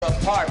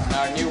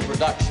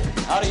introduction.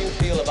 How do you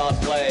feel about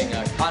playing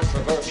a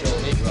controversial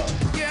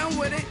Negro? Yeah, I'm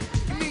with it.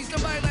 You mean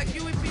somebody like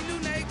you if you knew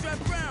now Drop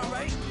Brown,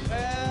 right?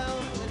 Well,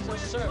 it's a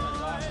servant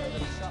offer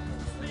that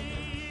suffers.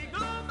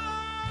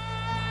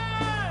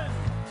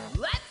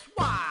 Let's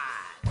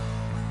watch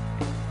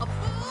a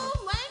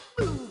full-length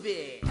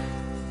movie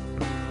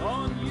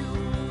On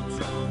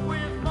YouTube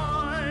with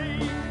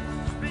Mike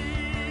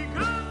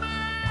Spiegelman.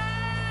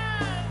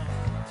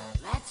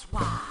 Let's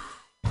watch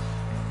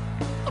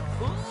a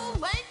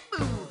full-length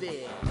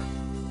movie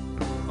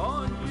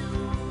On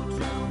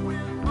YouTube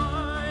with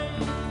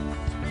Mike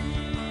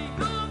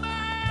Spiegelman.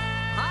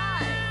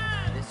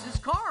 Hi, this is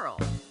Carl.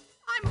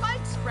 I'm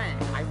Mike's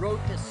friend. I wrote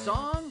this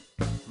song.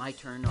 My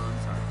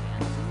turn-ons are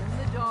dancing in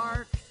the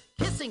dark,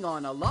 kissing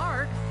on a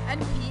lark,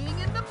 and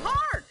peeing in the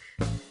park.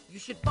 You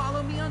should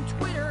follow me on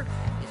Twitter.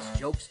 It's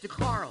Jokes to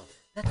Carl.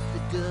 That's the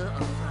duh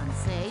of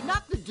Francais,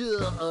 not the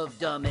duh of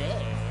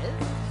dumbass.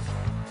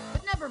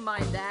 But never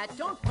mind that.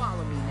 Don't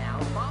follow me now.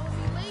 Follow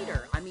me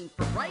later. I mean,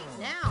 for right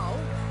now,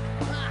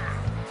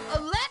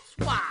 let's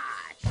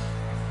watch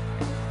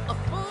a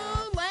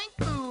full-length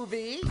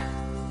movie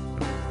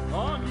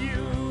On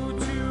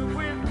YouTube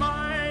with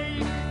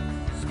Mike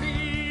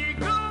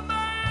Spiegelman.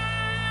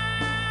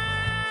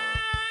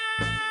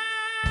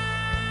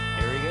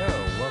 Here we go.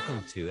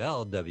 Welcome to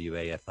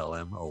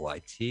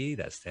LWAFLMOYT.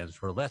 That stands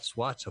for Let's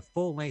Watch a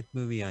Full-Length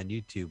Movie on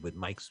YouTube with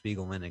Mike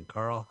Spiegelman and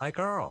Carl. Hi,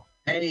 Carl.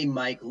 Hey,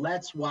 Mike,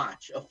 let's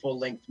watch a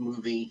full-length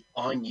movie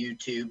on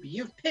YouTube.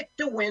 You've picked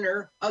a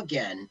winner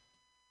again.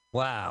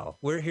 Wow.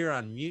 We're here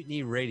on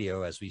Mutiny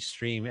Radio as we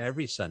stream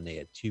every Sunday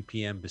at 2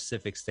 p.m.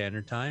 Pacific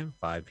Standard Time,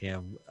 5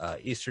 p.m.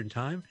 Eastern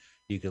Time.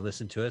 You can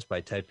listen to us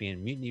by typing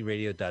in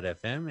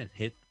mutinyradio.fm and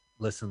hit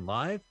listen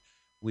live.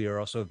 We are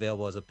also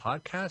available as a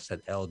podcast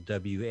at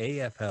LWAFLMOYT,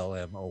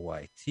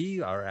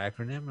 our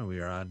acronym, and we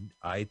are on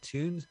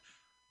iTunes.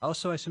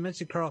 Also, I should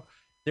mention, Carl,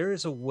 there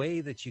is a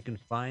way that you can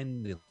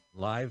find the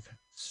live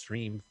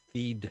stream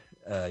feed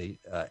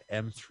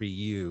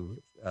M3U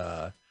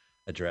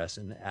address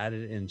and add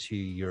it into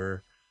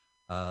your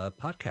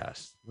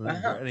podcast, or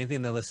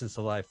anything that listens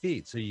to live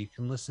feed. So you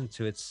can listen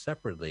to it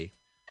separately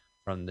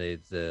from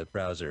the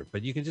browser.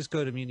 But you can just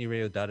go to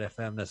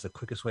mutinyradio.fm. That's the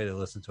quickest way to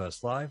listen to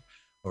us live,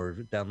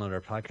 or download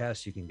our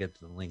podcast. You can get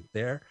the link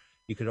there.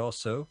 You could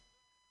also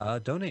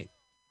donate.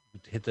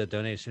 Hit the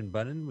donation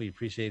button. We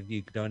appreciate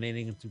you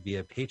donating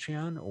via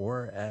Patreon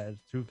or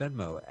through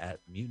Venmo at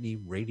Mutiny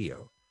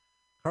Radio.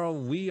 Carl,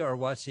 we are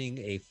watching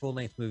a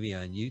full-length movie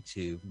on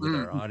YouTube with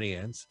our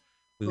audience.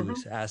 We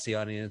ask the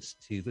audience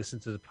to listen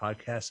to the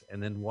podcast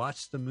and then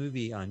watch the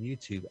movie on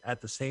YouTube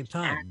at the same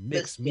time.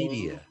 Mixed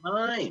media.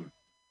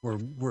 We're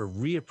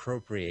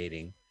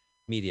reappropriating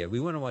media. We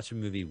want to watch a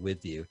movie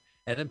with you.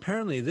 And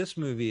apparently this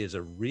movie is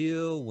a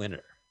real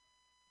winner.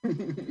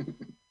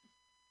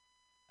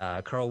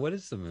 Carl, what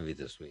is the movie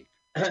this week?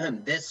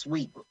 This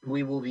week,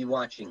 we will be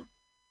watching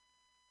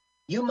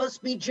You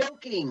Must Be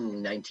Joking,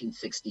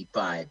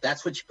 1965.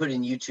 That's what you put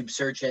in YouTube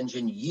search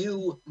engine.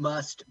 You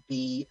Must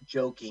Be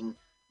Joking,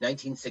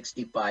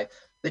 1965.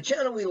 The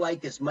channel we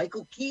like is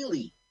Michael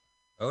Keeley.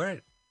 All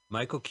right.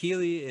 Michael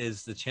Keeley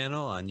is the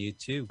channel on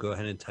YouTube. Go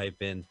ahead and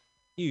type in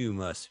You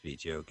Must Be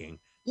Joking,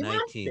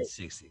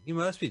 1960. You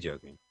must be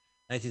joking.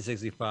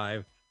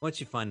 1965. Once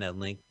you find that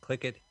link,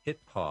 click it,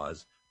 hit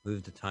pause,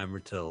 move the timer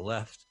to the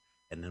left,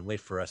 and then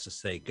wait for us to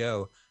say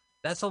go.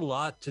 That's a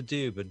lot to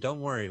do, but don't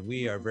worry.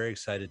 We are very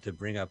excited to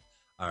bring up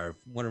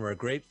one of our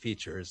great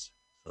features,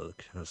 so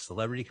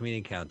Celebrity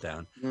Comedian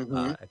Countdown.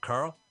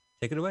 Carl,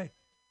 take it away.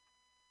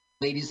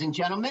 Ladies and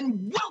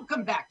gentlemen,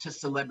 welcome back to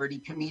Celebrity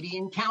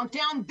Comedian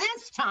Countdown,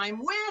 this time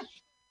with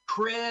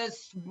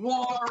Chris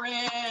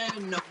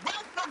Warren.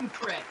 Welcome,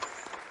 Chris.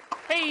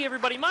 Hey,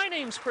 everybody. My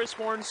name's Chris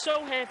Warren.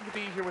 So happy to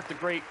be here with the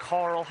great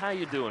Carl. How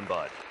you doing,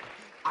 bud?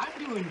 I'm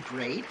doing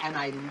great, and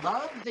I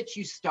love that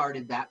you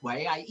started that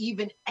way. I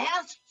even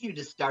asked you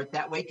to start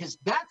that way because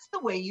that's the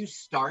way you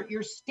start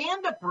your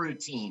stand-up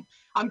routine.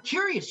 I'm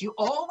curious. You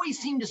always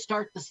seem to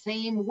start the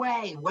same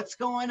way. What's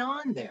going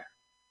on there?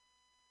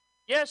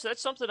 Yes,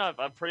 that's something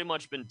I've pretty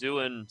much been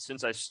doing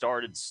since I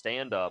started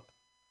stand-up.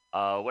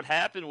 What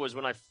happened was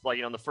when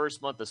the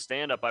first month of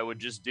stand-up, I would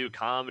just do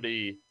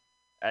comedy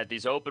at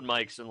these open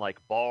mics in like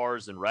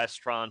bars and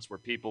restaurants where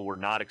people were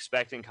not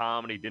expecting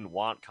comedy, didn't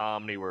want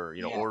comedy, were,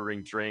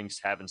 ordering drinks,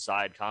 having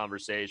side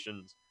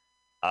conversations.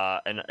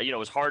 And it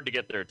was hard to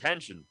get their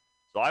attention.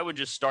 So I would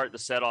just start the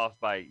set off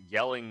by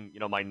yelling,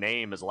 my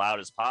name as loud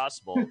as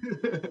possible.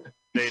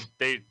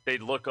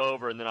 They'd look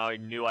over, and then I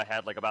knew I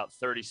had like about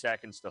 30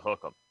 seconds to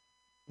hook them.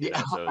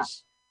 Yeah. So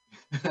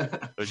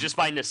it was just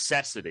by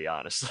necessity,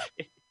 honestly.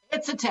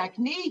 It's a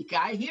technique.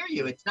 I hear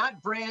you. It's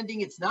not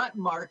branding. It's not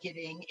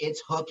marketing.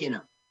 It's hooking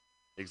them.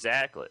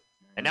 Exactly.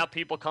 And now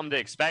people come to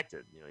expect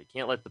it. You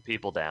can't let the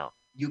people down.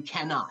 You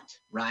cannot,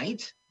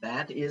 right?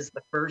 That is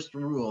the first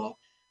rule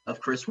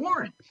of Chris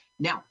Warren.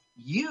 Now,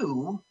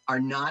 you are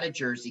not a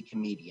Jersey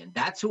comedian.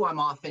 That's who I'm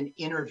often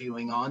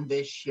interviewing on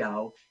this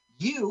show.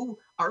 You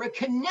are a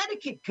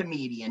Connecticut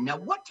comedian. Now,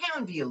 what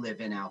town do you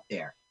live in out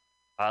there?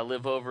 I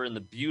live over in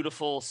the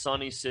beautiful,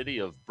 sunny city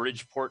of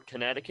Bridgeport,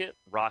 Connecticut.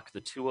 Rock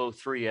the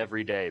 203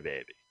 every day,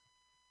 baby.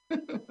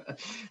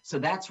 So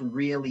that's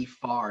really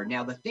far.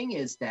 Now, the thing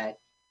is that,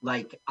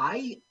 like,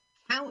 I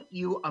count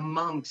you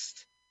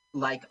amongst,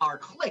 like, our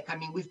clique. I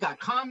mean, we've got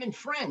common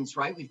friends,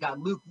 right? We've got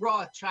Luke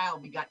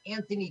Rothschild. We got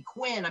Anthony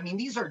Quinn. I mean,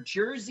 these are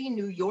Jersey,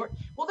 New York.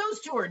 Well, those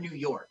two are New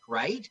York,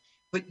 right?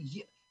 But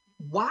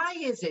why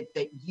is it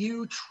that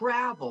you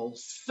travel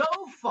so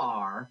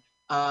far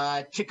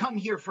to come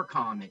here for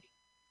comedy?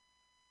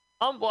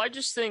 Well, I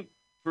just think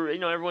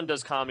everyone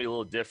does comedy a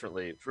little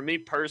differently. For me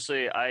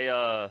personally,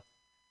 I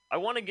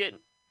want to get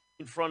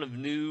in front of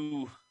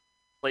new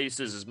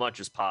places as much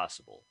as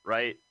possible,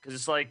 right? Because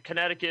it's like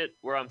Connecticut,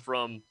 where I'm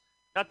from,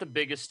 not the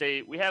biggest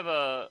state. We have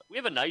a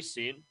nice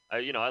scene.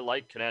 I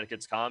like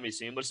Connecticut's comedy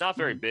scene, but it's not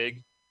very big.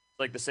 It's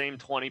like the same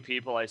 20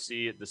 people I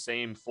see at the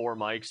same 4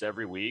 mics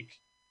every week.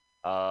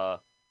 So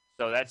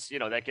that's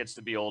that gets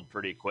to be old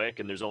pretty quick,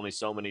 and there's only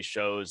so many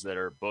shows that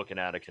are booking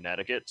out of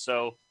Connecticut.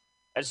 So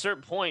at a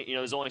certain point,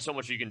 there's only so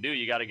much you can do.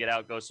 You got to get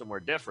out, go somewhere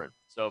different.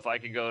 So if I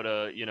can go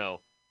to,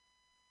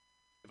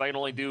 if I can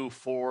only do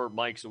 4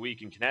 mics a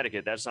week in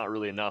Connecticut, that's not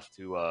really enough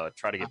to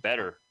try to get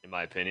better, in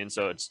my opinion.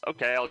 So it's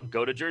okay. I'll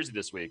go to Jersey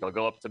this week. I'll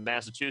go up to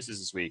Massachusetts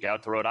this week,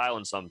 out to Rhode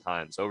Island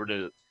sometimes, over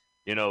to,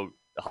 the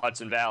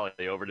Hudson Valley,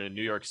 over to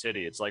New York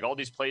City. It's like all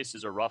these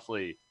places are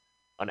roughly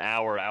an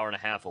hour and a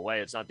half away.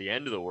 It's not the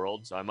end of the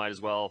world. So I might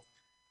as well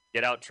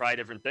get out, try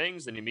different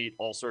things. Then you meet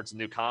all sorts of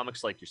new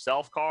comics like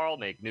yourself, Carl,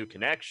 make new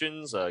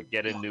connections,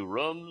 get in new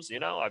rooms.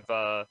 I've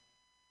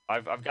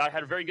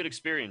had a very good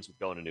experience with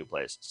going to new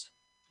places.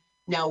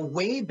 Now,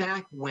 way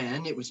back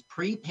when, it was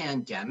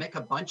pre-pandemic,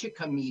 a bunch of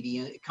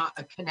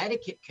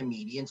Connecticut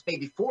comedians,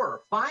 maybe 4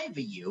 or 5 of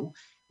you,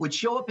 would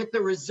show up at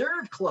the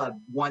Reserve Club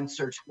once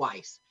or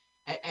twice.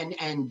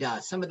 And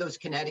some of those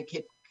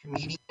Connecticut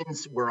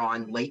comedians were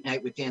on Late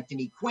Night with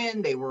Anthony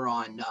Quinn. They were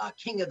on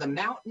King of the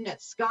Mountain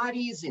at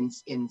Scotty's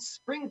in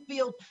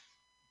Springfield.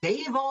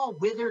 They've all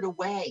withered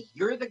away.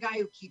 You're the guy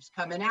who keeps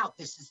coming out.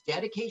 This is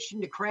dedication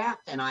to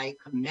craft, and I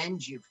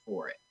commend you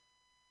for it.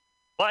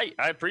 Well,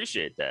 I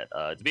appreciate that.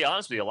 To be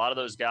honest with you, a lot of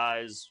those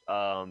guys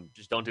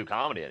just don't do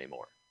comedy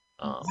anymore.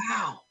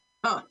 Wow.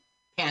 Huh.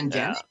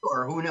 Pandemic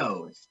or who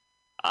knows?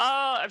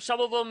 Some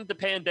of them, the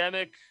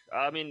pandemic,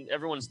 I mean,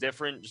 everyone's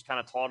different. Just kind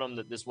of taught them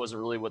that this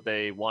wasn't really what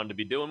they wanted to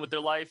be doing with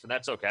their life, and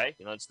that's okay.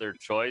 It's their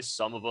choice.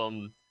 Some of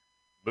them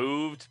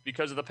moved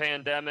because of the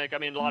pandemic. I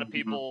mean, a lot of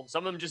people,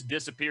 some of them just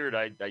disappeared.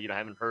 I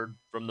haven't heard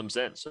from them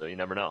since, so you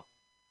never know.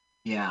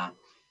 Yeah.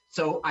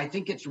 So I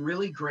think it's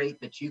really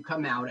great that you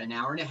come out. An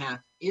hour and a half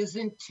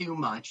isn't too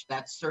much.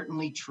 That's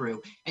certainly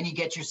true. And you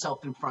get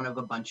yourself in front of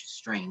a bunch of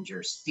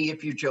strangers. See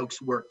if your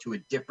jokes work to a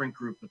different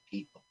group of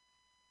people.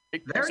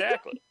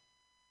 Exactly.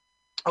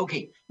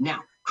 Okay. Now,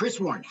 Chris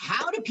Warren,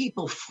 how do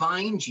people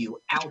find you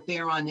out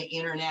there on the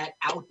internet,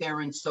 out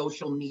there in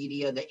social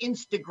media, the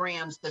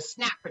Instagrams, the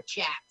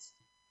Snapchats?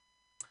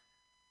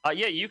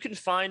 Yeah, you can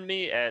find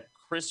me at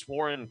Chris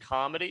Warren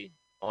Comedy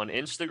on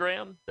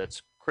Instagram.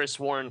 That's Chris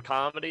Warren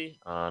Comedy,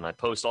 and I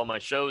post all my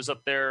shows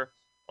up there.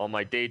 All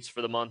my dates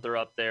for the month are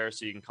up there,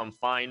 so you can come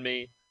find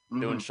me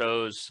doing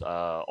shows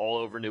all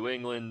over New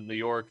England, New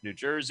York, New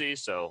Jersey.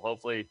 So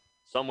hopefully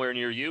somewhere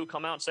near you,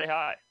 come out and say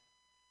hi.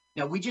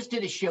 Now, we just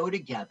did a show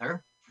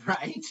together,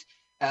 right?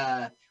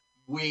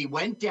 We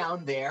went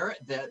down there,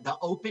 the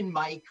open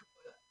mic.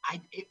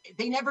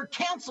 They never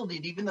canceled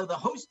it, even though the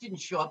host didn't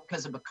show up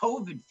because of a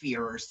COVID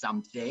fear or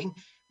something.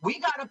 We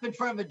got up in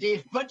front of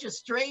a bunch of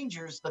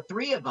strangers, the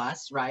 3 of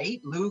us, right?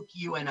 Luke,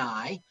 you, and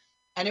I.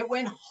 And it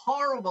went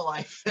horrible,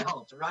 I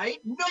felt, right?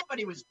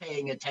 Nobody was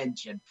paying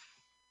attention.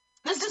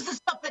 This is the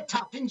stuff that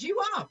toughens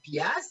you up,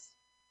 yes?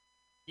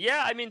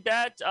 Yeah, I mean,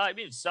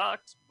 it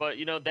sucked. But,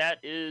 that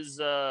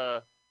is,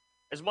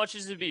 as much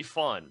as it'd be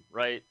fun,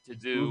 right, to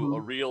do a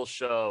real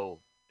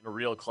show in a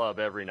real club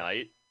every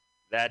night,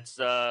 that's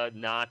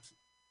not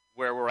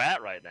where we're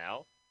at right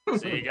now.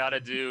 So you got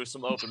to do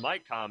some open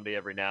mic comedy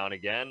every now and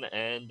again,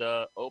 and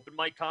open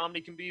mic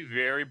comedy can be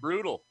very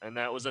brutal. And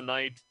that was a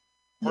night,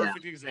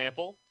 perfect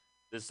example.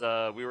 This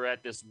we were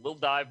at this little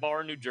dive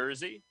bar in New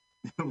Jersey,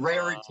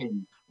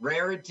 Raritan,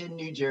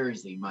 New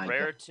Jersey,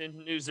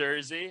 Raritan, New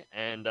Jersey,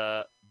 and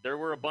there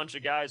were a bunch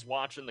of guys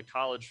watching the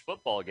college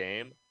football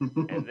game,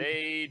 and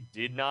they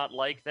did not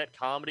like that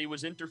comedy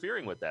was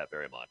interfering with that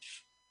very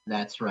much.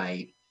 That's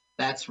right.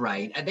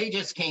 And they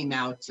just came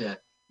out to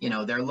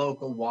their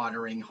local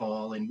watering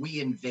hole, and we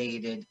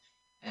invaded,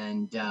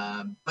 and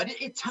but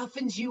it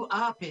toughens you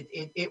up.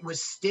 It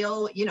was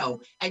still,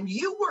 and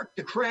you worked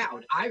the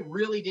crowd. I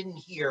really didn't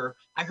hear.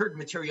 I heard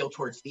material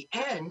towards the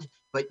end,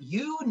 but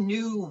you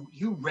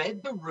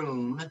read the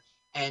room,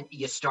 and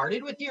you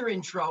started with your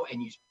intro,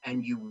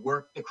 and you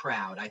worked the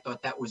crowd. I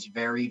thought that was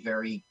very,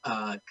 very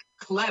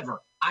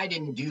clever. I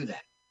didn't do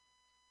that.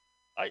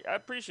 I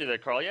appreciate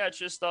that, Carl. Yeah, it's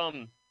just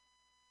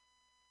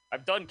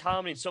I've done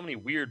comedy in so many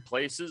weird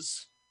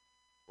places.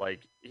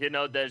 Like,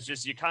 there's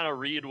just, you kind of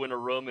read when a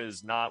room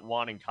is not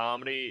wanting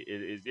comedy.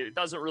 It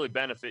doesn't really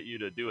benefit you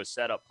to do a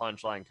setup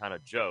punchline kind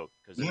of joke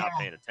because they're not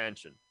paying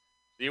attention.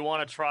 So you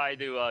want to try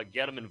to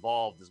get them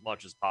involved as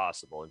much as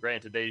possible. And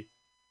granted, they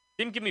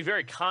didn't give me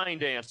very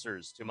kind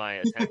answers to my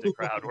attempt at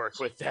crowd work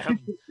with them.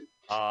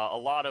 A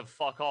lot of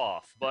fuck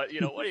off. But,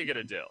 what are you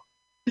going to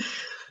do?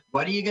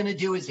 What are you going to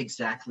do is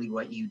exactly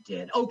what you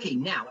did. Okay,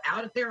 now,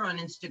 out there on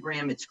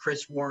Instagram, it's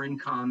Chris Warren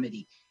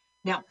Comedy.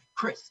 Now,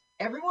 Chris,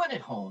 everyone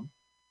at home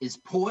is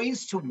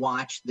poised to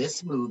watch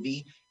this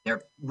movie.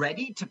 They're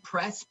ready to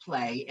press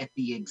play at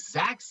the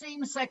exact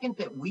same second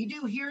that we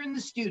do here in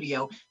the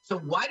studio. So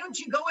why don't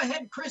you go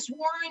ahead, Chris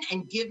Warren,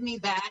 and give me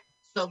that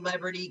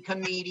celebrity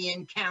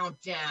comedian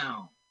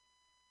countdown.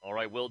 All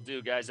right, will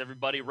do, guys.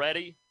 Everybody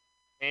ready?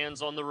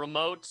 Hands on the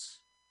remotes.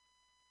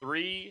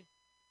 3,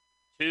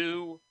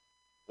 2,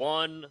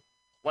 1,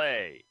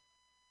 play.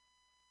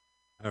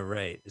 All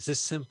right. Is this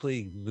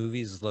Simply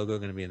Movies logo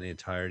going to be in the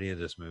entirety of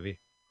this movie?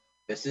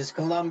 This is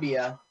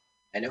Columbia,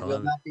 and it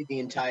will not be the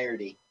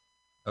entirety.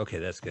 Okay,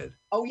 that's good.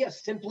 Oh,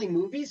 yes, Simply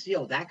Movies?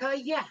 Yo, that guy?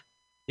 Yeah.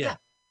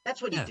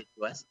 That's what he did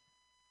to us.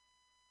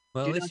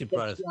 Well, at least you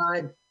brought us.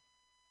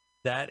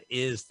 That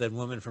is the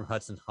woman from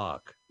Hudson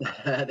Hawk.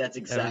 That's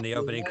exactly in the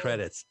opening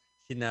credits.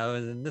 She now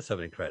is in this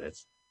opening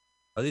credits.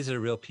 Oh, these are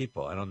real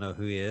people. I don't know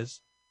who he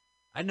is.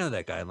 I know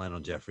that guy,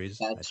 Lionel Jeffries.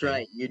 That's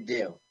right, you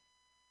do.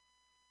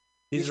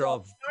 These are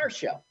all our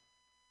show.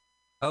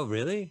 Oh,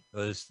 really?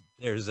 There's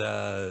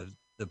the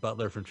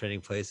butler from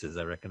Trading Places.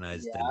 I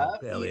recognized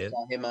Elliot.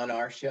 Saw him on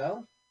our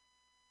show.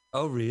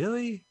 Oh,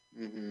 really?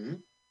 Mm-hmm.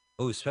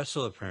 Oh,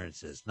 special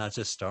appearances, not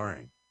just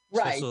starring.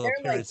 Right, Special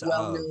they're like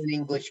well-known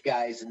English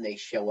guys, and they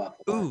show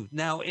up. Ooh,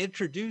 now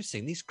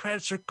introducing. These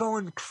credits are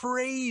going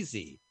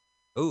crazy.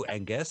 Ooh,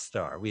 and guest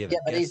star. We have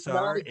a guest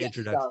star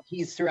introduction.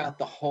 He's throughout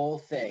the whole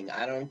thing.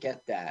 I don't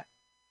get that.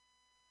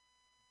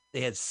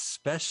 They had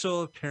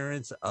special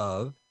appearance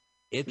of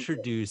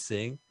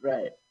introducing.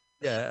 Right.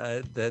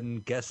 Then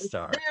guest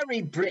star.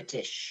 Very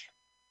British.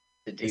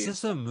 Is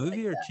this a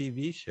movie or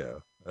TV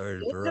show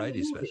or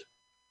variety special?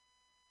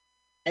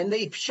 And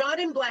they shot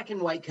in black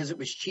and white because it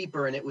was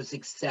cheaper and it was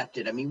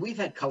accepted. I mean, we've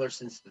had color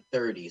since the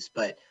 30s,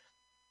 but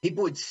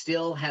people would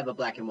still have a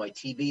black and white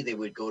TV. They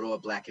would go to a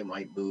black and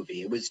white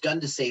movie. It was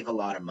done to save a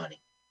lot of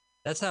money.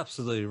 That's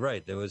absolutely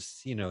right. There was,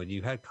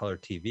 you had color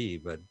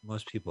TV, but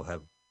most people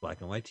have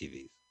black and white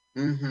TVs.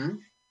 Mm-hmm.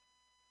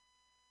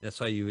 That's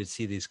why you would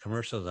see these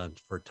commercials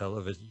for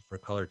television, for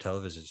color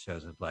television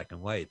shows in black and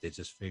white. They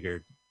just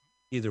figured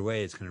either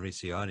way, it's going to reach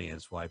the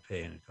audience. Why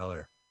pay in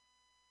color?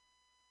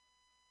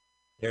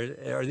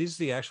 Are these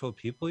the actual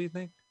people, you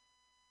think?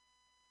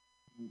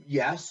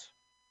 Yes.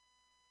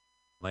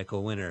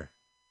 Michael Winner.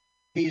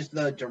 He's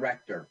the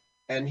director.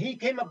 And he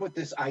came up with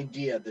this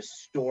idea, this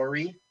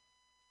story.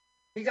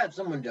 He got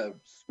someone to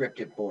script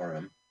it for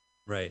him.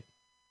 Right.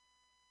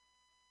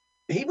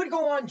 He would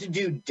go on to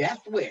do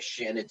Death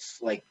Wish, and it's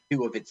like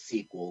 2 of its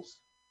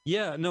sequels.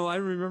 Yeah, no, I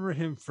remember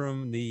him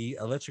from the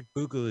Electric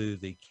Boogaloo,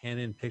 the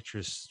Canon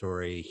Pictures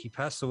story. He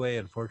passed away,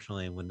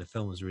 unfortunately, when the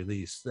film was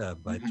released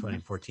by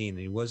 2014. And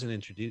he wasn't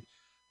introduced,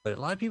 but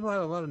a lot of people had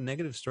a lot of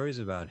negative stories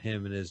about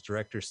him and his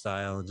director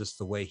style and just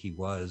the way he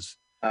was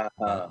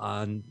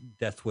on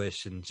Death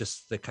Wish and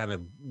just the kind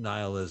of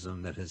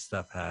nihilism that his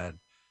stuff had.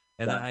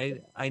 And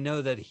I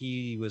know that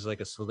he was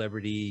like a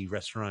celebrity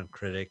restaurant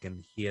critic,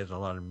 and he had a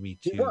lot of Me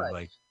Too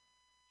like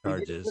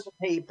charges. For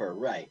the paper,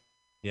 right?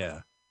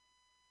 Yeah.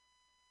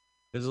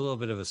 He was a little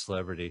bit of a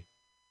celebrity.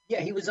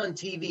 Yeah, he was on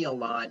TV a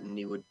lot, and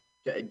he would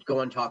go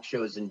on talk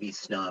shows and be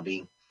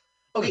snobby.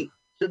 Okay,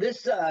 so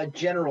this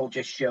general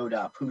just showed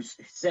up who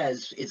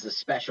says is a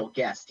special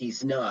guest.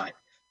 He's not.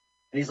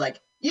 And he's like,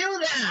 "You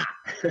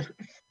there!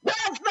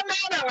 Where's the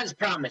man I was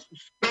promised?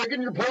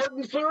 Begging your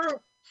pardon,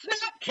 sir?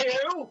 Snap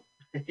you!"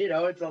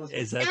 It's all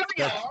this. Are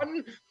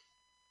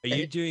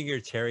you doing your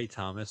Terry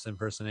Thomas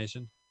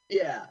impersonation?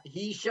 Yeah,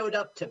 he showed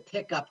up to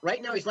pick up.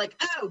 Right now, he's like,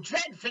 "Oh,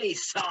 dreadfully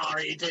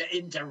sorry to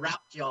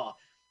interrupt your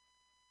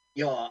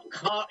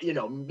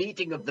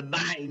meeting of the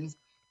minds."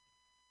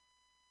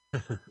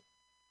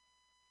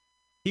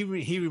 He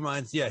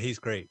reminds, he's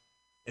great,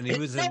 and he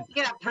was in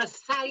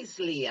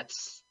precisely at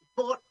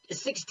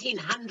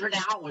 1600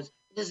 hours.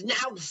 It is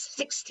now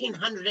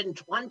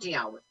 1620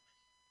 hours.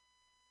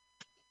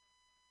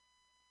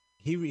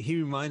 He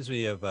reminds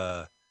me of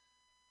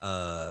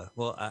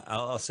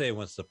I'll say it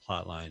once the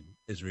plot line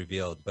is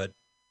revealed, but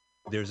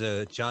there's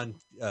a John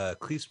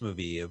Cleese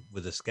movie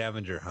with a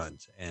scavenger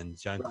hunt, and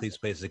John Cleese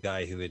plays the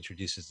guy who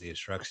introduces the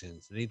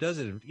instructions, and he does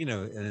it, in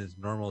his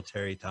normal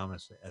Terry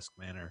Thomas-esque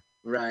manner.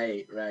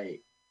 Right.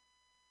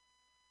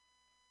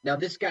 Now,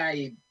 this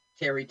guy,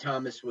 Terry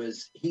Thomas,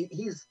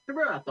 he's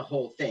throughout the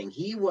whole thing.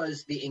 He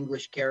was the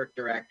English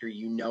character actor.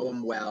 You know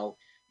him well.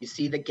 You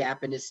see the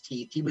gap in his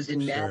teeth. He was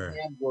in Mad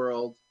Mad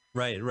World.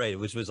 Right,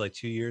 which was like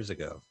 2 years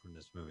ago from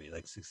this movie,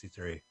 like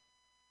 63.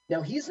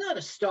 Now, he's not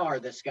a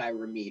star, this guy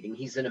we're meeting.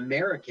 He's an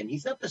American.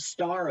 He's not the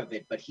star of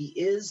it, but he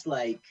is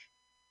like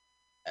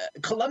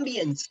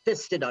Columbia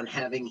insisted on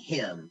having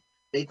him.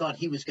 They thought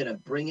he was going to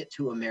bring it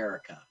to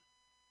America.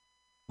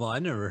 Well, I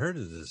never heard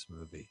of this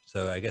movie,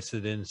 so I guess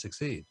it didn't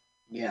succeed.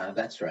 Yeah,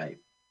 that's right.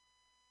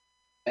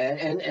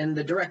 And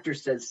the director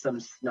says some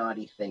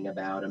snotty thing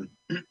about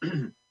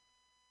him.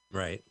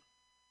 Right.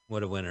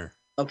 What a winner.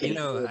 Okay, You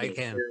know, here I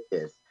can. Here it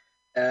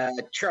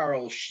is.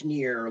 Charles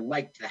Schneer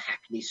liked the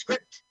Hackney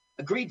script,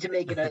 agreed to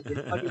make it as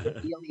an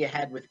Hollywood deal he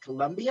had with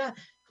Columbia.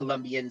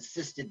 Columbia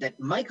insisted that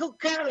Michael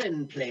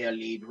Caron play a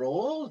lead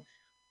role.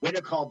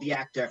 Winner called the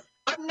actor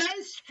a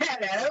nice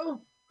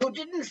fellow who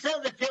didn't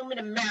sell the film in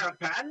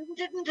America and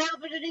didn't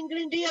help it in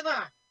England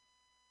either.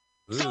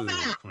 So Ooh,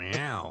 that,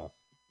 meow.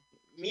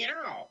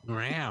 meow.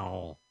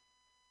 Meow.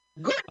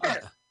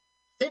 Goodness,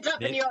 sit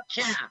up in maybe, your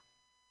chair.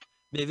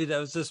 maybe that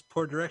was just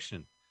poor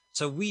direction.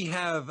 So we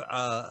have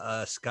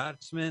a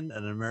Scotsman,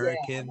 an American.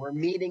 Yeah, we're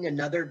meeting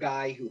another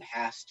guy who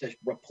has to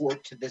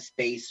report to this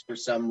base for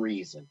some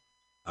reason.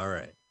 All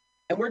right.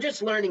 And we're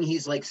just learning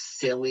he's like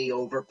silly,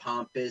 over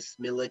pompous,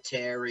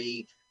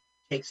 military,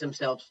 takes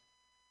himself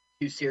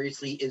too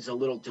seriously, is a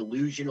little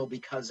delusional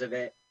because of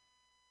it.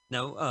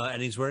 No,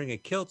 and he's wearing a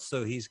kilt,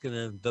 so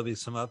there'll be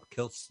some up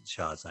kilt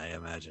shots, I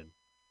imagine.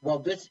 Well,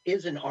 this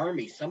is an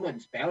army.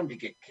 Someone's bound to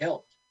get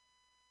killed.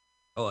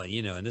 Oh,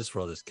 you know, in this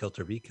world, it's kilt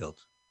or be kilt.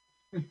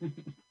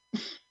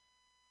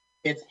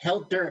 It's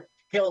helter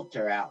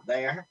skelter out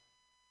there.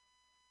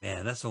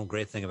 Man, that's the one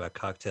great thing about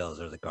cocktails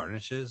are the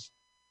garnishes.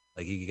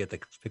 Like you can get the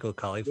pickled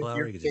With cauliflower.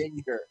 your You can just,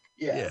 finger.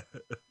 Yeah.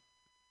 yeah.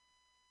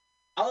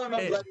 I'll have a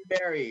Hey. Bloody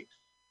Mary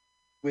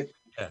with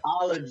Yeah.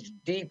 olives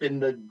deep in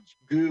the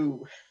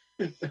goo.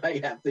 I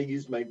have to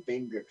use my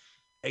finger.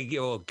 Hey,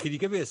 well, can you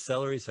give me a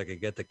celery so I can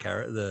get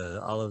the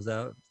olives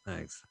out?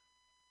 Thanks.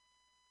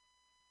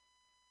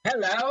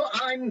 Hello,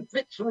 I'm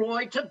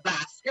Fitzroy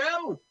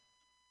Tabasco.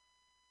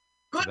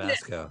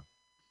 Goodness. Tabasco.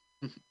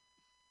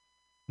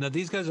 Now,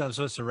 these guys, I'm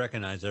supposed to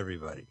recognize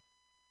everybody,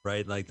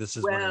 right? Like, this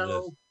is one of those.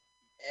 Well,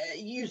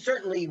 you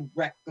certainly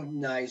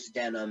recognize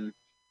Denham,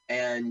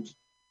 and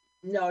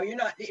no, you're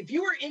not. If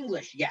you were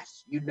English,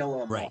 yes, you'd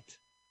know him. Right. All.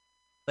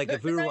 Like,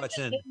 if we were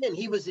watching.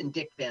 He was in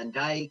Dick Van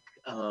Dyke.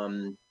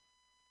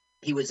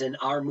 He was in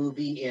our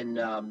movie in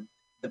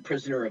The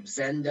Prisoner of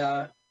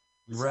Zenda.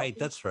 Right,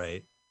 that's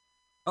right.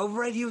 Oh,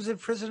 right, he was in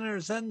Prisoner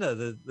of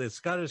Zenda, the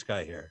Scottish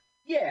guy here.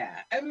 Yeah,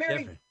 and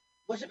Different.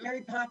 was it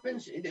Mary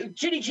Poppins?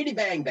 Chitty Chitty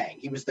Bang Bang.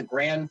 He was the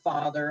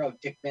grandfather of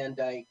Dick Van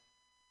Dyke.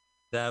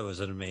 That was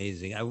an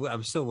amazing.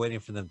 I'm still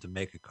waiting for them to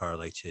make a car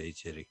like Chitty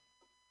Chitty.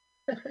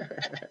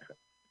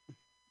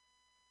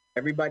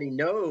 Everybody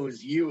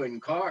knows you in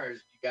cars.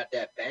 You got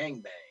that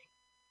bang bang.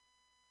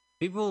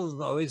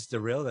 People always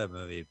derail that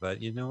movie,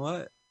 but you know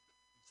what?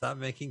 Stop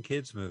making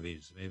kids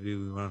movies. Maybe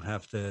we won't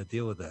have to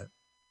deal with that.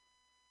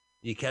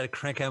 You gotta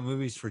crank out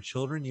movies for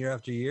children year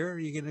after year.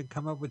 You're gonna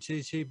come up with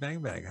Chitty Chitty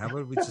Bang Bang. How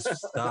about we just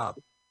stop?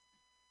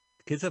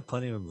 Kids have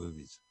plenty of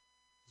movies.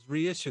 Just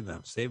reissue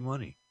them. Save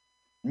money.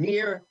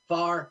 Near,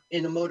 far,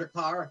 in a motor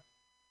car.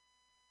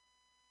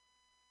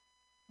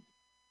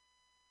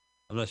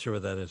 I'm not sure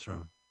what that is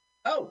from.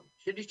 Oh,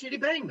 Chitty Chitty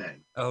Bang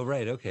Bang. Oh,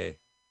 right. Okay.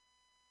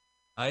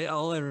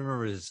 All I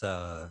remember is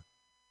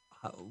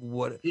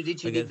what Chitty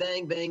Chitty guess-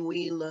 Bang Bang,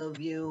 we love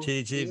you.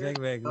 Chitty Chitty Near,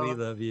 Bang Bang, we far,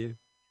 love you.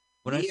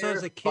 When I saw as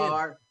a near, kid,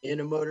 far, in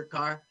a motor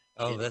car.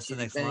 oh, Chitty that's the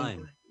Chitty next Bang line.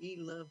 Bang, we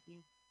love you.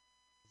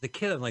 As a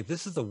kid, I'm like,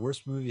 this is the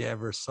worst movie I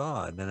ever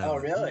saw. And then I Oh,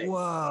 went, really?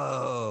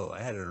 whoa, I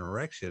had an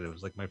erection. It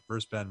was like my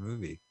first bad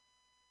movie.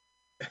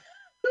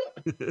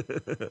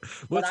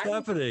 What's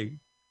happening?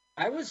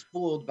 I was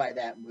fooled by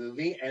that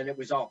movie, and it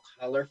was all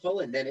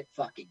colorful, and then it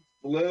fucking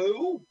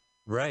flew.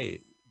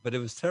 Right. But it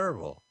was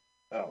terrible.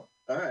 Oh,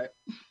 all right.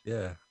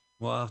 Yeah.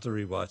 Well, I'll have to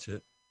rewatch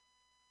it.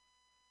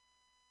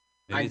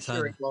 Maybe I'm it's sure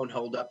on- it won't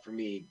hold up for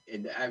me.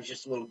 And I was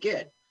just a little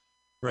kid.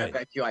 I Right.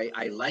 bet you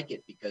I like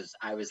it because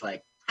I was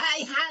like,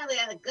 "Hi,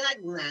 hi,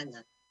 good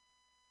man."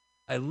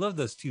 I love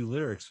those two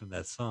lyrics from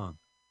that song.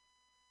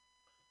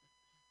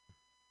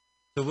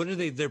 So what are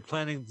they're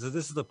planning? So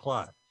this is the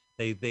plot.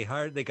 They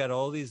got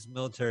all these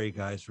military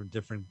guys from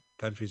different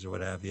countries or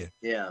what have you.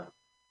 Yeah,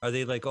 Are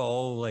they like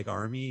all like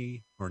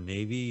Army or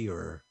Navy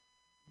or?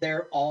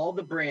 they're all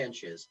the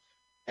branches,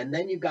 and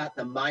then you got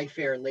the My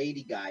Fair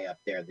Lady guy up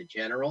there, the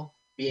general,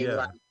 being Yeah.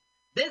 like,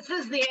 "This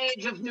is the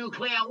age of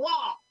nuclear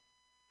war.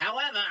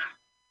 However,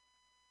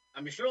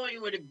 I'm sure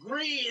you would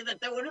agree that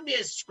there wouldn't be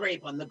a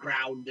scrape on the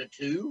ground or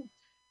two."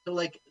 So,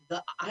 like,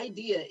 the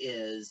idea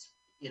is,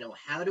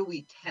 how do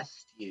we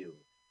test you,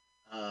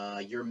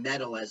 your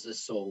mettle as a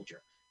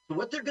soldier? So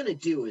what they're going to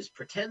do is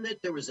pretend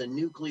that there was a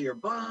nuclear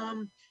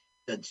bomb,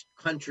 the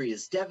country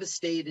is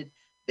devastated.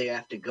 They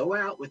have to go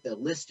out with a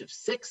list of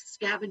 6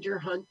 scavenger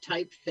hunt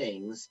type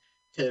things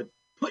to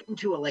put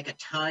into a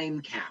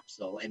time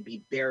capsule and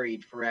be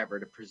buried forever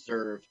to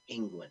preserve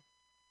England.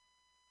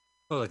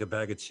 Oh, like a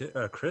bag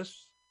of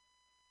crisps?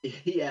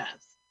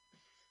 Yes.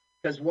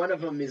 Because one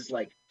of them is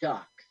like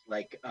duck.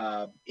 Like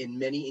in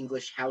many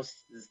English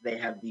houses, they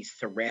have these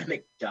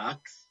ceramic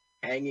ducks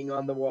hanging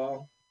on the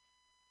wall.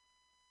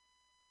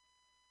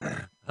 Oh,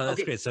 that's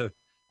Okay. great. So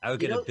I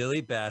would You get know- a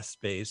Billy Bass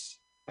space,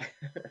 No,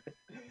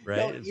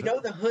 right? you know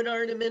the hood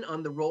ornament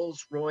on the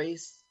Rolls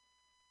Royce?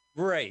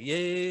 Right.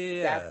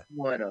 Yeah. That's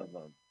one of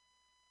them.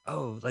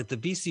 Oh, like the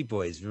Beastie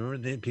Boys.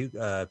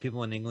 Remember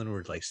people in England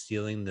were like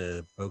stealing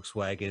the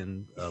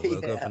Volkswagen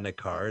logo Yeah. from the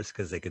cars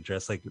because they could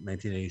dress like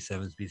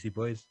 1987's Beastie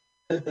Boys?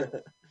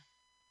 That's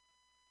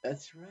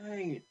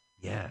right.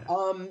 Yeah.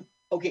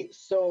 Okay,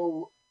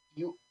 so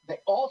they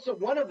also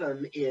one of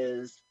them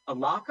is a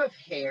lock of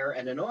hair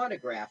and an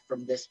autograph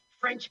from this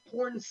French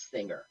porn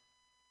singer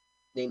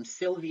named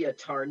Sylvia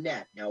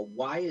Tarnett. Now,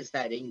 why is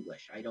that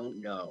English? I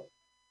don't know.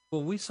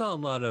 Well, we saw a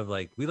lot of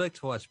like we like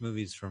to watch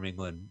movies from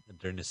England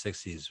during the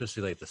 '60s,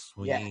 especially like the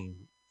Yeah, swinging,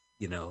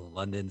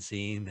 London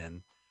scene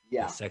and the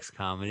yeah. sex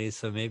comedies.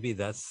 So maybe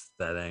that's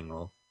that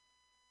angle.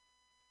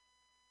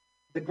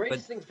 The But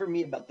greatest thing for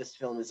me about this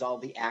film is all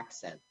the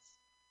accents,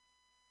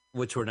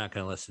 which we're not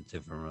going to listen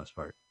to for the most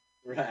part.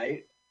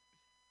 right?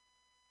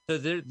 So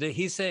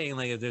he's saying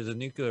like if there's a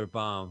nuclear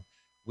bomb,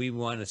 we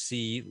want to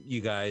see you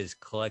guys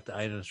collect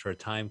items for a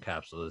time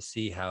capsule to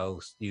see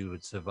how you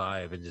would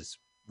survive and just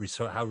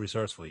how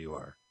resourceful you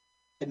are.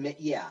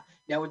 Yeah.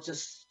 Now, it's a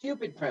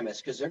stupid premise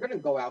because they're going to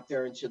go out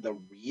there into the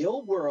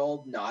real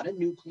world, not a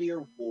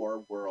nuclear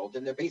war world,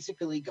 and they're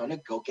basically going to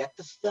go get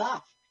the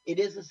stuff. It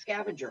is a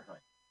scavenger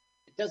hunt.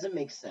 It doesn't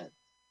make sense.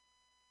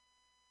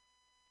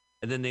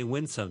 And then they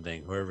win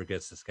something, whoever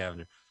gets the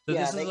scavenger. So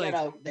Yeah, this is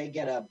like they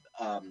get a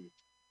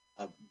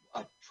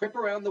trip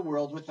around the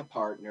world with a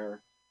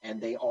partner, and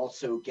they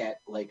also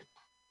get like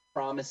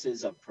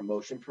promises of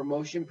promotion,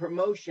 promotion,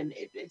 promotion.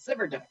 It's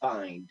never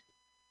defined.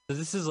 so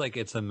this is like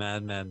it's a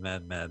mad, mad,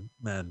 mad, mad,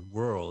 mad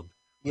world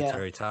with Yeah,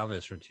 Terry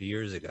Thomas from 2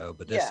 years ago,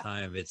 but this yeah.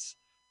 time it's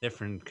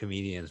different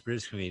comedians,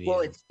 British Well,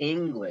 comedians. it's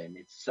England.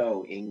 It's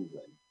so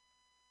England.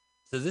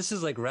 So this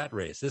is like Rat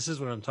Race. This is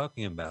what I'm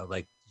talking about.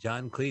 Like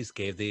John Cleese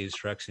gave the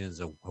instructions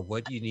of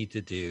what you need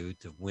to do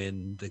to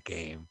win the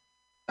game.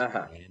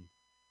 Uh-huh.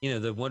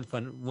 And the one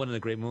of the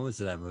great moments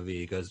of that movie,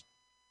 he goes,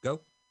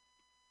 "Go,"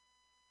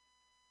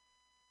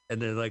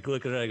 and they're like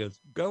looking at it, he goes,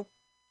 "Go."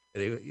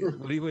 And he,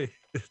 what do you wait?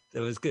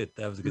 That was good.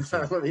 That was a good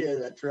scene. Yeah,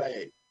 that's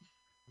right.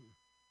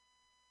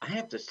 I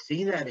have to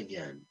see that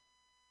again.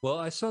 Well,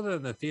 I saw that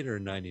in the theater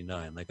in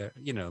 '99, like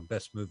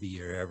best movie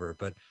year ever.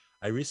 But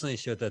I recently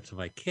showed that to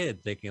my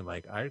kid, thinking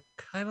like I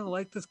kind of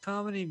like this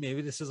comedy.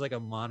 Maybe this is like a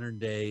modern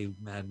day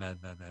mad, mad,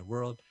 mad, mad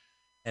world.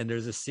 And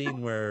there's a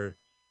scene where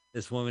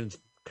this woman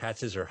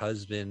catches her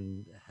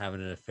husband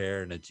having an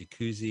affair in a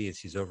jacuzzi, and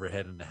she's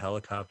overhead in a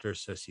helicopter.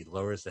 So she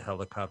lowers the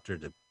helicopter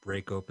to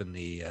break open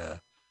the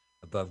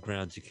above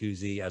ground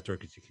jacuzzi, outdoor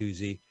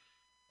jacuzzi.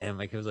 And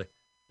my kid was like,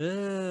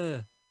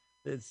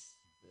 it's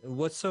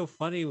what's so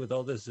funny with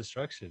all this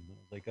destruction? I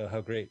was like, oh,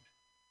 how great.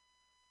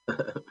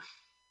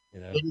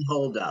 Didn't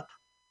hold up.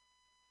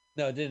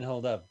 No, it didn't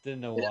hold up.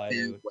 Didn't know In why. a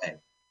bad way.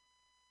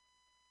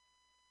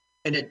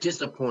 In a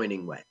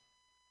disappointing way.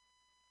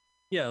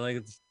 Yeah,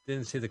 like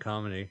didn't see the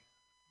comedy.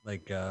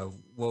 Like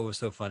what was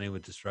so funny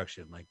with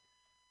destruction? Like,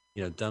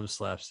 dumb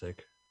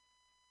slapstick.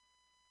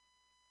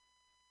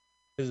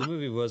 Because the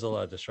movie was a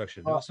lot of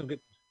destruction. There was some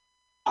good.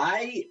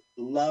 I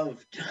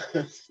loved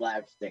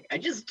slapstick. I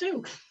just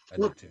do. I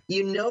Look, did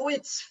too.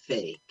 It's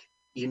fake.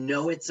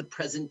 It's a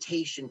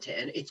presentation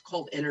and it's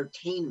called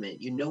entertainment.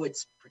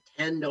 It's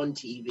pretend on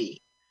TV.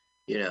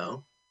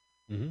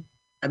 Mm-hmm.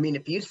 I mean,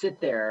 if you sit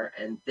there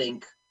and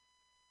think,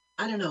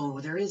 I don't know,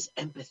 there is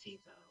empathy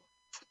though.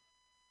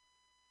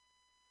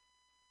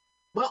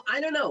 Well,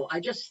 I don't know. I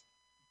just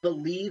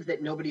believe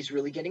that nobody's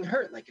really getting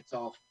hurt. Like it's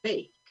all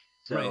fake.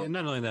 So, Right, and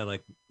not only that,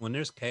 like when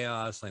there's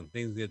chaos, like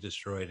things get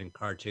destroyed in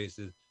car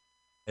chases,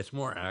 it's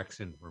more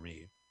action for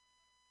me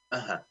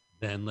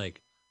than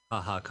like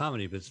haha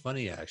comedy, but it's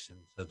funny action,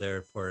 so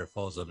therefore it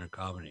falls under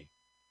comedy.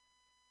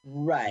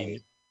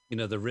 right.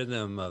 The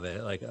rhythm of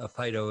it, like a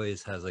fight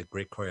always has like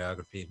great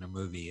choreography in a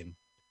movie, and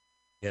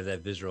you have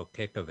that visual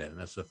kick of it, and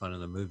that's the fun of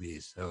the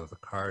movies. So if a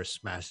car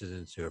smashes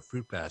into a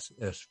fruit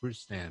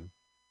stand,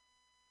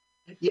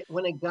 Yeah,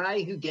 when a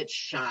guy who gets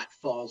shot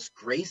falls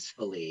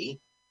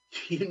gracefully,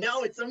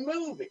 it's a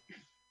movie.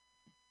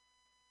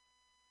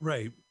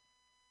 right?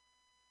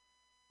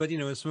 But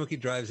when Smokey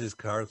drives his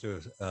car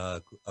through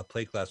a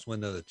plate glass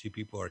window that two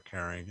people are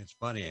carrying, it's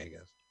funny, I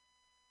guess.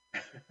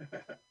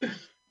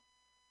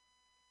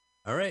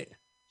 All right,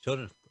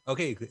 children.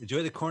 Okay,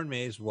 enjoy the corn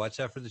maze. Watch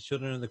out for the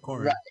children of the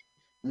corn. Right.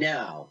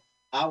 Now,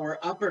 our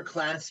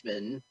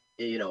upperclassman,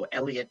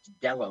 Elliot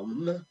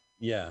Dellum,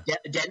 Yeah.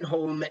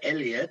 Denholm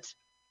Elliot,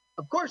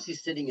 of course,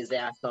 he's sitting his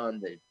ass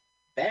on the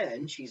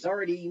bench. He's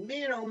already,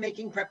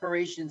 making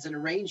preparations and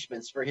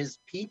arrangements for his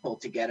people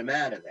to get him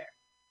out of there.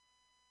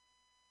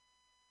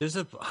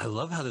 I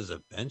love how there's a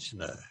bench in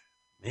the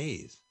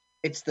maze.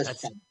 It's the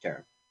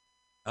center.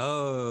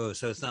 Oh,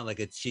 so it's not like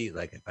a cheat,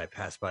 like if I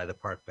pass by the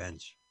park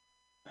bench.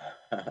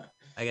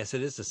 I guess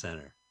it is the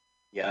center.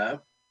 Yeah.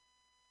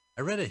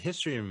 I read a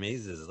history of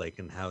mazes, like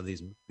in how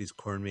these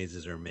corn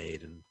mazes are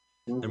made, and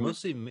they're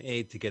mostly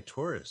made to get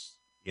tourists.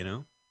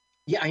 Yeah,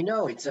 I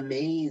know. It's a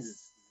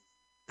maze.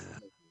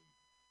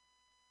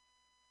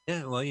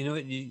 Yeah, well, you know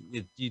what?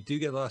 You do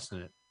get lost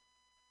in it.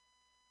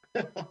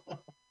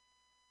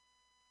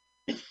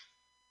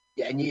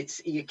 Yeah, and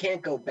you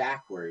can't go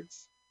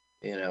backwards.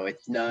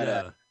 It's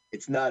not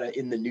It's not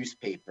in the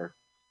newspaper.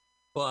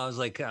 Well, I was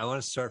like, I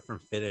want to start from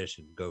finish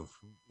and go,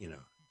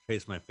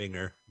 trace my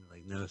finger.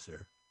 Like, no,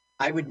 sir.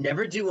 I would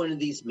never do one of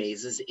these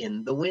mazes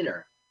in the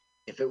winter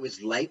if it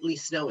was lightly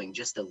snowing,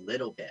 just a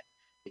little bit,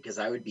 because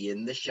I would be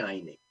in The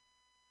Shining.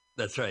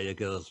 That's right. It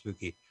get a little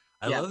spooky.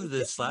 I Yeah, love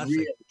this slapstick.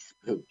 really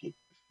spooky.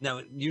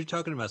 Now, you're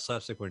talking about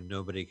slapstick where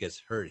nobody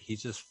gets hurt. He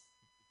just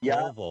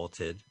pole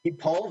vaulted. He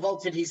pole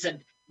vaulted. He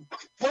said,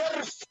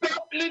 "For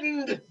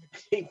Scotland!"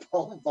 He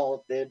pole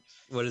vaulted.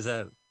 What is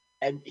that?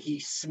 And he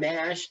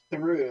smashed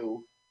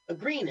through a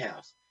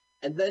greenhouse.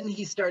 And then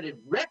he started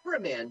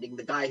reprimanding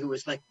the guy who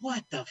was like,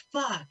 "What the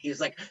fuck?" He was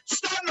like,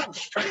 "Stand up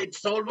straight,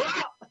 soldier!"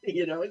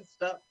 And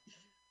stuff.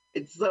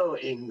 It's so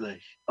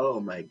English. Oh,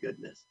 my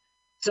goodness.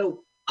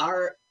 So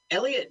our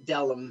Elliot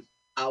Dellum,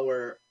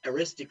 our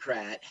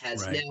aristocrat,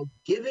 has now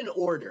given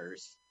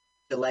orders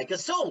to, like a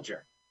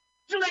soldier,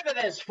 "Deliver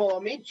this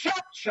for me,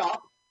 chop,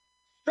 chop,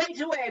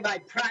 straight away by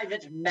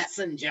private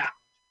messenger,"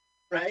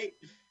 right?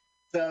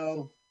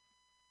 So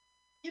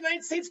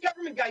United States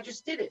government guy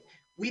just did it.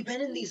 We've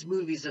been in these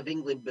movies of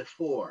England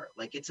before.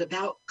 Like, it's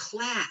about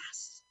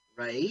class,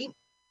 right?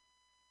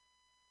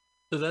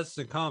 So that's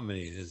the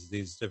comedy, is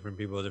these different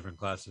people of different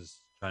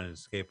classes trying to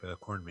escape a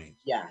corn maze.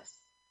 Yes.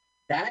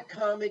 That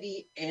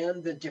comedy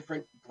and the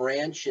different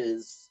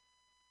branches,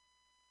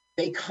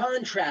 they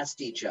contrast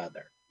each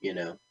other,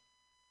 The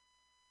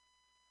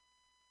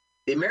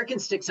American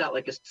sticks out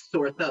like a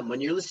sore thumb.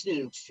 When you're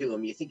listening to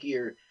him, you think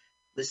you're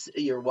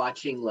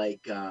watching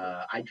like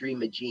I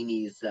Dream of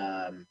Jeannie's,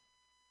 I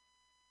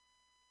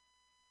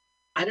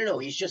don't know,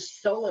 he's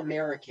just so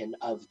American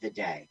of the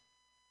day.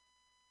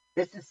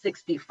 This is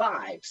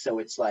 65, so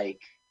it's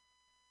like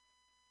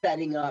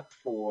setting up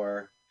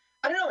for,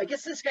 I don't know, I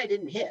guess this guy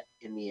didn't hit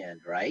in the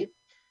end, right?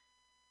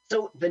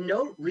 So the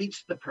note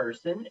reached the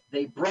person.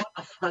 They brought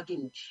a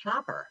fucking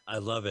chopper. I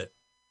love it.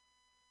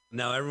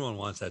 Now everyone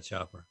wants that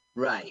chopper.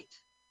 Right.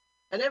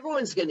 And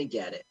everyone's going to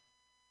get it.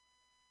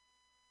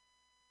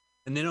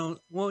 And they don't,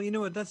 well, you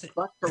know what, that's it.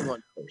 But for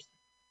one person.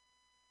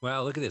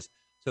 Wow, look at this.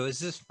 So is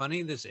this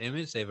funny, this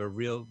image? They have a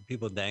real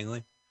people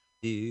dangling?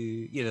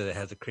 That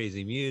has the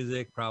crazy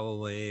music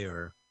probably,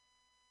 or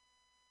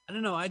I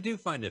don't know. I do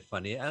find it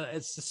funny.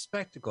 It's a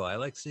spectacle. I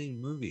like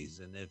seeing movies,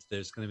 and if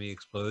there's going to be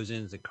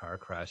explosions and car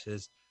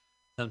crashes,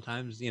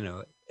 sometimes,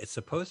 it's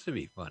supposed to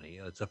be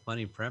funny. It's a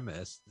funny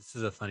premise. This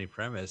is a funny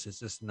premise. It's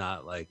just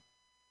not like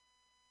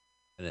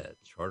a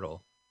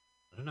chortle.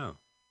 I don't know.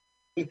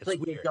 It's like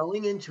weird. You're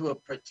going into a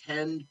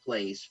pretend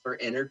place for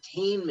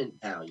entertainment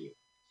value.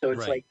 So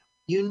it's like,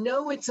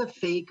 it's a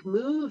fake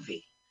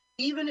movie.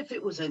 Even if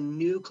it was a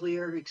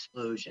nuclear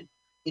explosion,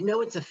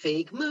 it's a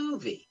fake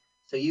movie.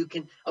 So you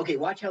can,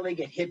 watch how they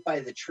get hit by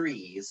the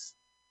trees.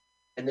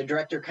 And the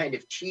director kind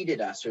of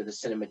cheated us, or the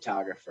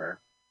cinematographer.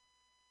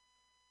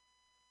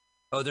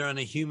 Oh, they're on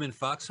a human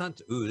fox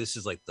hunt? Ooh, this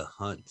is like The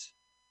Hunt.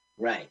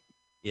 Right.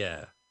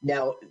 Yeah.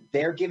 Now,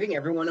 they're giving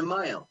everyone a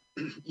mile.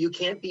 You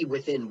can't be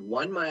within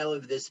 1 mile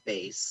of this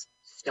base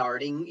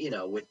starting,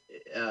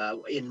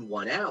 in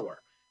 1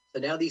 hour. So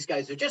now these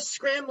guys are just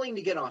scrambling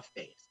to get off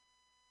base.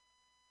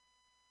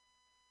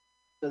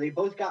 So they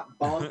both got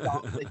bonked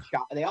off the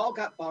chopper. They all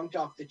got bonked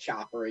off the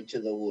chopper into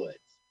the woods.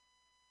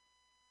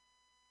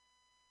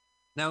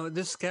 Now,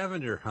 this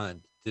scavenger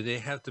hunt, do they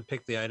have to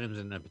pick the items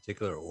in a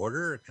particular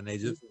order, or can they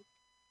just?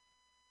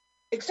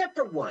 Except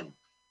for one.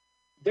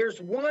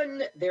 There's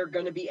one they're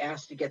going to be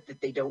asked to get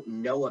that they don't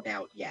know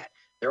about yet.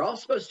 They're all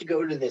supposed to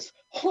go to this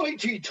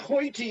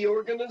hoity-toity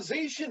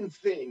organization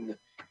thing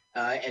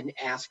and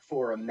ask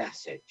for a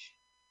message.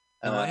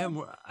 No, I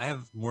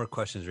have more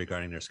questions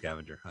regarding their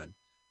scavenger hunt.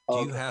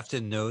 Do you have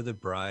to know the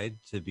bride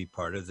to be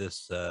part of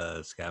this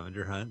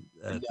scavenger hunt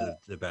at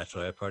the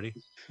bachelorette party?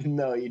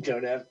 No, you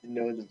don't have to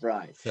know the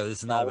bride. So this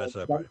is not a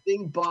bachelorette party.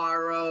 Something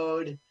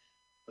borrowed.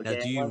 Okay.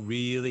 Now, do you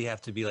really have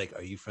to be like,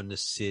 are you from the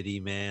city,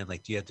 man?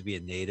 Like, do you have to be a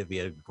native?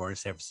 You have to be born in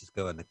San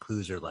Francisco, and the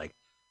clues are like,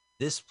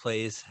 this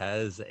place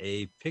has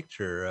a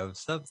picture of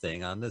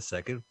something on the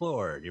second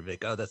floor. And you're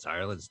like, oh, that's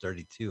Ireland's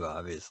 32,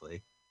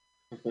 obviously.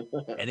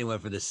 Anyone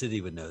from the city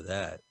would know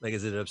that. Like,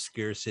 is it an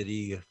obscure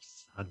city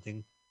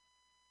hunting?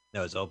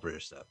 No, it's all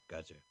British stuff.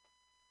 Gotcha.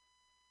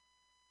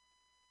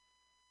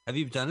 Have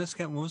you done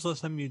when was the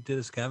last time you did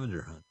a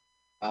scavenger hunt?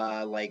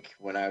 Like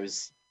when I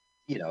was,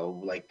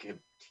 like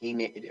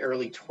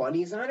early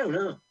 20s. I don't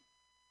know.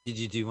 Did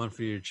you do one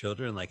for your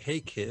children? Like, hey,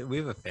 kid, we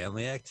have a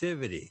family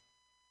activity.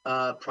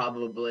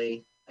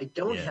 Probably. I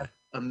don't have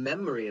a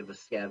memory of a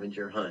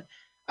scavenger hunt.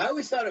 I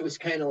always thought it was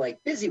kind of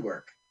like busy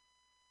work.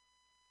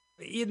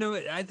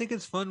 I think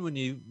it's fun when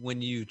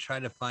you try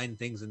to find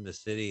things in the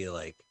city,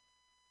 like,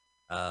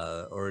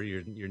 or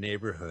your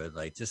neighborhood,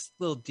 like just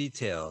little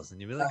details,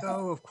 and you'd be like,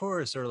 oh, of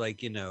course, or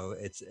like,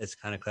 it's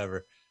kind of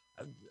clever.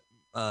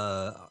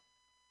 My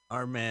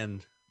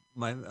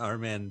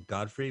man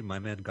Godfrey was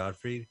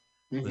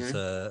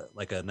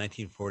like a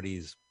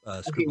 1940s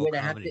screwball wait,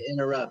 I have comedy. to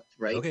interrupt,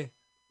 right? Okay.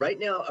 Right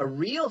now, a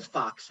real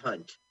fox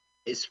hunt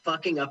is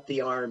fucking up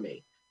the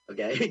army.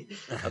 Okay.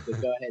 Okay,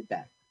 go ahead,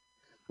 back.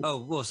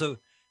 Oh, well, so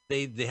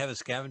they have a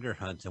scavenger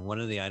hunt, and one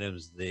of the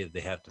items they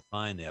have to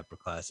find, the upper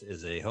class,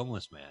 is a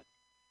homeless man.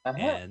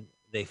 And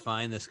they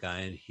find this guy,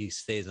 and he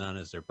stays on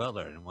as their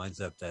butler, and it winds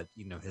up that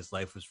his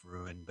life was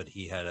ruined, but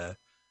he had a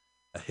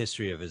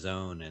history of his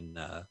own. And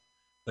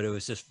but it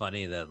was just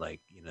funny that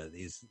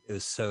these, it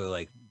was so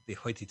like the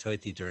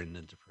hoity-toity during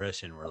the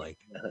Depression, where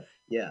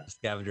Yeah. the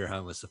scavenger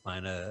hunt was to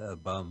find a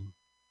bum,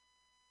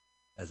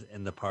 as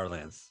in the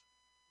parlance.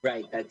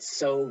 Right. That's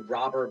so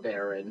robber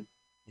baron.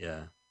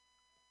 Yeah.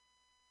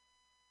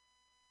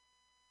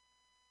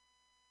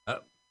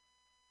 Oh,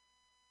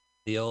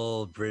 the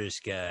old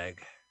British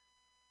gag.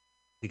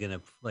 You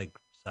gonna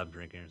stop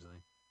drinking or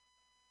something?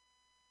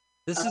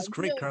 This is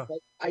great, Carl.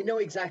 I know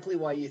exactly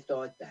why you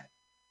thought that.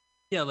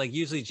 Yeah,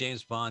 usually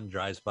James Bond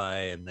drives by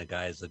and the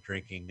guy's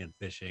drinking and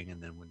fishing,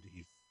 and then when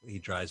he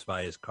drives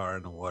by his car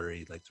in the water,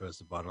 he throws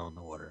the bottle in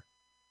the water.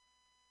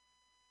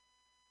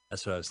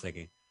 That's what I was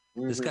thinking.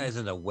 Mm-hmm. This guy's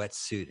in a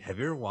wetsuit. Have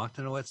you ever walked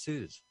in a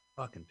wetsuit? It's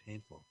fucking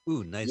painful.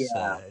 Ooh, nice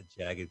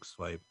jagged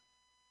swipe.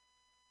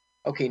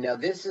 Okay, now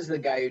this is the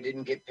guy who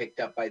didn't get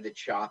picked up by the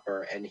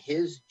chopper, and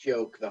his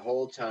joke the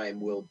whole time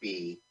will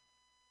be...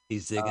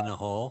 He's digging a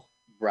hole?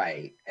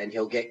 Right, and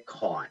he'll get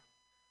caught.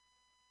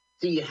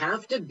 So you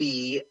have to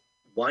be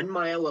 1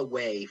 mile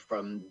away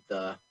from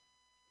the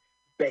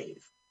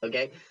bathe,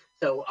 okay?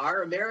 So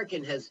our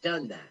American has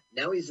done that.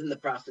 Now he's in the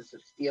process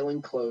of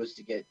stealing clothes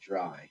to get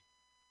dry.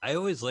 I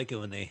always like it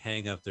when they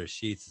hang up their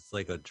sheets. It's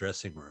like a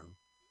dressing room.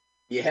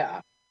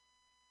 Yeah.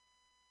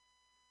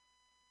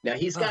 Now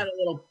he's got a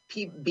little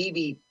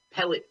BB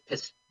pellet,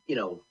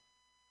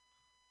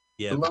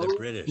 Yeah, but they're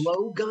British.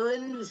 Blow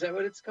gun? Is that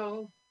what it's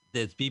called?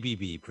 It's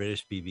BBB,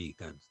 British BB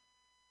guns.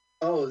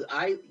 Oh,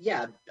 I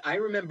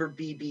remember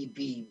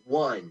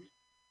BBB1.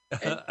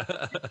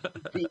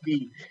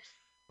 BB.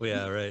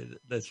 Yeah, right.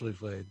 That's really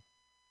played.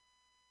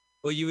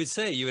 Well, you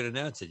would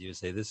announce it. You would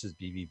say, "This is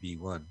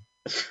BBB1."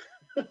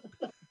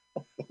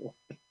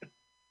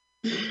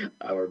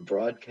 Our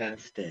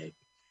broadcast day.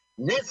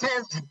 This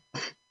is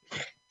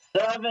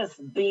Service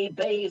B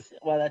base.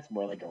 Well, that's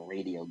more like a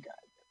radio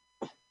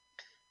guy.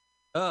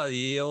 Oh,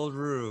 the old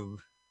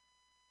room.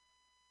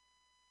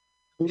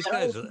 These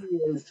guys he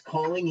is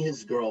calling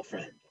his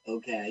girlfriend,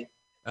 okay?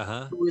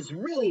 Who is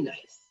really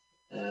nice.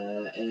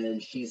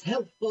 And she's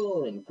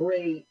helpful and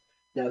great.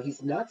 Now,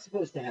 he's not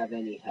supposed to have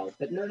any help,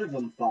 but none of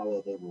them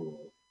follow the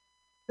rules.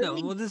 No,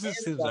 well, this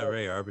seems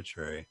very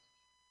arbitrary.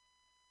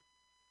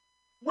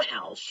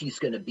 Well, she's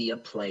going to be a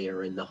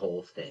player in the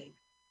whole thing.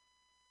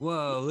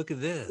 Whoa, look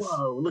at this.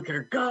 Whoa, look at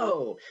her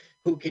go.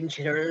 Who can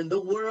turn the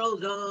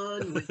world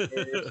on with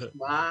her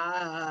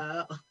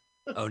smile?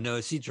 Oh, no,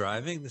 is he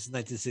driving? This is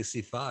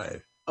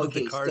 1965.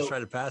 Okay, the cars try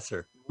to pass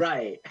her.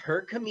 Right.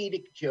 Her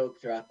comedic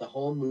joke throughout the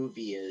whole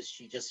movie is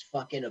she just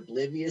fucking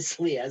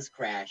obliviously has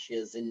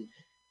crashes and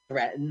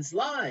threatens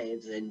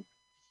lives. And,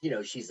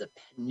 she's a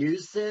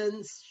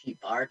nuisance. She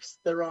parks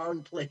the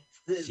wrong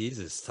places.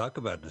 Jesus, talk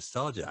about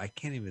nostalgia. I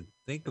can't even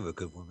think of a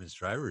good women's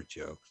driver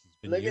joke. It's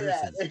been Look years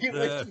at that. since. Look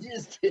what you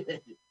just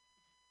did.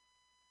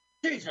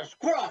 Jesus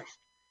Christ.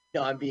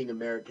 No, I'm being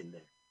American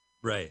there.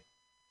 Right.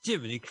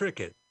 Jiminy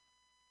Cricket.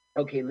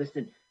 Okay,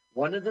 listen.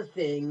 One of the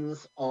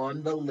things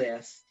on the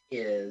list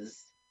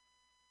is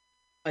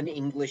an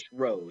English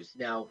rose.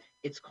 Now,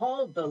 it's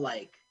called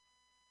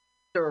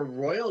their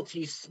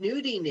royalty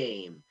snooty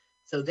name.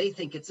 So they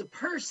think it's a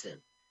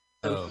person.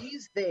 So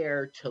he's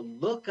there to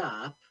look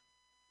up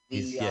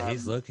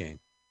he's looking.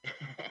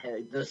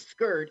 the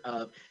skirt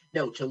of,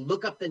 to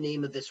look up the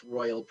name of this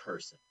royal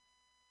person.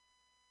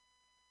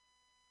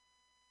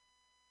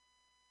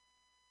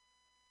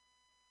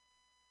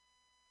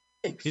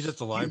 He's at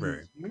the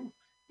library.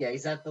 Yeah,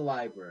 he's at the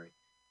library.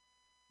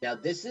 Now,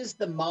 this is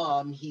the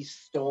mom he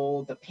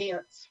stole the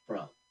pants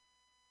from.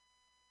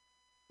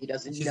 He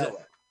doesn't know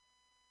it.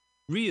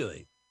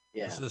 Really?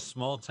 Yeah. This is a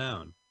small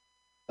town.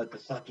 But the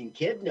fucking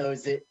kid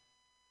knows it.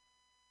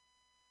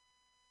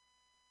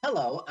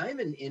 Hello, I'm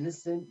an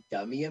innocent,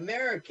 dummy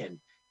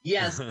American.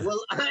 Yes,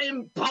 well,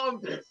 I'm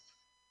pompous.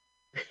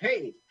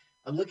 Great.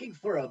 I'm looking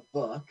for a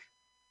book.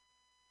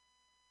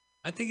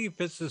 I think he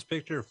fits this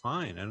picture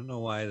fine. I don't know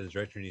why the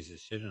director needs to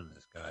shit on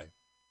this guy.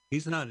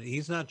 He's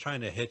not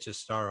trying to hitch a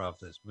star off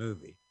this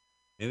movie.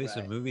 Maybe it's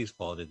the movie's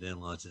fault it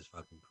didn't launch his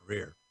fucking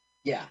career.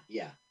 Yeah.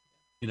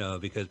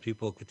 Because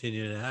people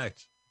continue to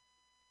act.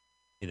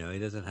 He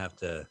doesn't have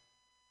to.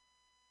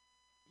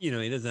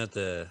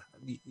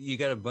 You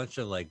got a bunch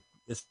of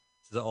this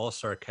is an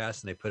all-star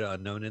cast and they put an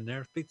unknown in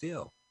there. Big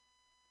deal.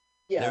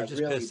 Yeah, they're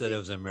just pissed that it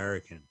was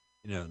American.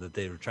 That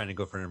they were trying to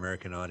go for an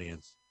American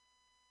audience,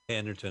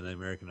 pander to an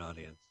American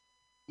audience.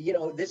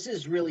 This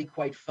is really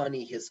quite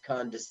funny, his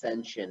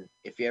condescension,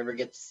 if you ever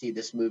get to see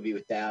this movie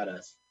without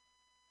us.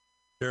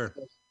 Sure.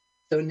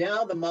 So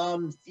now the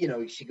mom,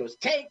 she goes,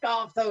 take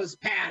off those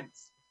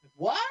pants.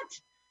 What?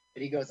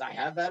 And he goes, I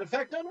have that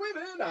effect on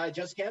women. I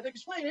just can't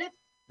explain it.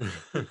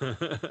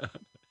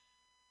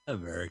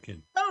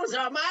 American. Those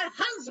are my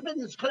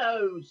husband's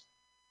clothes.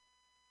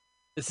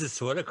 This is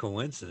what a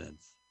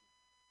coincidence.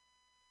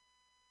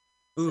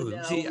 Ooh,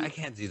 see, I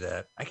can't do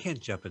that. I can't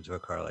jump into a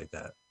car like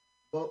that.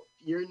 Well,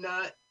 you're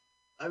not,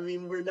 I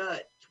mean, we're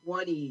not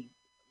 20,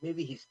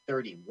 maybe he's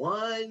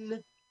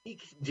 31. He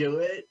can do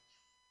it.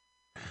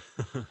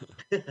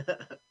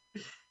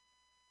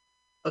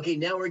 Okay,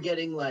 now we're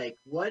getting like,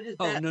 what is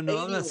Oh that? no, lady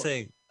I'm not want?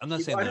 saying You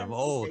that want I'm him to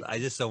old. take I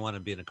just don't want to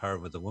be in a car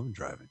with a woman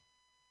driving.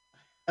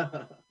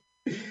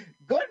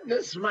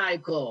 Goodness,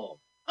 Michael,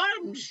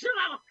 I'm shocked.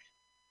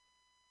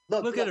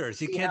 Look at her.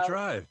 She see can't how-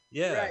 drive.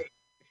 Yeah.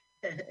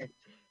 Right.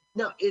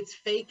 No, it's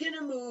fake in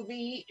a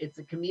movie. It's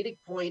a comedic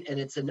point, and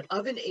it's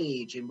of an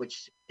age in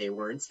which they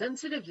weren't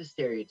sensitive to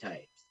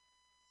stereotypes.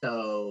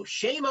 So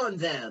shame on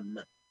them,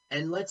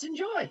 and let's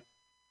enjoy.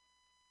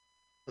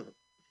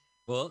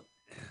 Well,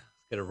 let's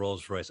get a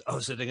Rolls Royce. Oh,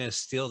 so they're going to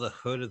steal the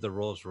hood of the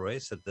Rolls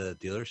Royce at the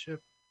dealership?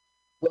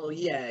 Well,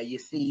 yeah, you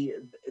see,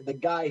 the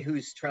guy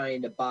who's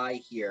trying to buy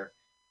here,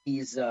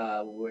 he's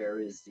where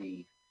is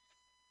he?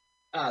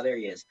 Ah, there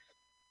he is.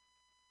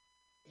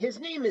 His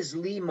name is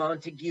Lee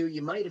Montague.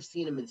 You might have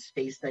seen him in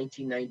Space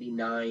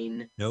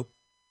 1999. Nope.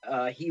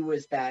 He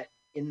was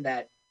in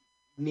that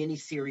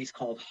miniseries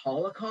called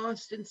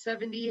Holocaust in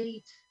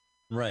 '78.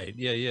 Right.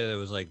 Yeah. There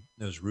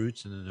was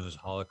Roots, and then there was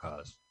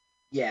Holocaust.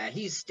 Yeah,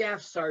 he's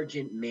Staff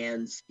Sergeant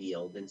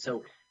Mansfield, and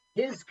so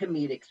his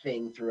comedic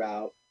thing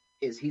throughout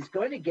is he's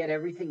going to get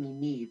everything he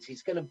needs.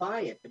 He's going to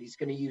buy it, but he's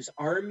going to use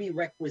Army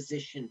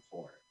requisition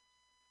for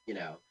it. You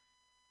know,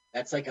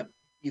 that's like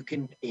you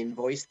can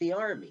invoice the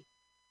Army.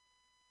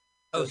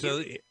 Oh, so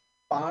he's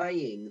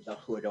buying the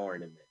hood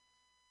ornament.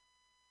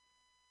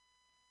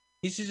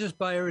 he should just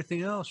buy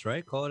everything else,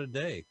 right? Call it a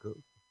day. Go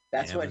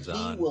That's Amazon.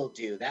 what he will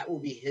do. That will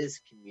be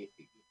his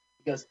community.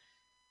 He goes,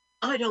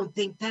 I don't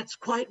think that's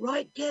quite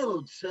right,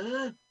 Guild,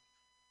 sir.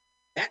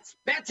 That's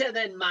better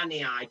than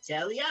money, I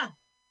tell ya.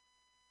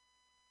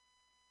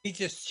 He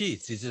just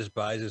cheats. He just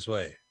buys his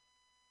way.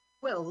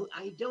 Well,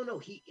 I don't know.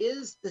 He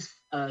is the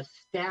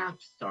staff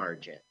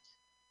sergeant.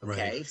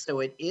 Okay, Right.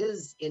 so it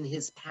is in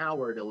his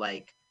power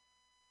to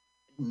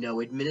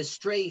know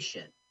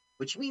administration,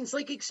 which means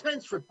like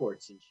expense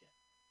reports and shit.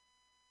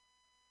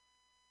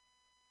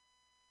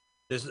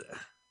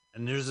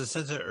 There's a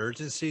sense of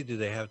urgency. Do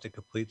they have to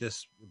complete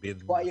this?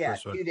 Well, yeah,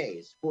 2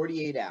 days,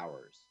 48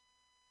 hours.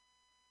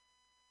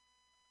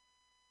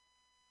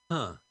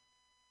 Huh.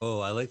 Oh,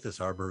 I like this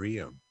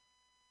arboretum.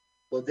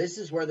 Well, this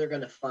is where they're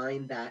going to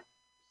find that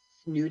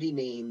snooty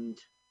named.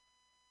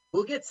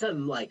 We'll get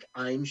some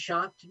I'm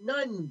shocked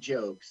nun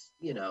jokes,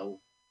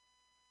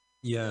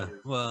 Yeah.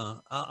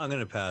 Well, I'm going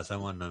to pass. I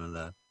want none of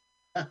that.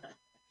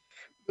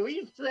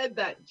 We've said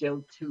that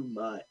joke too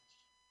much.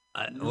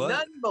 What?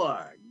 None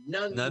more.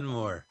 None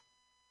more.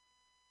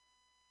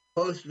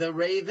 Both the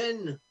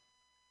Raven.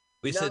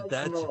 We said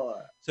that.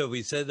 More. So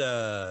we said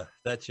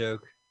that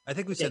joke. I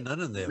think we said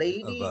none of them.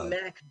 Lady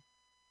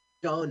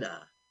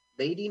MacDonough.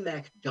 Lady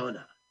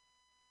MacDonough.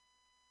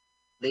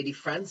 Lady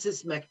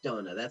Frances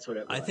MacDonough. That's what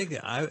it was.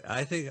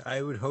 I think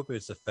I would hope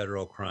it's a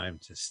federal crime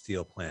to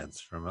steal plants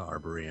from an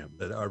arboretum.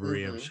 That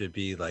arboretum should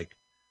be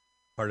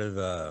part of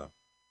a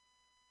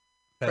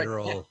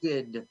federal.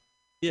 Protected.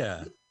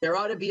 Yeah. There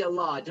ought to be a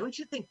law. Don't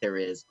you think there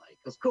is, Mike?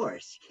 Of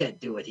course. You can't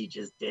do what he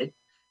just did.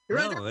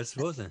 No, it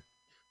wasn't.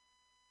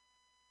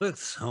 Look,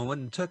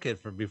 someone took it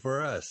from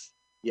before us.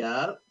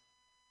 Yeah.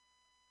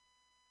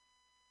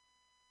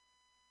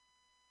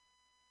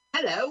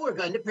 Hello, we're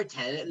going to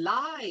pretend it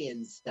lie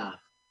and stuff.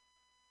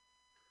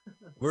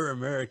 We're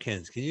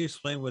Americans. Can you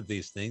explain what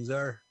these things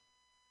are?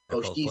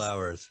 They're called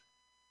flowers.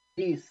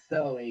 She's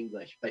so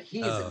English, but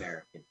he's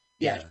American.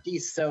 Yeah,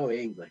 she's so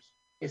English.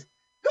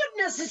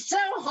 Goodness, it's so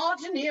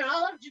hot in here.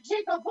 I'll have to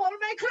take off all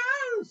my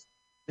clothes.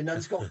 The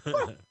nuns go,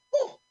 oh.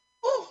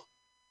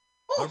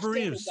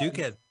 Arboreums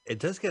it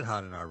does get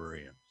hot in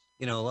arboreums.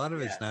 A lot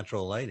of it's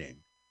natural lighting.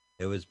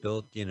 It was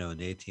built, in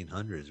the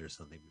 1800s or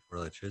something before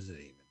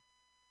electricity even.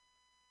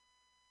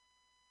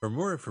 For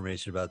more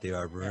information about the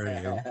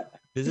arboreum,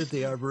 visit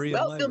the Arboretum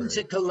Welcome Library.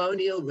 to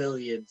Colonial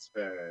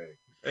Williamsburg.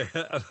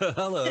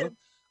 Hello.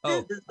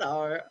 Oh, This is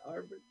our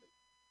arboretum.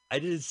 I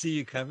didn't see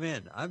you come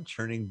in. I'm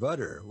churning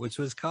butter, which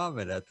was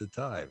common at the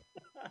time.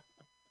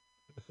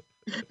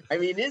 I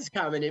mean, it's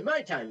common in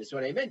my time, is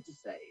what I meant to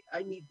say.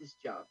 I need this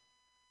job.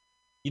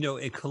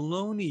 In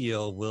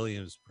Colonial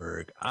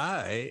Williamsburg,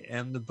 I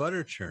am the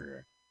butter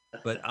churner,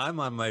 but I'm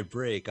on my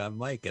break. I'm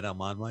Mike, and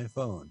I'm on my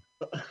phone.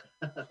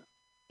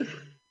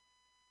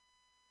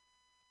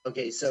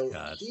 Okay, so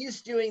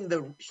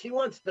she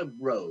wants the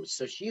rose.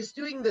 So she's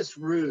doing this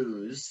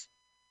ruse.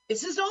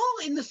 This is all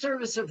in the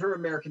service of her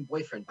American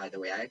boyfriend, by the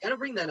way. I got to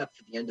bring that up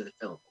for the end of the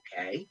film,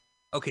 okay?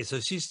 Okay, so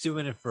she's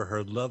doing it for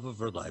her love of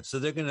her life. So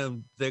they're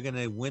gonna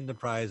win the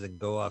prize and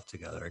go off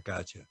together. I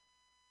got you.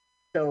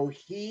 So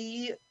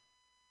she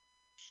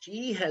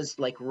has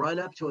run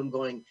up to him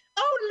going,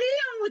 "Oh,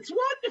 Leo, it's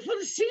wonderful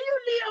to see you,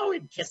 Leo,"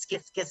 and kiss,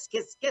 kiss, kiss,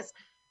 kiss, kiss.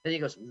 And he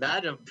goes,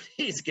 "Madam,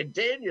 please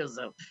contain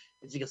yourself."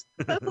 And she goes,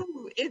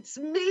 "Oh, it's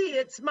me.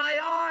 It's my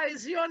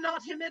eyes. You're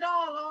not him at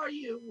all, are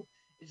you?"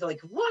 He's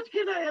like, "What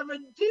can I ever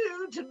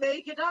do to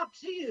make it up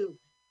to you?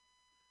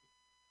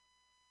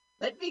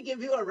 Let me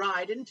give you a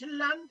ride into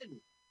London."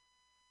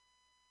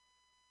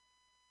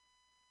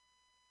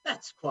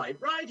 That's quite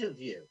right of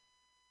you.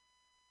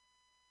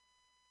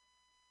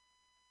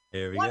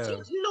 There we What go.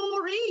 is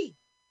Lori?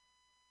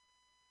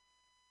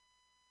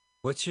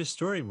 What's your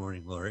story,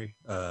 Morning Glory?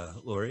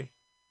 Lori?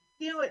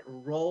 You know, it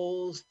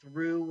rolls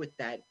through with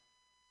that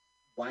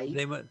white.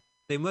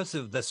 They must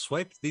have the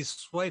swipe. These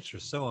swipes are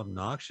so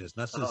obnoxious.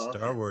 Not since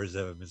Star Okay. Wars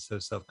have been so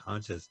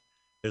self-conscious.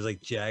 There's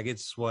like jagged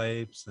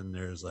swipes, and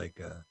there's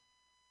like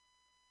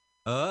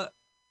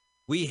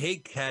we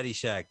hate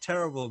Caddyshack.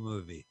 Terrible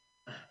movie.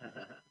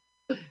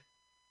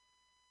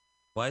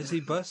 Why is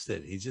he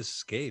busted? He just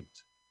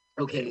escaped.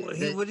 Okay.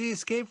 What did he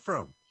escape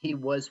from? He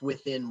was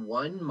within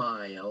 1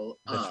 mile.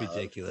 That's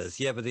ridiculous.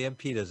 Yeah, but the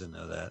MP doesn't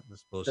know that.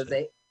 That's bullshit.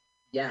 So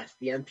yes,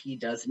 the MP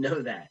does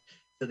know that.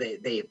 So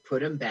they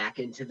put him back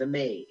into the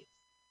maze.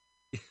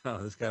 Oh,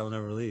 this guy will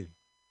never leave.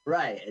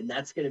 Right, and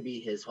that's going to be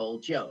his whole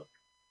joke.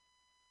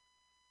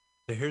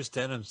 So here's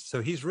Denham.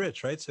 So he's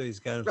rich, right? So he's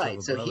got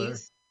himself a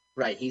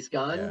brother. He's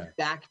gone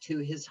back to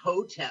his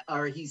hotel,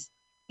 or he's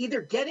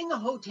either getting a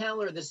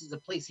hotel or this is a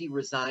place he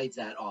resides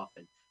at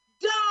often.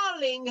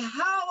 Darling,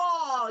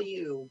 how are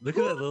you? Look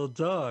at that little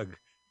dog.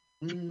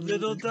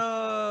 Little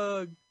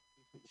dog.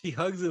 She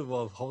hugs him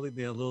while holding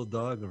the little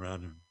dog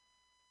around him.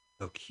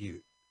 So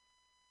cute.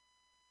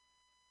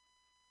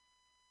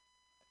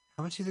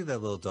 How much do you think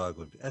that little dog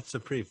would be? That's a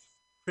pretty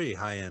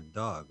high-end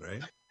dog,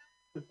 right?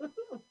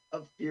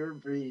 A pure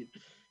breed.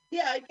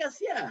 Yeah, I guess,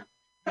 yeah.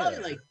 Probably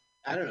like,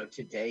 I don't know,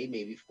 today,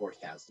 maybe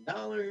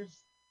 $4,000.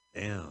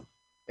 Damn.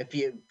 If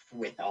you,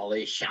 with all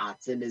his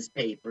shots and his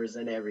papers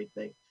and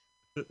everything.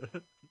 Do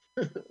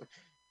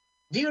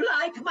you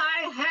like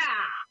my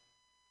hair?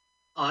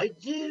 I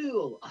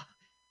do.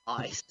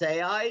 I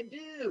say I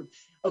do.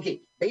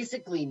 Okay,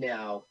 basically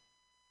now,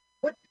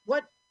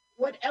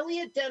 what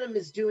Elliot Denham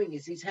is doing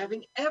is he's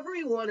having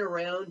everyone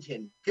around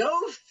him go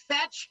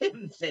fetch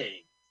him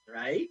things,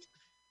 right?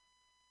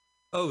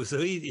 Oh, so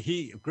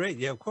he great,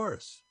 yeah, of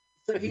course.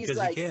 So he's because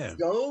like,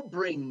 go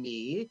bring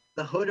me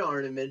the hood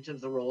ornament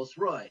of the Rolls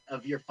Royce,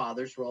 of your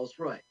father's Rolls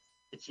Royce.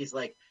 And she's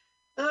like,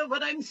 oh,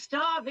 but I'm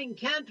starving.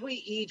 Can't we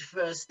eat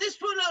first?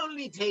 This will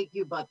only take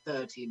you but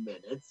 30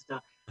 minutes.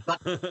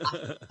 But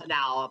an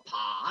hour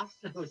past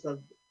or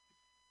something.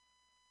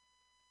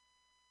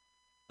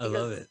 I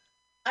love it.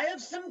 I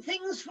have some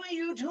things for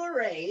you to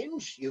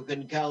arrange. You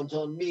can count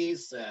on me,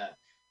 sir.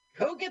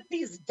 Go get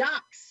these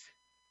ducks.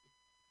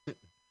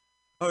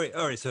 All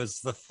right. So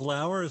it's the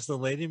flower is the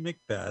Lady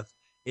Macbeth.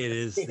 It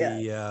is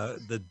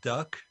the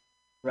duck,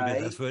 right?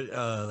 That's what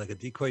like a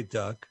decoy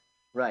duck,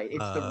 right? It's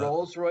the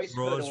Rolls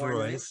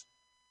Royce.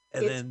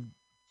 And then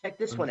check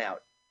this one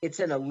out. It's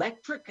an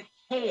electric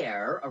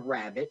hare, a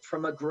rabbit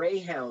from a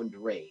greyhound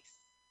race.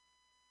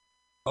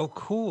 Oh,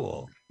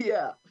 cool!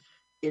 Yeah,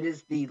 it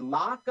is the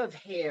lock of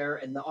hair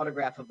and the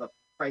autograph of a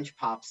French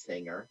pop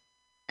singer,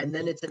 and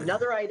then it's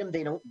another item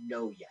they don't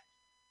know yet.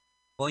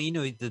 Well, you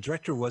know, the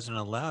director wasn't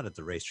allowed at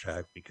the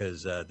racetrack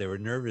because they were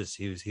nervous.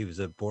 He was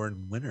a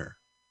born winner.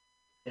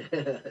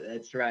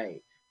 That's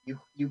right.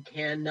 You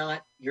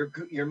cannot.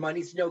 Your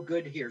money's no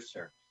good here,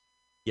 sir.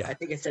 Yeah, I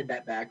think I said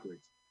that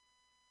backwards.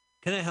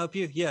 Can I help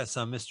you? Yes,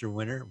 I'm Mr.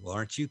 Winner. Well,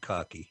 aren't you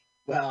cocky?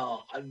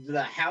 Well,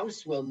 the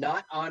house will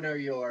not honor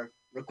your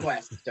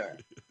request, sir.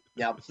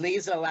 Now,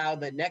 please allow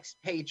the next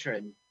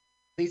patron.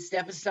 Please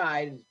step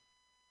aside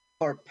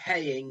for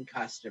paying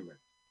customers.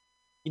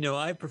 You know,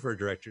 I prefer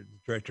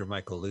director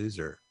Michael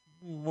Loser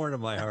more to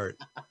my heart.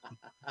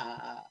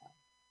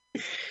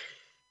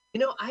 You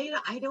know,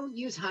 I don't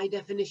use high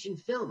definition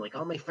film. Like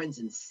all my friends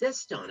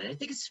insist on it. I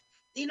think it's,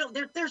 you know,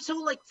 they're so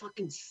like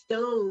fucking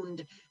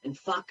stoned and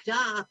fucked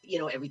up. You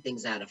know,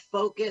 everything's out of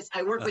focus.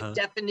 I work with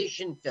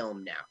definition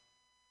film now.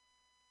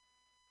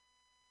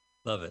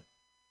 Love it.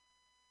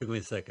 Took me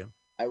a second.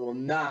 I will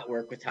not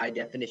work with high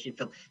definition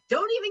film.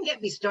 Don't even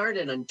get me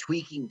started on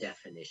tweaking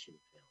definition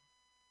film.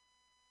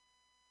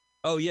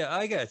 Oh yeah,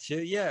 I got you.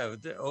 Yeah,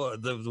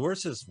 the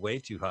worst is way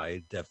too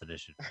high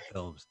definition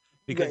films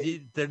because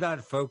they're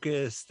not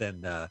focused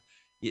and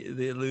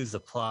they lose the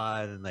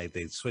plot and like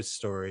they switch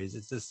stories.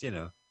 It's just, you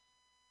know.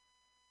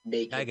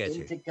 Make I it get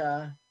you.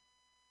 Indica.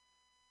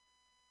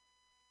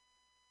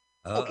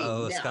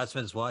 Okay,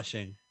 Scotsman's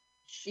washing.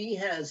 She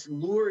has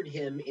lured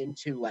him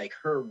into like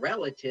her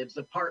relative's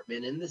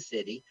apartment in the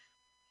city.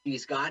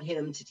 She's got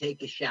him to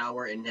take a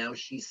shower, and now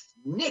she's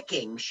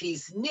nicking.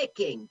 She's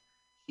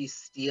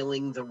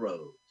stealing the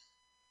rose.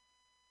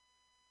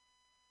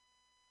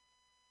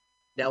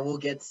 Now we'll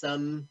get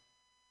some.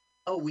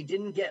 Oh, we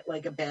didn't get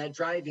like a bad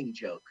driving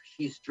joke.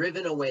 She's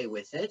driven away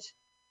with it.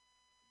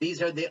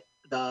 These are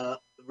the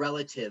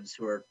relatives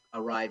who are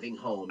arriving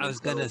home. I was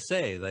gonna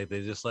say, like,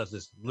 they just left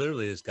this.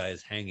 Literally, this guy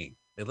is hanging.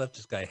 They left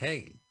this guy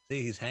hanging.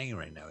 See, he's hanging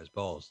right now. His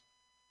balls.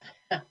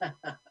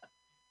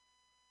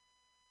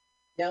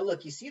 Now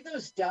look, you see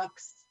those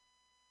ducks?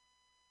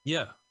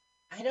 Yeah.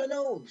 I don't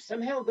know.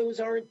 Somehow those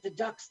aren't the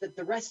ducks that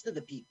the rest of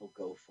the people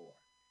go for.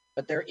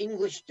 But they're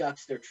English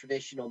ducks. They're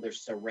traditional. They're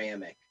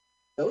ceramic.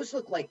 Those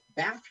look like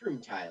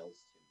bathroom tiles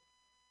to me.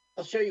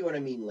 I'll show you what I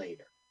mean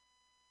later.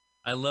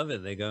 I love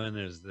it. They go in.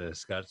 There's the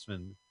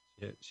Scotsman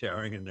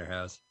showering in their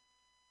house.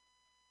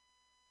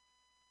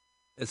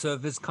 So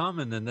if it's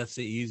common, then that's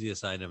the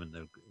easiest item in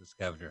the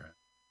scavenger hunt.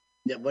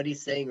 Now, what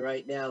he's saying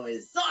right now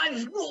is,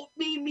 I've got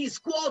me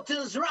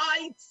squatters'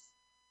 rights.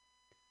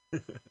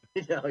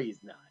 No, he's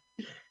not.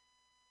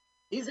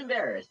 He's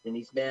embarrassed, and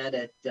he's mad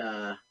at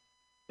the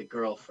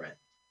girlfriend.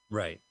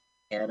 Right.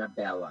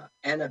 Annabelle Nash.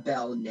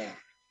 Annabelle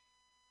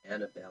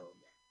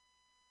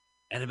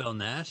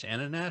Nash?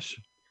 Anna Nash?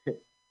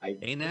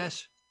 A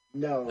Nash?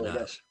 No.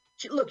 Nash.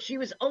 She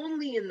was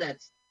only in that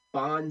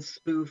Bond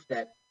spoof,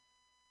 that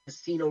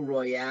Casino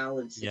Royale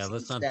in 67. Yeah,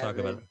 let's not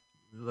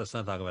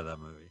talk about that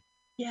movie.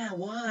 Yeah,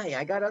 why?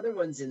 I got other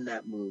ones in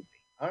that movie.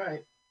 All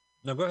right.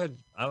 No, go ahead.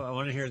 I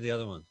want to hear the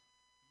other ones.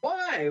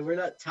 Why? We're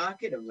not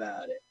talking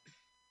about it.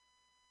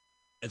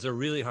 It's a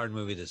really hard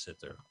movie to sit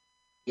through.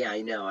 Yeah,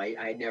 I know.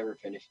 I never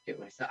finished it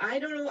myself. I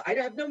don't know. I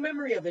have no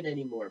memory of it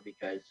anymore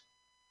because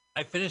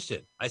I finished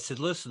it. I said,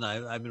 listen,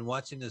 I've been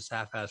watching this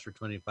half-ass for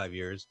 25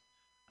 years.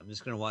 I'm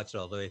just going to watch it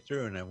all the way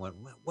through. And I went,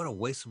 what a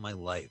waste of my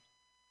life.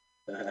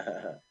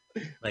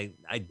 Like,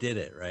 I did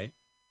it, right?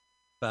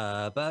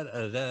 Ba ba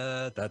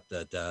da da da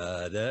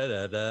da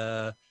da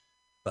da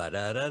ba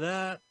da da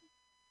da.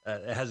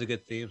 It has a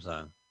good theme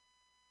song,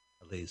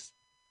 at least.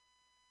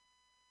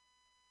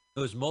 It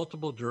was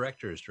multiple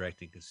directors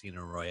directing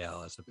Casino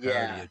Royale as a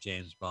parody of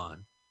James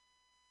Bond,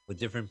 with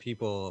different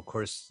people. Of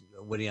course,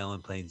 Woody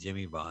Allen playing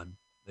Jimmy Bond,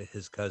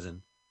 his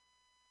cousin.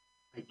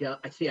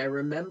 I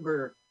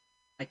remember.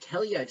 I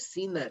tell you, I've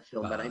seen that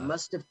film, but I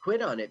must have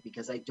quit on it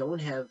because I don't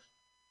have.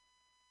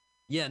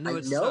 Yeah, no,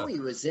 I know he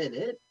was in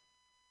it.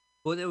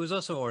 Well, it was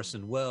also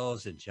Orson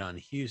Welles and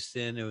John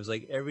Huston. It was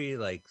like every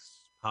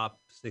pop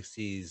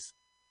 60s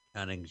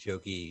kind of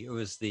jokey. It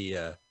was the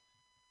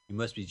You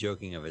Must Be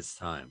Joking of its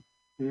time.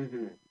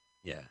 Mm-hmm.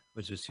 Yeah,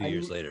 which was 2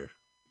 years later.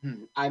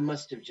 I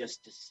must have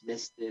just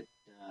dismissed it,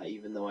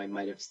 even though I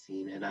might have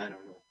seen it. I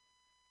don't know.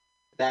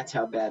 That's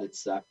how bad it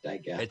sucked, I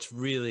guess. It's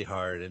really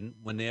hard. And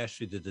when they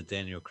actually did the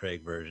Daniel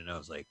Craig version, I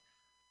was like,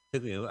 I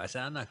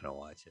said, I'm not going to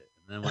watch it.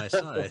 And then when I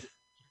saw it,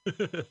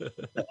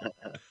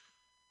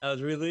 I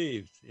was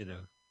relieved,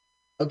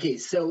 Okay,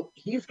 so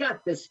he's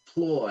got this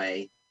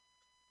ploy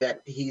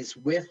that he's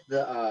with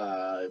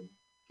the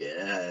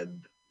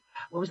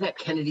what was that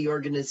Kennedy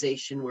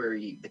organization where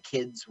the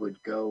kids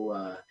would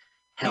go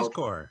help? Peace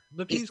Corps.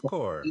 The Peace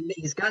Corps.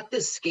 He's got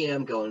this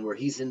scam going where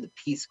he's in the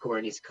Peace Corps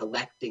and he's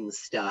collecting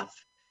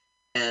stuff.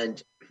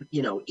 And,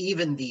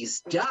 even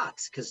these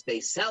ducks, because they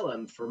sell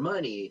them for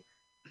money.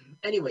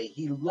 Anyway,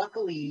 he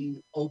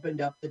luckily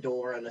opened up the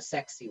door on a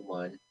sexy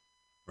one.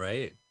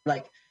 Right.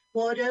 Like,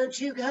 why don't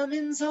you come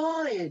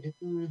inside?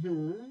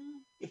 Mm-hmm.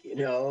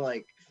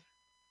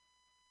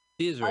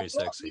 She is very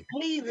sexy.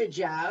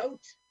 Cleavage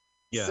out.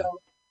 Yeah.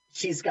 So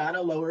she's got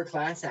a lower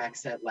class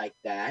accent like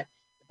that,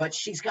 but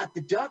she's got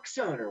the ducks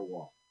on her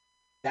wall.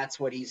 That's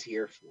what he's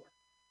here for.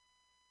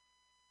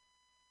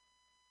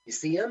 You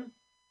see him?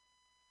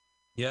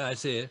 Yeah, I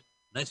see it.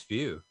 Nice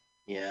view.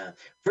 Yeah.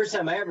 First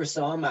time I ever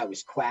saw him, I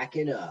was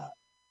quacking up.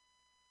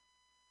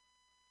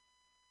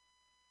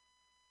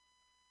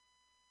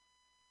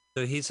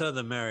 So he saw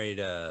the married,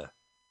 that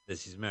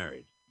she's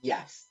married.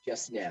 Yes,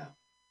 just now.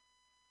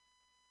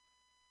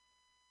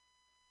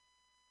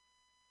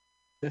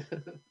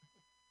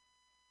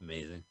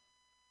 Amazing.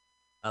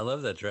 I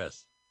love that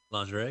dress.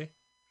 Lingerie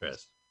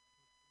dress.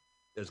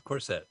 It's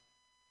corset.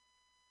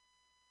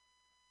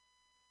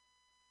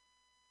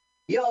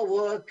 Your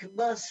work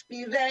must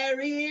be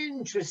very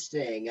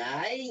interesting,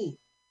 eh?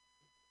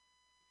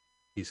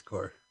 Peace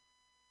Corps.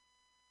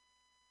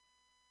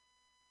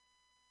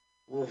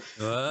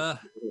 Oof. What?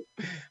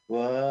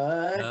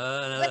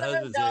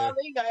 Well,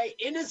 darling, I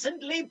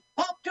innocently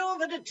popped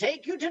over to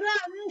take you to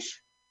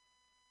lunch.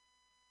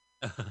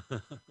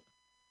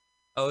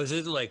 Oh, is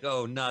it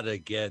not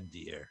again,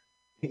 dear?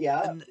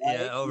 Yeah.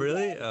 Yeah. Oh,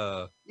 really?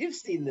 You've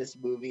seen this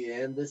movie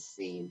and this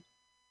scene.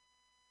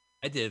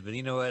 I did, but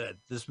you know what?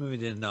 This movie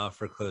didn't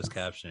offer closed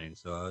captioning,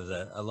 so I was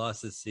at a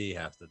loss at sea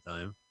half the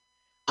time.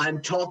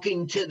 I'm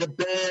talking to the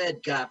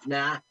bird,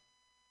 Governor.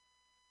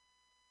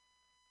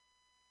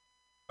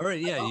 All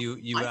right, yeah,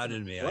 you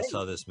outed me. I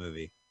saw this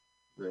movie.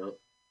 Yeah.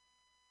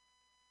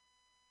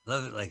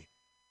 Love it.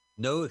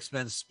 No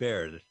expense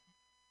spared.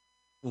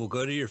 We'll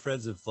go to your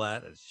friends in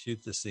flat and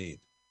shoot the scene.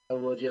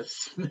 And we'll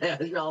just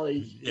smash all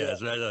these. Yeah,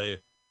 smash all you.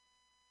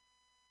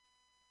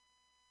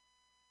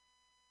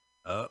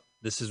 Oh,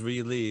 this is where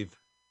you leave.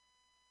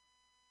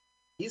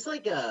 He's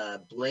like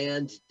a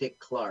bland Dick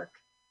Clark.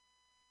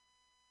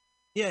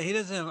 Yeah, he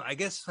doesn't have, I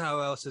guess how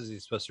else is he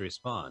supposed to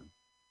respond?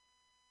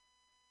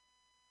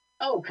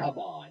 Oh, come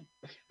on.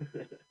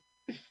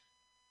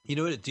 You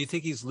know what? Do you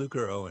think he's Luke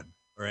or Owen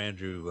or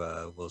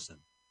Andrew Wilson?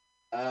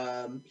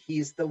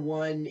 He's the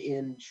one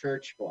in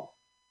Church Ball.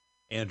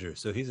 Andrew.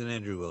 So he's an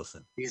Andrew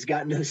Wilson. He's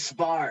got no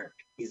spark.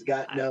 He's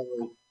got no.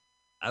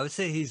 I would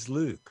say he's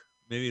Luke.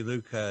 Maybe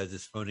Luke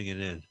just phoning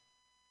it in.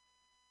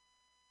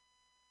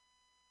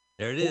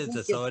 There it is.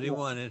 That's all he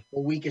wanted.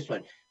 The weakest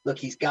one. Look,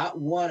 he's got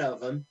one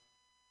of them.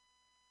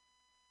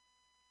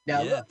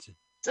 Now, look,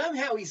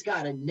 somehow he's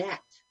got a net.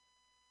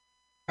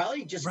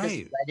 Probably just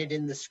read it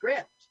in the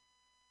script.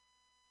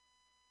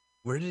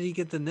 Where did he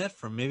get the net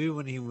from? Maybe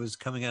when he was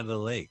coming out of the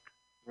lake.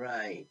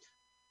 Right.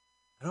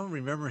 I don't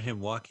remember him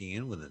walking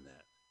in with a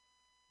net.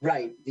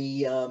 Right.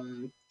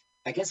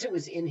 I guess it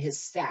was in his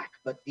sack,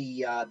 but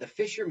the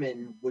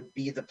fisherman would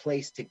be the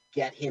place to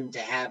get him to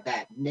have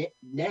that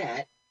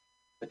net,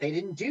 but they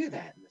didn't do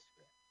that in the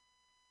script.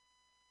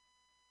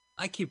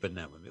 I keep a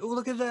net with me. Oh,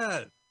 look at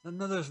that!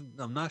 Another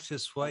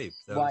obnoxious swipe.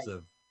 That was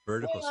a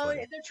vertical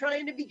swipe. They're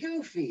trying to be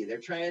goofy. They're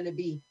trying to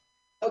be.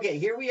 Okay,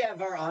 here we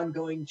have our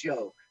ongoing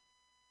joke.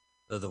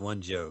 Oh, the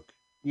one joke.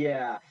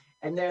 Yeah,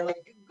 and they're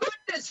like,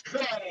 "Goodness,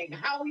 Craig,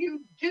 how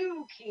you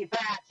do keep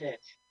at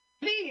it.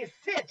 Please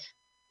sit.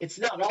 It's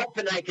not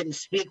often I can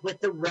speak with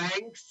the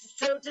ranks,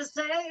 so to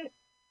say."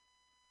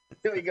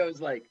 So he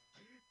goes like,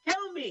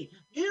 "Tell me,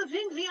 do you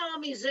think the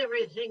army's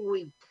everything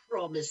we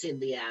promise in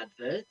the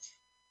adverts?"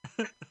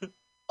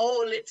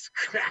 "All it's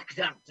cracked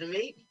up to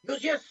me." He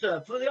goes, "Yes,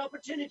 sir, for the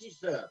opportunity,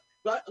 sir.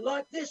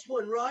 Like this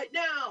one right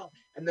now."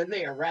 And then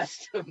they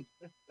arrest him.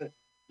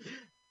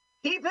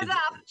 "Keep it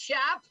up,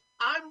 chap.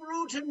 I'm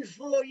rooting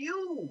for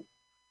you."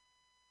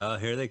 Oh,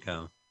 here they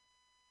come.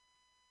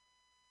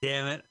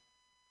 Damn it.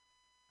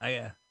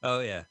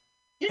 Oh, yeah.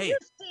 Did you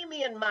see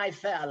me and my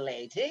fair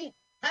lady?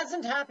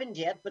 Hasn't happened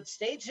yet, but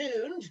stay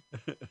tuned.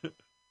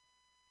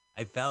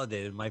 I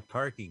validated my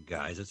parking,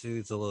 guys. I think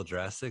it's a little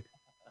drastic.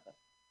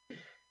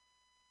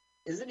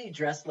 Isn't he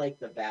dressed like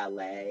the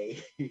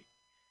valet?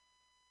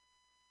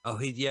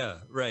 Oh, yeah,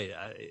 right.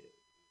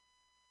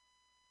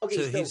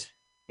 Okay, so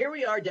here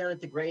we are down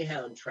at the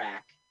Greyhound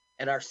track,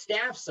 and our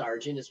staff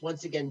sergeant is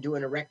once again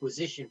doing a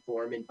requisition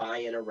form and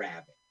buying a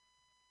rabbit.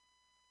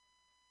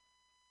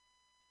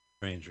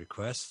 Strange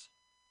request.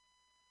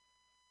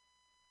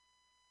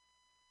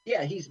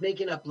 Yeah, he's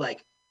making up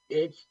like,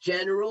 it's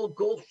General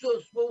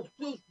Gossel's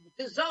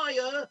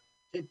desire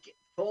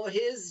for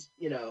his,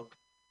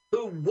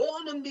 who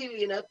won $1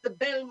 million at the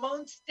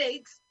Belmont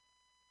Stakes.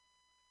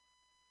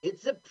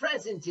 It's a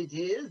present, it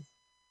is.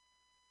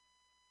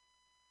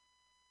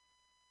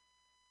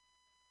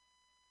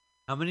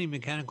 How many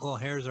mechanical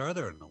hares are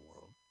there in the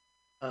world?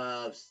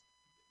 Well,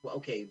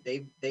 okay,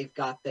 they've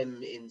got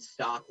them in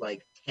stock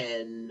like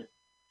 10,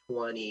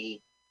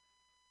 20.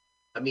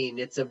 I mean,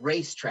 it's a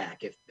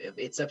racetrack. If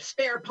it's a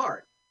spare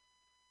part.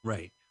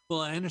 Right.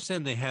 Well, I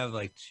understand they have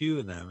like 2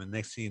 of them, and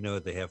next thing you know,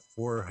 they have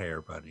 4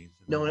 hare bunnies.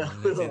 No. Next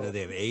thing you know,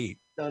 they have 8.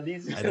 No,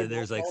 these and then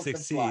there's like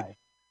 16.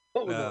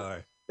 Oh,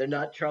 no. They're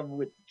not trouble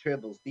with the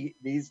tribbles.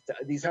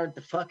 These aren't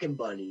the fucking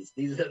bunnies.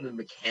 These are the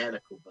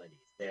mechanical bunnies.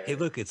 Hey,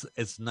 look, it's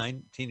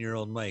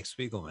 19-year-old Mike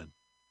Spiegelman.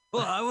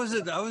 Well, I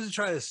wasn't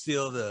trying to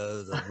steal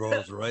the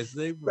Rolls Royce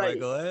thing. Right. I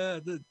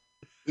go,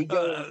 he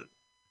goes,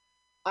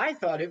 "I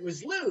thought it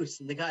was loose,"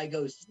 and the guy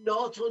goes,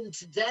 "Not on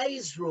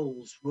today's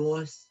Rolls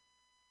Royce.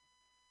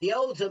 The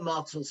older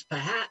models,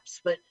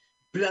 perhaps, but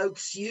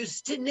blokes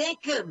used to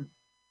nick them."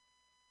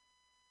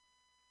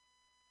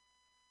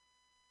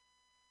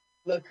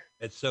 Look.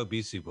 It's so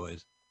Beastie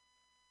Boys.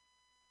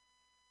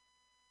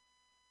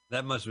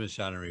 That must have been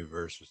shot in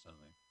reverse or something.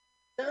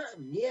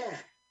 Yeah,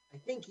 I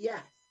think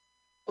yes.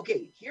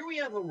 Okay, here we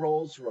have a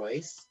Rolls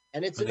Royce,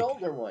 and it's an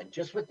older one,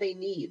 just what they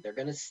need. They're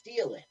going to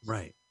steal it.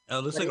 Right. Oh,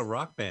 it looks like a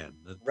rock band.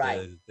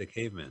 The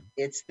Cavemen.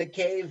 It's the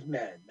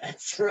Cavemen.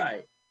 That's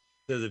right.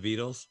 They're the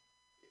Beatles.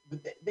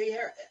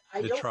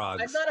 I'm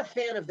not a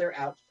fan of their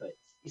outfits.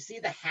 You see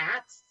the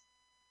hats,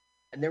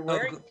 and they're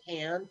wearing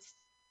pants.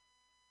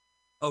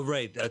 Oh,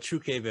 right. A true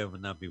caveman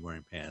would not be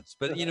wearing pants.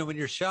 But, when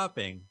you're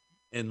shopping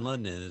in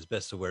London, it's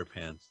best to wear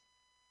pants.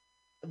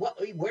 Well,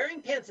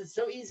 wearing pants is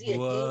so easy. A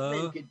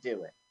caveman could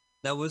do it.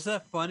 Now, was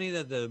that funny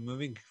that the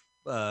movie...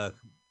 I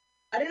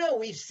don't know.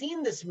 We've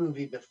seen this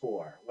movie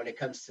before when it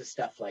comes to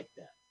stuff like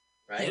this,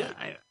 right? Yeah,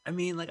 I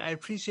mean, I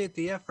appreciate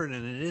the effort,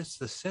 and it is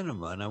the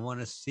cinema, and I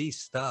want to see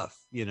stuff,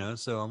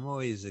 so I'm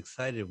always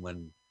excited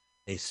when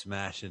they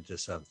smash into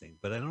something.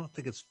 But I don't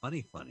think it's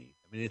funny. I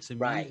mean, it's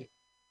right.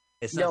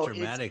 It's not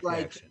dramatic it's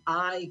like action.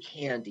 Eye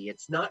candy.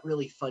 It's not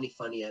really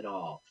funny at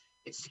all.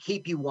 It's to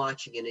keep you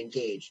watching and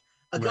engaged.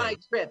 A guy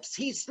trips,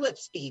 he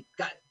slips, he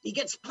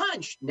gets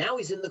punched. Now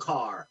he's in the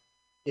car,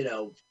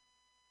 Oh,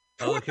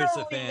 look, here's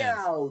the fans.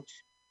 Out,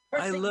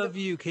 I love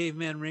you,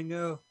 Caveman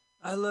Ringo.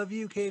 I love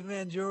you,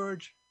 Caveman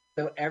George.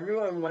 So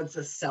everyone wants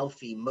a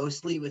selfie,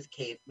 mostly with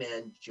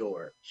Caveman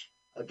George.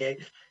 Okay?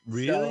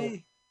 Really?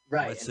 So,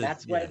 right. And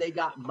that's why they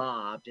got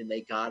mobbed and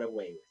they got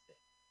away with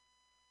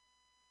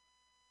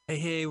it.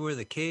 Hey, we're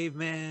the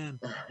Caveman.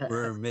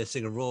 We're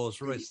missing a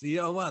Rolls Royce.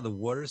 Oh, wow, the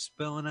water's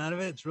spilling out of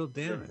it. It's real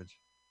damage.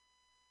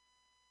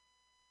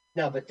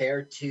 No, but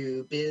they're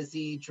too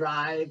busy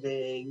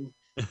driving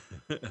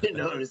to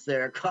notice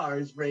their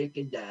car's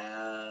breaking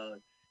down.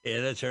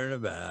 In a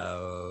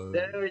turnabout.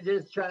 They're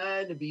just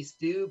trying to be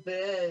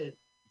stupid.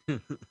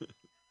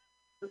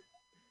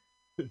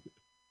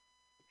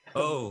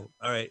 Oh,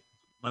 all right.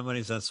 My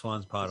money's on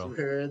Swan's Pottle.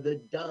 We're the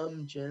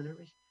dumb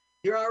generation.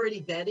 You're already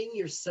betting.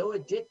 You're so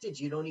addicted.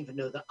 You don't even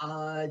know the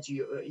odds.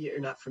 You're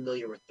not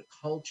familiar with the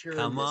culture.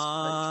 Come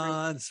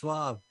on,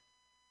 Swab.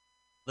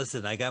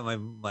 Listen, I got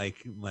my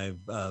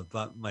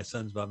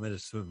son's bat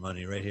mitzvah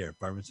money right here.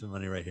 Bar mitzvah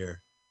money right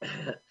here.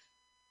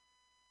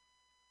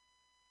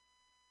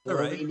 All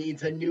right. He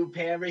needs a new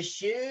pair of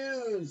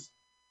shoes.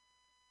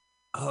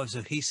 Oh,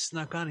 so he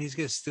snuck on. He's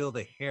gonna steal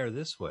the hair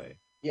this way.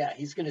 Yeah,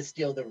 he's gonna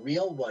steal the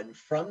real one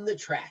from the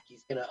track.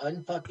 He's gonna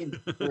unfucking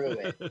screw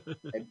it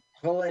and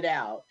pull it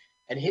out,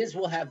 and his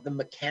will have the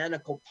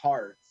mechanical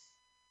parts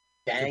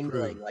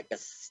dangling like a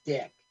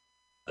stick.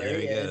 There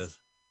he goes.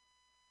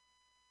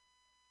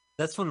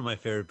 That's one of my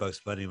favorite Bugs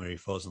Bunny, where he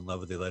falls in love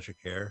with the electric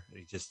hair and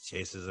he just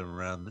chases him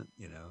around.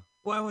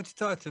 Why won't you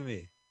talk to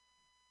me?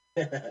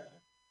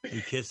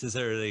 He kisses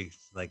her,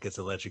 like it's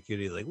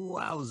electrocuted. He's like,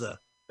 wowza.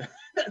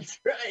 That's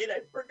right. I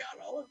forgot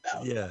all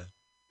about that. Yeah.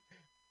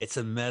 It's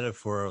a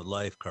metaphor of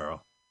life,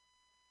 Carl.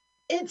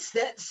 It's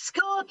that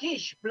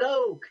Scottish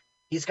bloke.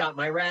 He's got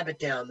my rabbit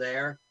down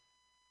there.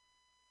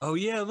 Oh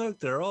yeah, look,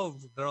 they're all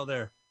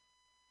there.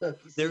 Look,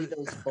 you see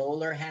those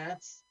bowler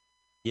hats?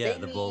 Yeah,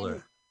 the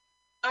bowler.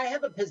 I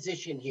have a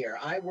position here.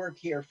 I work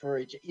here for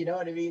you know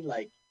what I mean?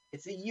 Like,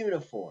 it's a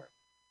uniform.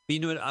 But you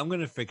know what? I'm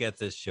going to forget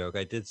this joke.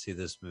 I did see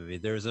this movie.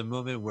 There's a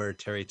moment where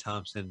Terry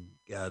Thompson,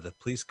 the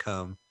police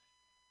come,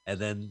 and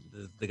then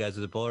the guys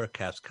with the bowler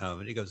caps come,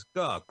 and he goes,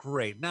 "Oh,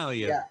 great! Now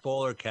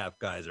bowler cap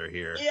guys are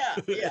here."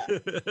 Yeah.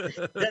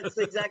 That's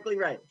exactly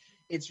right.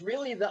 It's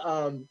really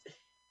the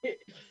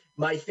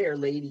My Fair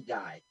Lady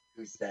guy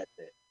who said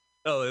it.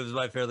 Oh, it was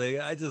My Fair Lady.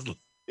 I just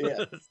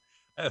yeah.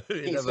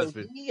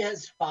 He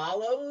has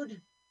followed.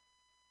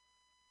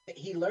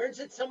 He learns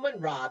that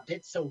someone robbed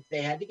it, so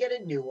they had to get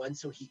a new one.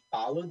 So he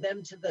followed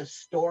them to the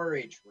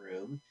storage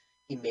room.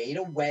 He made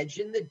a wedge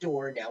in the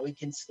door. Now he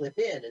can slip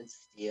in and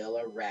steal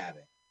a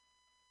rabbit.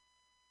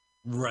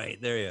 Right,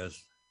 there he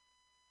is.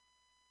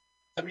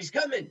 Somebody's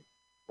coming.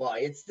 Why,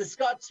 it's the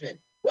Scotsman.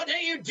 What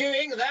are you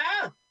doing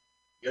there?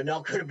 You're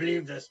not going to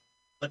believe this,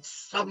 but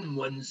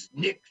someone's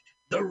nicked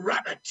the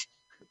rabbit.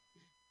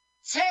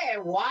 Say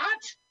what?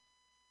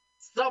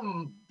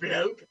 Some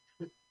bloke.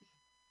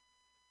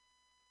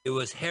 It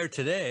was hair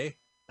today.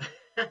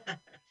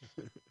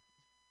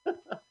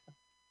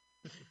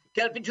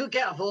 Can't be too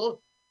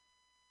careful.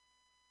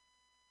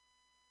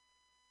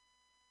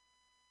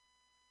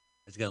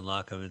 It's gonna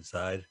lock him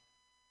inside.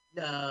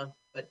 No,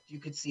 but you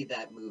could see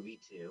that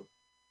movie too.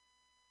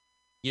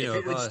 If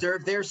it would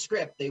serve their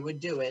script, they would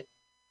do it.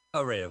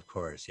 Oh, right, of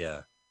course,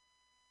 yeah.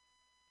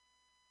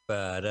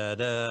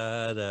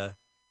 Ba-da-da-da.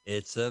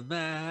 It's a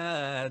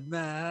mad,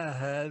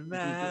 mad,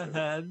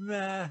 mad,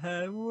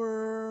 mad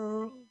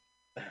world.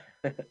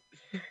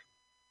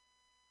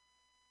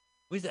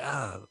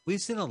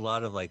 We've seen a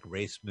lot of like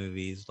race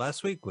movies.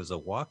 Last week was a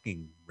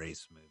walking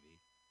race movie.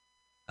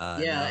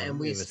 And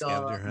we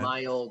saw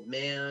My Old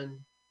Man.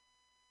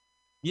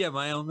 Yeah,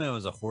 My Old Man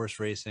was a horse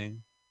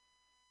racing.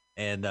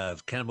 And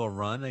Cannibal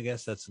Run, I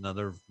guess that's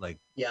another like.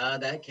 Yeah,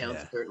 that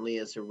counts certainly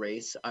as a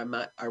race.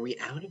 Are we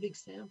out of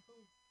examples?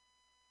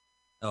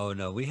 Oh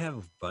no, we have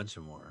a bunch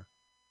of more.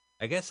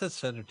 I guess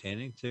that's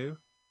entertaining too.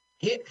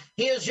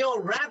 Here's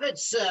your rabbit,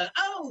 sir.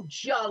 Oh,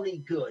 jolly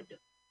good.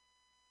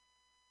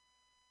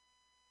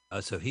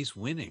 So he's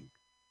winning.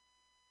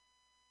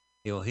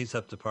 He's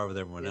up to par with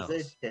everyone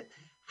else.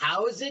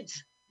 How's it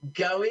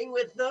going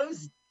with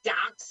those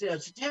ducks? I'm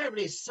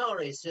terribly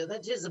sorry, sir.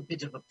 That is a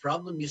bit of a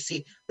problem. You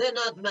see, they're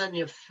not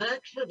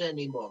manufactured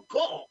anymore.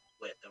 Go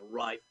with the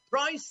right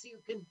price, you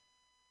can.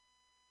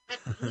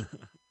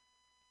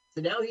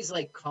 So now he's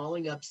like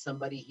calling up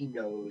somebody he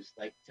knows,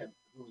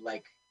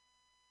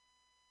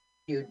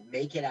 he would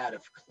make it out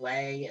of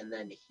clay and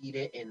then heat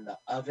it in the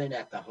oven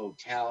at the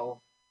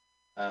hotel.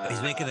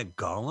 He's making a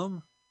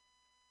golem?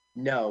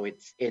 No,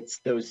 it's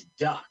those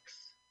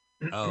ducks.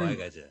 Oh, I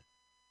got you.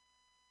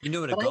 You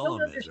know what a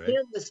golem is, right?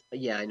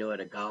 Yeah, I know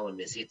what a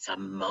golem is. It's a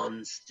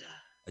monster.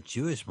 A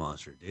Jewish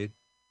monster, dude.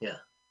 Yeah.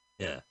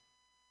 Yeah.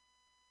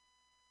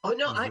 Oh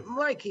no,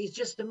 Mike, he's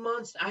just a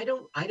monster. I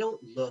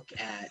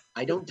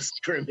don't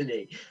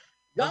discriminate.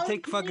 I'll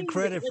take fucking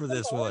credit for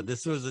this one.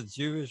 This was a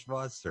Jewish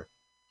monster.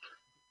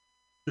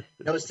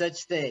 No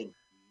such thing.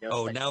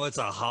 Now it's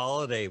a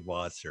holiday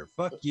monster.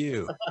 Fuck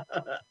you.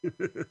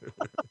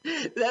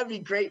 That'd be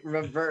great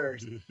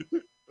reverse,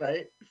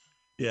 right?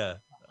 Yeah.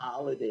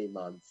 Holiday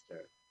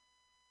monster.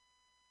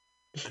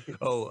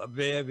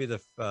 May I be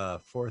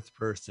the fourth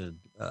person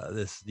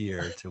this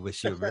year to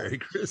wish you a Merry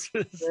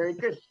Christmas. Merry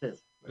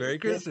Christmas. Merry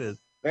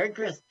Christmas. Merry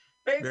Christmas.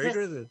 Merry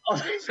Christmas. Oh,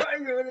 I'm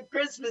trying to write a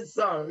Christmas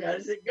song. How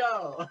does it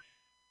go?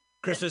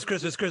 Christmas,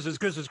 Christmas, Christmas,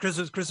 Christmas,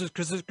 Christmas, Christmas,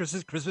 Christmas,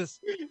 Christmas, Christmas.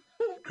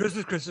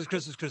 Christmas, Christmas,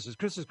 Christmas, Christmas,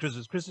 Christmas,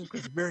 Christmas, Christmas,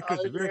 Christmas, Merry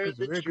Christmas, Merry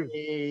Christmas, Merry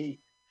Christmas.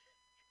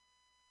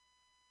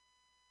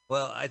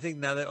 Well, I think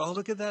now that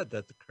look at that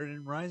the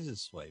curtain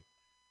rises swipe.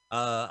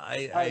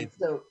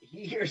 So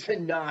he hears a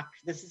knock.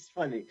 This is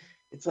funny.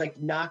 It's like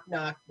knock,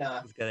 knock,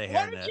 knock. Why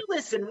don't you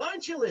listen? Why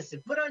don't you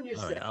listen? Put on your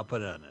set. Right, I'll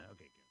put it on there.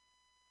 Okay.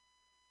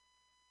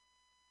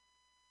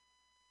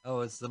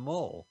 Oh, it's the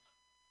mole.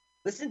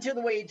 Listen to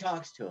the way he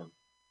talks to him.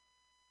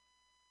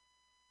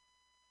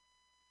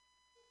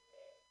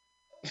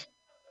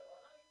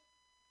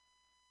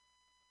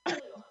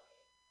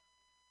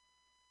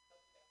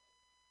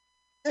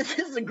 This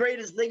is the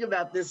greatest thing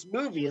about this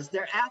movie is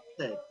their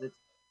accents. It's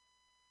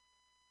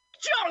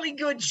jolly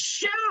good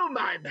show,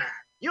 my man.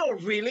 You're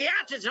really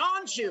at it,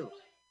 aren't you?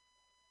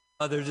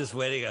 Oh, they're just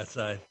waiting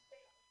outside.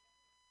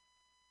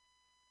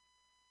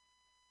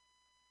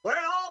 We're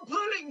all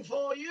pulling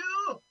for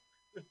you.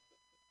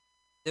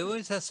 There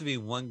always has to be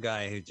one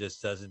guy who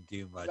just doesn't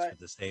do much Right. with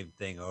the same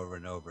thing over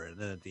and over, and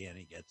then at the end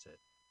he gets it.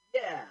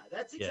 Yeah,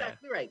 that's Yeah.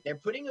 exactly right. They're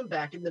putting him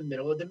back in the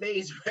middle of the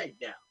maze right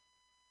now.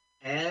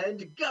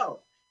 And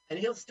go. And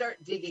he'll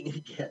start digging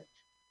again.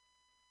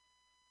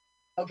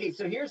 Okay,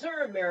 so here's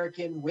our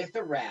American with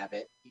a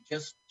rabbit. He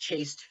just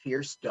chased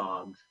fierce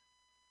dogs.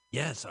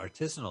 Yes,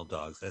 artisanal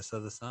dogs. I saw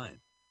the sign.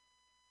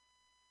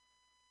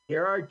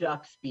 Here are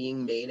ducks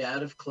being made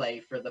out of clay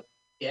for the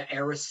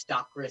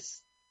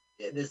aristocracy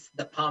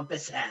the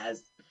pompous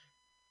has.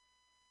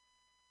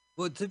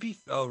 Well,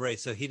 oh right,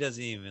 so he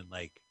doesn't even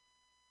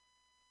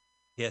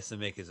he has to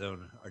make his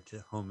own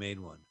homemade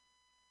one.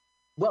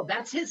 Well,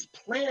 that's his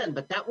plan,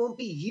 but that won't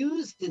be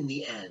used in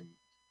the end.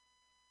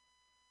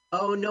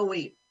 Oh no,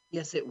 wait.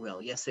 Yes, it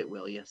will. Yes, it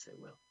will. Yes, it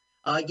will.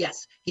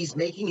 Yes, he's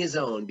making his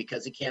own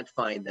because he can't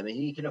find them and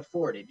he can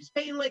afford it. He's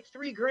paying like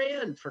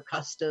 $3,000 for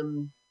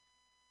custom.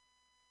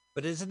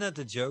 But isn't that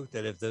the joke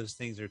that if those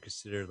things are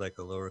considered like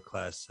a lower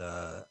class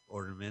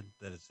ornament,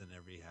 that it's in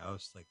every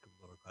house, like a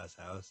lower class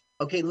house?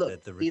 Okay,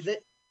 look,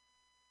 that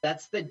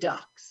that's the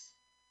ducks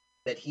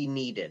that he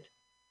needed.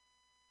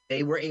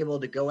 They were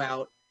able to go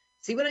out.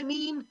 See what I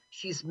mean?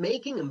 She's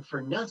making them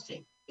for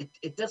nothing.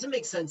 It doesn't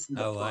make sense in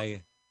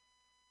the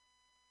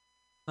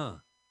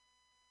plot.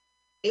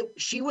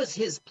 She was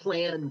his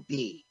plan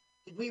B.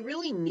 Did we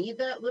really need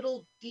that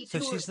little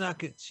detour? So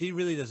she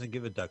really doesn't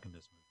give a duck in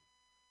this movie.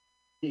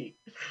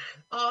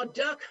 Oh,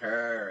 duck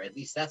her. At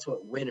least that's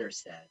what Winner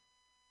said.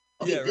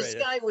 Okay, Yeah, this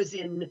right.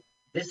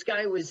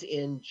 guy was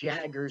in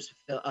Jagger's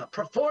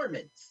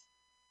Performance.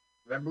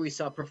 Remember we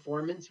saw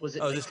Performance? Was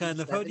it? Oh, this guy on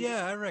the phone? 1970?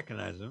 Yeah, I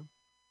recognize him.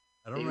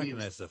 I don't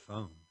recognize the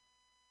phone.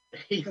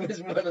 He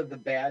was one of the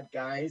bad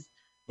guys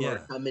who Yeah.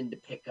 are coming to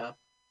pick up.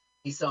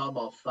 He saw him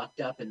all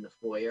fucked up in the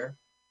foyer.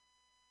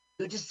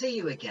 Good to see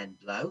you again,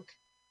 bloke.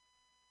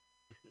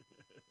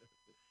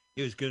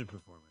 He was good at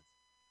Performance.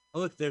 Oh,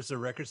 look, there's a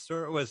record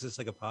store. Or was this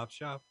like a pop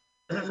shop?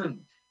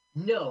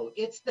 No,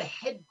 it's the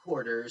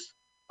headquarters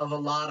of a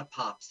lot of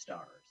pop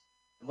stars.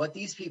 And what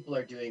these people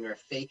are doing are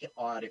fake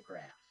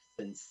autographs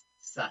and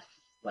stuff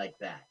like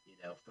that, you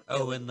know.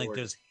 Oh, and like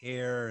there's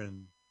hair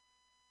and...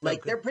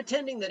 Like they're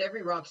pretending that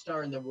every rock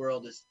star in the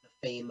world is the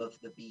fame of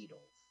the Beatles,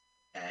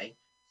 okay?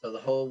 So the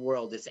whole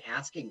world is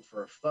asking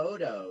for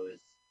photos.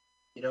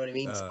 You know what I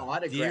mean?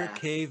 Autographs. Dear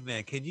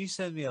caveman, can you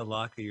send me a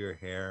lock of your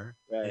hair?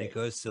 Right. And it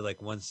goes to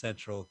like one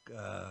central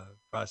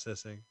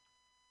processing.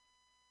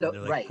 So, And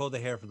they're like, right. pull the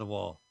hair from the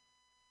wall.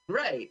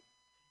 Right.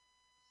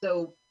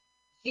 So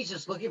she's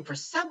just looking for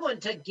someone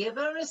to give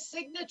her a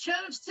signature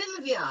of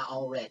Sylvia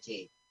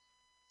already.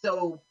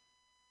 So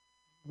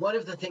one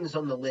of the things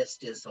on the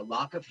list is a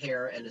lock of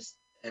hair and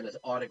an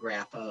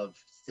autograph of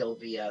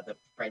Sylvia, the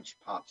French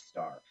pop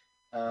star.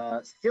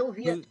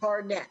 Sylvia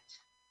Tarnett.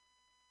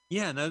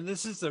 Yeah, now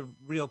this is a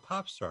real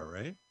pop star,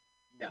 right?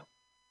 No.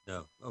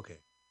 No, okay.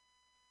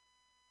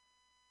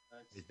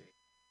 Let's see.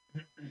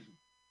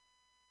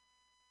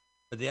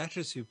 But the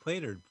actress who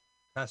played her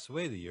passed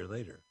away the year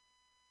later.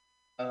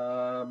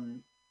 Her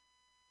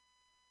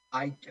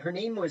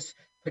name was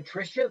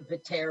Patricia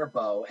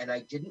Viterbo, and I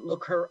didn't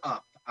look her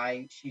up.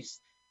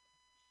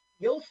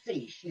 You'll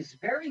see, she's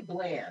very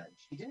bland.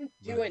 She didn't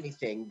do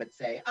anything but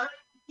say, "I'm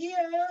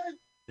here.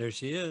 There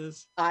she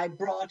is. I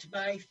brought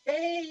my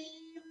fame.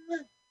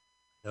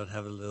 Don't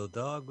have a little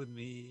dog with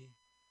me."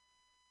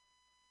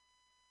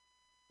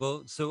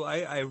 Well, so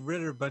I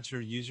read a bunch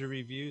of user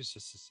reviews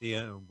just to see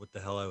what the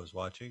hell I was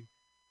watching.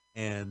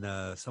 And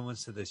someone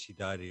said that she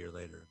died a year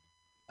later.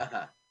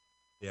 Uh-huh.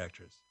 The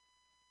actress.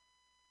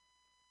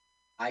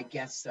 I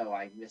guess so.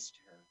 I missed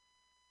her.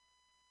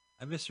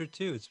 I miss her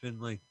too. It's been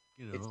like,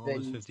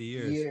 almost 50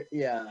 years.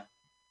 Yeah.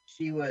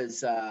 She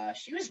was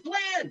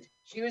bland.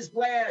 She was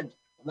bland.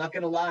 I'm not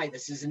going to lie.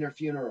 This isn't her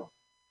funeral.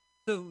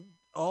 So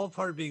all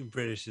part of being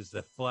British is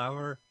the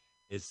flower,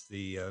 it's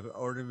the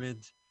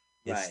ornament,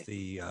 it's Right.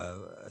 the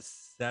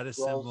status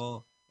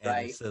symbol, and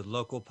right. it's the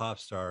local pop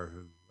star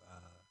who...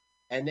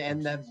 and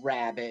the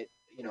rabbit,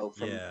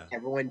 from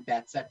everyone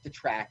bets at the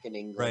track in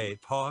England.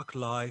 Right, park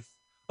life,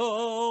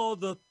 all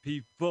the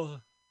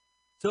people,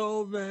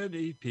 so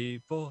many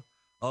people,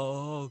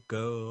 all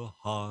go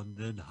hand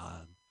in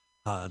hand,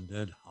 hand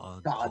in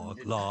hand,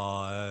 park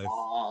life.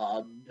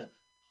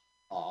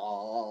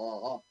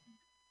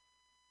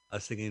 I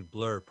was singing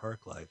Blur,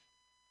 Park Life.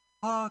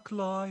 Park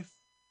Life.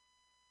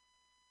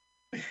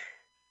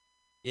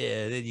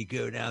 Yeah, then you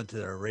go down to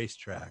the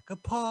racetrack. A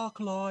Park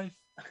Life.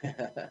 Come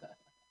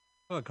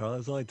on, Carl. It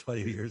was only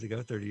 20 years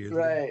ago, 30 years ago.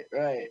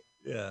 Right.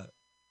 Yeah.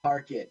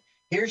 Park it.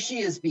 Here she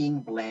is being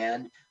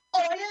bland.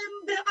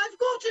 I've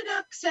got an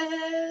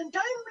accent.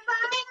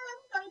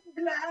 I'm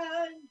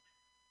bland.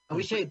 I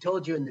wish I had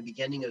told you in the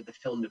beginning of the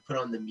film to put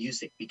on the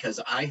music because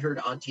I heard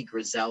Auntie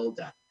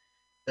Griselda.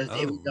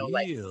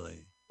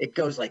 Really? It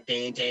goes like,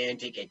 ding, ding,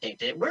 ding, ding,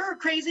 ding. We're a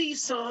crazy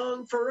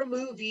song for a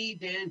movie.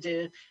 Ding,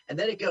 ding. And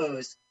then it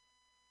goes,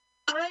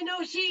 I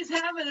know she's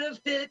having a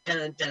fit,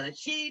 dun, dun.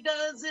 She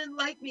doesn't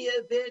like me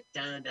a bit,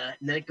 dun, dun.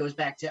 And then it goes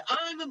back to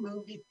I'm a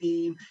movie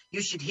theme.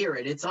 You should hear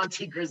it. It's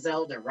Auntie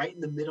Griselda right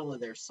in the middle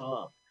of their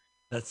song.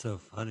 That's so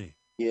funny.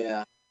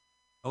 Yeah.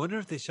 I wonder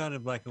if they shot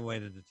in black and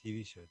white in the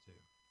TV show too.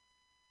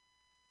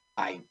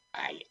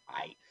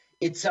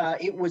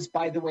 It was,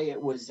 by the way,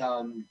 it was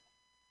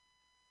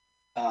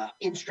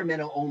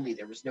instrumental only.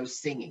 There was no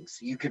singing,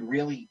 so you could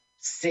really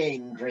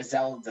sing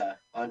Griselda,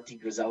 Auntie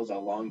Griselda,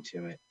 along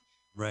to it.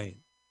 Right.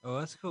 Oh,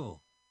 that's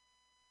cool.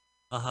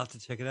 I'll have to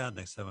check it out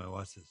next time I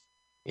watch this.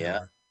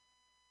 Yeah.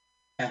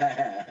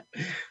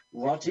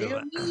 What do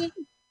you mean?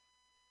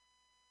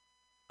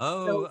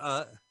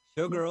 Oh,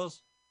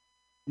 Showgirls.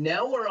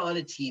 Now we're on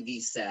a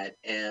TV set,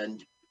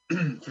 and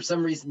for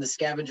some reason, the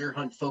scavenger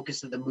hunt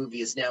focus of the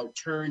movie is now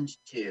turned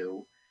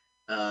to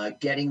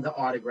getting the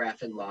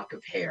autograph and lock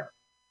of hair.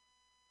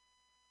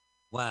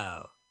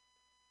 Wow.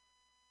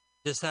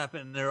 This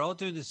happened. They're all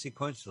doing this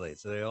sequentially,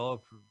 so they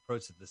all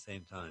approach at the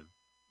same time.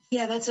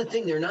 Yeah, that's the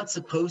thing. They're not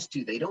supposed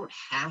to. They don't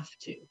have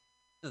to.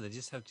 No, they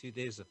just have 2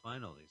 days to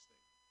find all these things.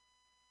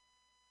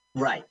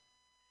 Right.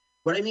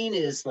 What I mean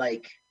is,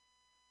 like,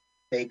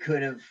 they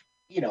could have,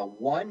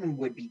 one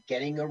would be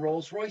getting a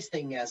Rolls Royce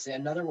thing as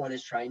another one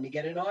is trying to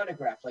get an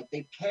autograph. Like,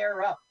 they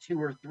pair up 2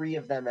 or 3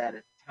 of them at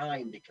a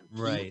time to compete.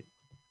 Right.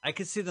 I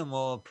could see them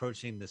all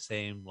approaching the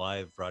same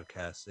live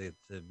broadcast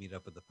to meet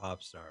up with the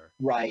pop star.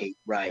 Right.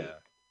 Yeah.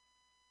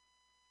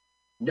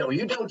 No,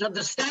 you don't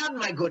understand,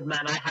 my good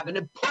man. I have an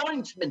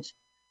appointment.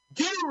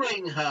 Do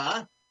ring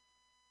her.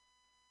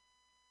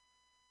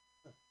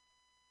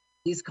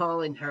 He's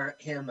calling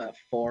him a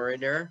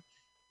foreigner.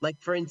 Like,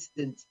 for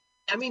instance,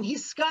 I mean,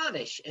 he's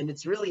Scottish, and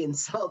it's really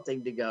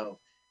insulting to go,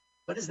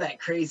 what is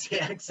that crazy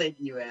accent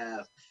you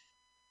have?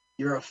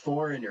 You're a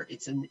foreigner.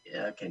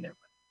 Okay, never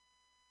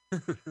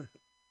mind.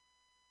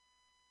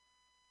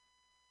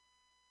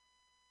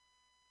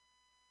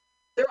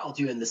 They're all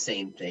doing the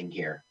same thing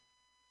here.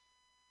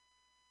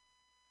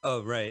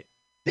 Oh, right.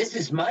 This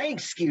is my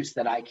excuse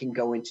that I can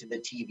go into the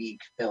TV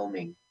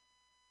filming.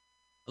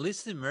 At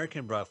least the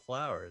American brought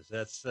flowers.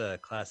 That's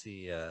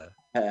classy.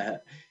 And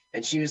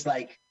she was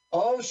like,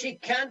 oh, she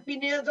can't be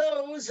near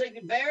those.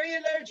 Like, very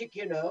allergic,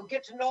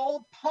 getting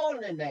all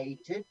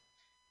pollinated.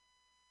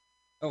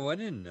 Oh, I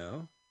didn't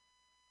know.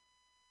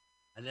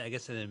 I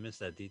guess I didn't miss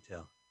that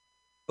detail.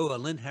 Oh, a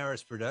Lynn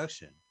Harris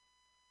production.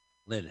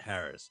 Lynn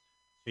Harris.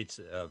 Streets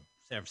of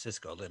San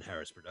Francisco, Lynn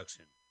Harris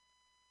production.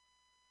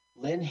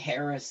 Lynn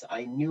Harris,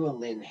 I knew a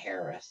Lynn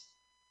Harris.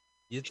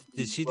 Did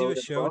she do a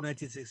show in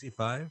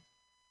 1965?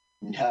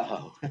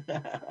 No.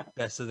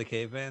 Best of the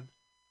Caveman?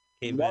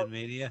 Caveman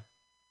Mania?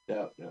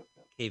 No.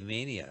 Cave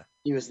Mania.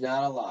 He was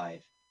not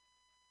alive.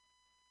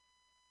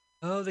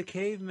 Oh, the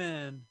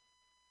Caveman.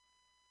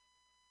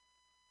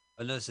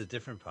 Oh, no, it's a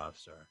different pop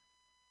star.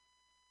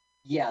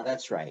 Yeah,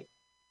 that's right.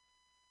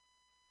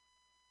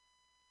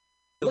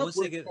 So Look, once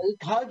we're they get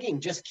hugging.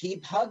 Just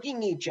keep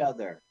hugging each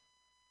other.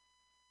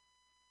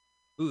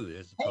 Ooh,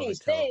 there's a Hey,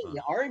 public say,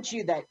 telephone. aren't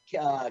you that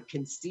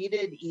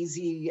conceited,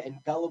 easy,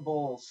 and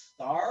gullible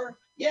star?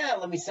 Yeah,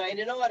 let me sign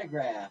an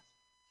autograph.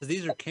 So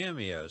these are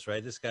cameos,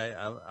 right? This guy,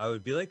 I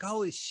would be like,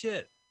 holy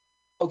shit.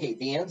 Okay,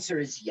 the answer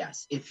is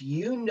yes. If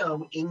you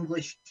know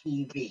English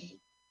TV,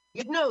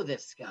 you'd know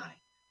this guy.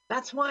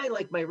 That's why,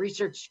 like, my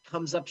research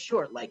comes up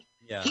short. Like,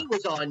 Yeah. he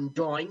was on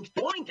Doink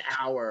Doink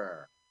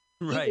Hour.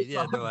 Right,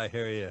 yeah, no, I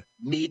hear you.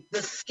 Meet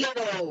the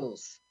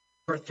Skittles.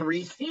 For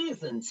 3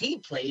 seasons, he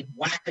played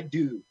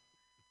Wackadoo.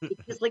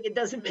 It's just like, it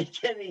doesn't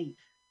make any.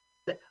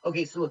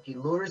 Okay, so look, he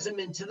lures him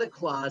into the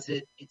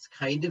closet. It's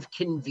kind of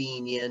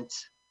convenient.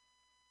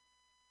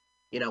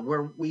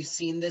 We've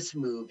seen this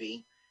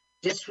movie.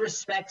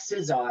 Disrespects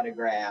his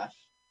autograph.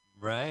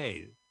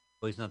 Right.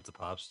 Well, he's not the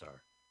pop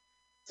star.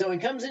 So he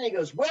comes in, he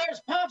goes,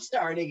 where's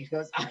Popstar? And he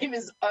goes, I'm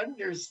his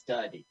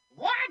understudy.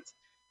 What?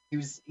 He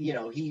was,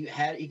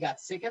 he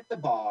got sick at the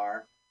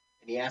bar,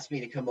 and he asked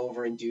me to come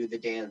over and do the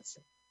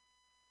dancing.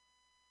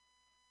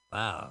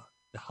 Wow.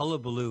 The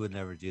Hullabaloo would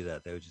never do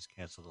that. They would just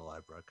cancel the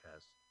live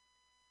broadcast.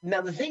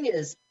 Now, the thing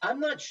is, I'm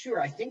not sure.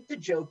 I think the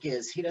joke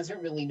is he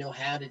doesn't really know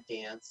how to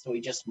dance, so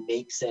he just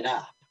makes it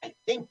up. I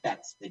think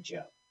that's the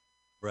joke.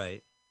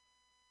 Right.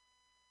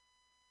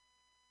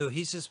 So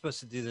he's just supposed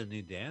to do the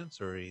new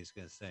dance, or he's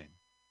going to sing?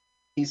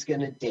 He's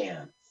going to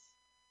dance.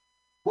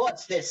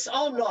 What's this?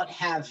 I'll not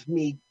have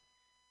me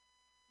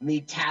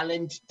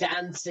talent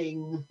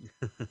dancing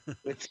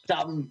with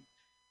some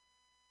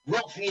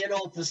ruffian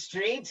off the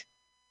street.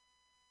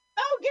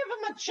 Oh, give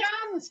him a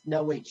chance.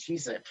 No, wait,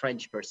 she's a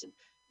French person.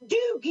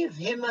 Do give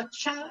him a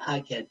chance.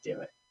 I can't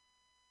do it.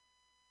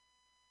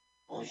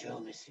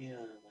 Bonjour,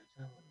 monsieur.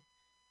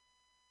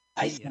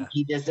 I think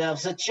he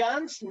deserves a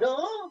chance,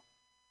 no?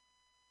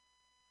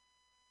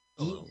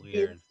 A little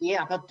weird. The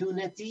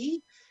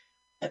opportunity.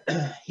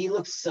 He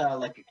looks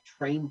like a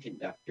train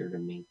conductor to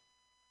me.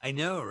 I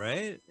know,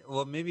 right?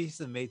 Well, maybe he's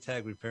the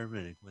Maytag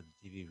repairman when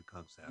the TV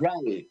comes out.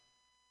 Right.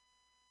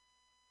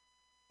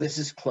 This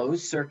is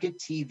closed circuit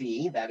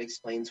TV. That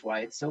explains why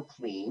it's so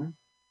clean.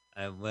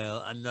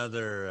 Well,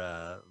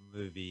 another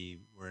movie.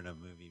 We're in a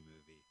movie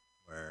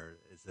where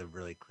it's a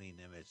really clean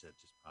image that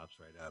just pops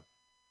right up.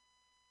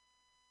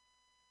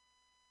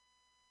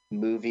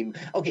 Movie.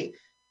 Okay.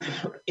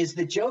 Is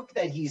the joke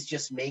that he's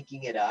just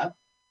making it up?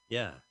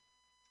 Yeah.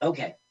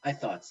 Okay, I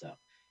thought so.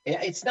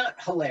 It's not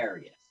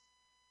hilarious.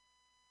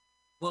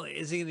 Well,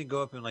 is he going to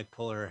go up and like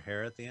pull her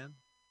hair at the end?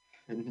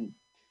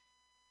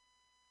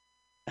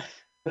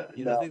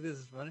 You don't think this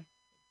is funny?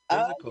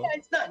 Cool? Yeah,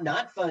 it's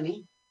not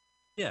funny.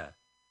 Yeah.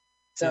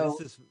 So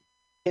this is...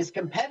 his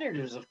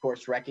competitors, of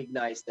course,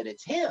 recognize that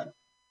it's him.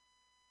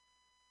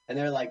 And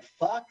they're like,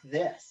 fuck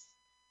this.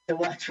 So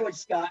watch what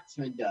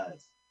Scotsman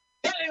does.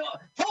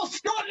 For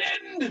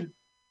Scotland!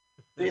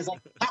 He's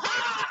like,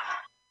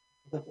 ha!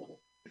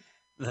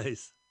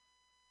 Nice.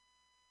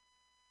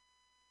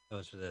 So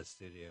much for that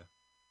studio.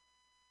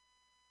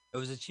 It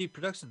was a cheap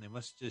production. They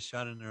must have just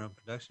shot in their own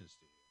production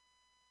studio.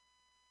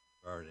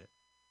 Borrowed it.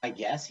 I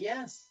guess,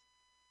 yes.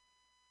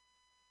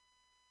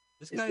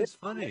 This guy is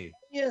funny.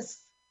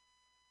 Yes.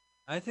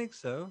 I think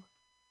so.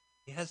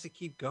 He has to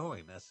keep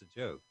going. That's the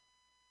joke.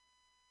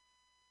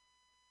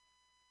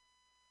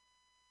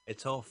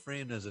 It's all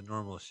framed as a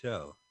normal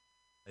show.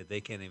 Like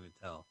they can't even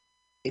tell.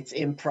 It's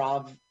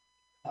improv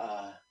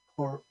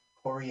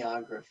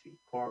choreographed.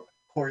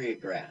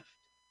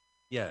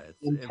 Yeah,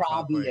 it's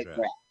improv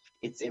choreographed.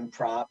 It's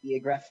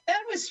improv-iographed.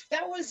 That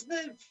was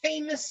the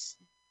famous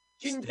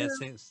ginger.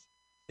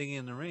 Singing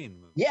in the Rain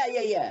movie.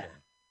 Yeah.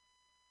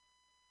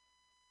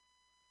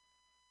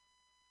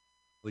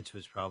 Which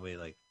was probably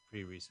like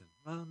pretty recent.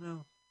 Well,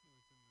 no.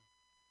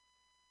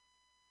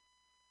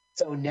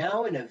 So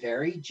now, in a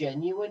very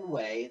genuine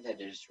way that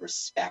is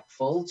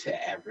respectful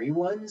to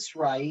everyone's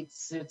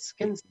rights, it's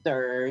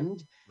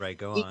concerned. Right,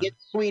 go he on.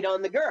 gets sweet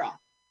on the girl.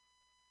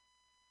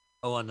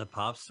 Oh, on the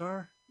pop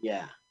star?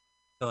 Yeah.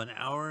 So an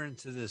hour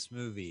into this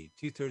movie,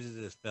 2/3 of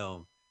this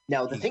film,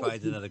 now the he thing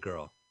finds is, another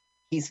girl.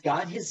 He's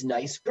got his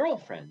nice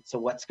girlfriend. So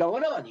what's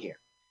going on here?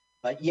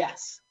 But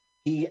yes,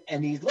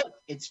 look,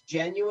 it's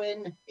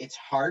genuine, it's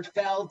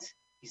heartfelt.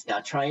 He's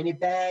not trying to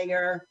bang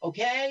her,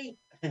 okay?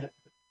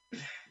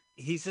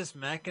 He's just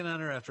macking on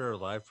her after her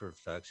live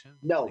production?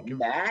 No,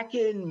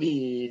 macking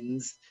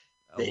means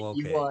that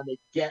you want to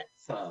get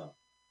some.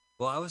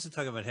 Well, I wasn't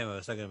talking about him. I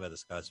was talking about the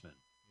Scotsman.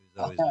 He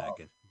was always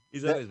macking.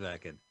 He's always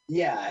macking.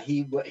 Yeah,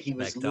 he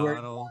was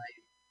lured by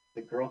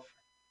the girlfriend.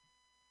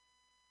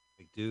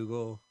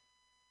 McDougal.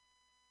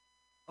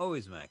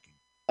 Always macking.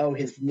 Oh,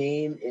 his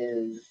name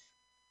is...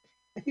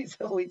 He's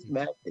always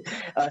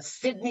macking.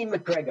 Sidney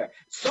McGregor.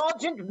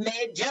 Sergeant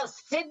Major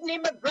Sidney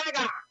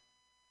McGregor!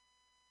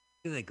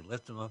 They like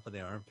lift him up in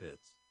the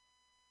armpits.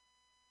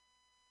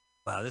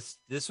 Wow,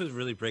 this was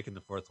really breaking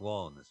the fourth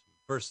wall in this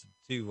first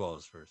two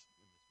walls first.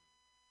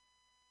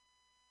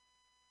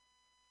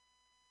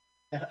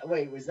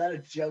 Wait, was that a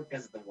joke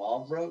because the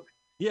wall broke?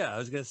 Yeah, I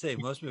was gonna say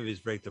most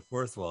movies break the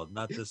fourth wall,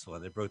 not this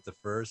one. They broke the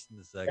first and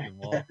the second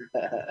wall.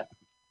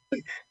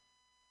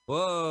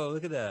 Whoa,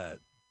 look at that.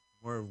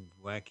 More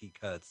wacky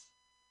cuts.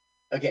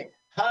 Okay.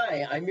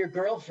 Hi, I'm your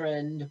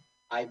girlfriend.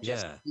 I'm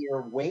just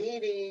here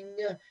waiting.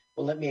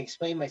 Well, let me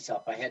explain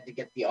myself. I had to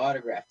get the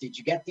autograph. Did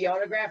you get the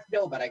autograph?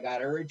 No, but I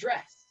got her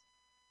address.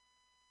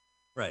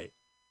 Right.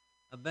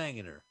 I'm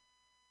banging her.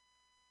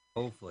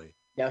 Hopefully.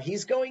 Now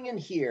he's going in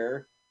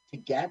here to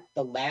get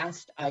the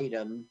last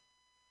item,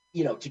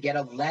 to get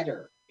a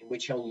letter in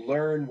which he'll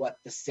learn what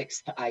the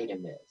sixth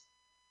item is.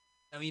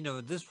 I mean,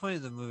 at this point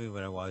of the movie,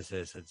 when I watch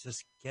this, I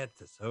just get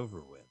this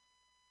over with.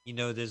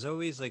 There's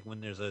always like when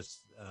there's a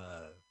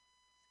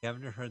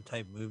scavenger hunt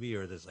type movie,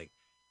 or there's like,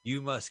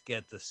 you must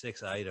get the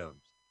 6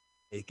 items.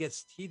 It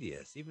gets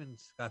tedious. Even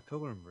Scott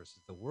Pilgrim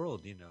versus the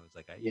World, it's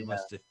like, you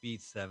must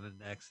defeat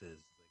 7 X's.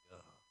 Like,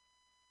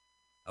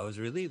 oh. I was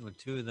relieved when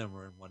 2 of them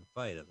were in one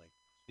fight. I'm like,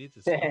 beat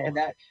this.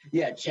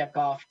 Check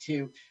off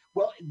 2.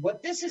 Well,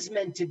 what this is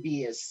meant to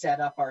be is set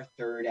up our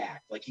third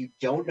act. Like, you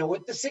don't know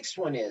what the 6th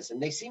one is,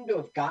 and they seem to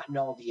have gotten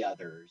all the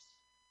others.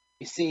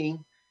 You see?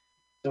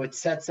 So it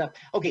sets up.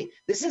 Okay,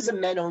 this is a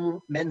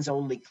men's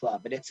only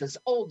club, and it's as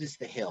old as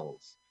the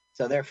hills.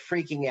 So they're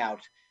freaking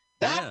out.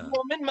 That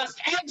woman must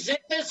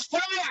exit this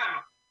fire.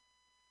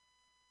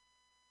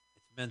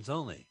 It's men's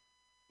only.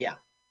 Yeah.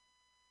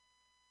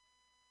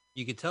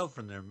 You can tell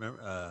from their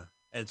and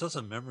it's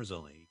also members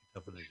only. You can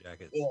tell from their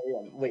jackets. Yeah.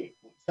 Wait,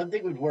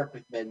 something would work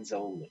with men's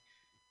only,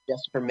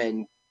 just for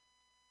men.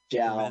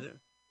 Gal.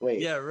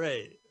 Wait. Yeah,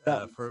 right.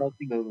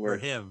 For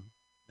him.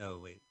 No,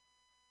 wait.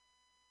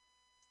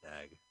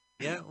 Stag.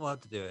 Yeah, we'll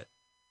have to do it.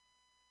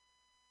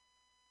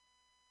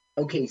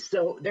 Okay,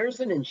 so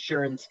there's an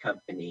insurance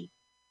company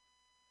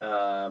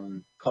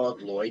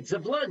called Lloyd's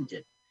of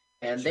London,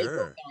 and they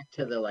go back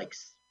to the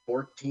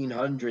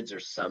 1400s or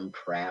some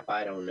crap.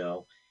 I don't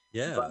know.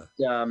 Yeah. But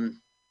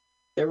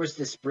there was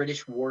this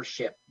British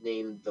warship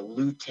named the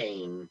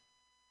Lwaflmoyt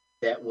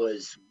that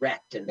was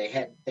wrecked, and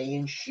they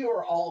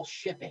insure all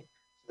shipping,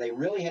 so they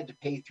really had to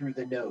pay through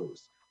the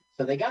nose.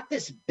 So they got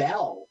this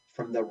bell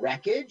from the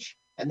wreckage,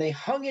 and they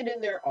hung it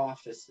in their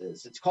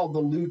offices. It's called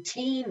the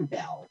Lwaflmoyt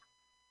bell,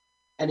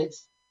 and it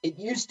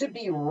used to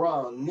be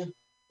rung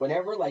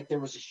whenever like there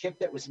was a ship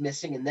that was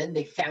missing and then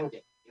they found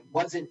it, it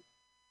wasn't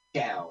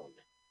down,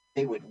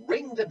 they would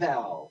ring the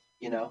bell,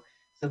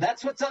 So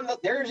that's what's on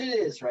there it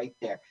is right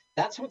there.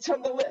 That's what's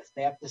on the list.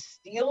 They have to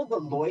steal the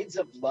Lloyds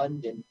of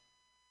London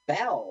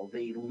bell,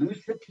 the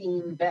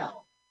Lusitane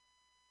bell.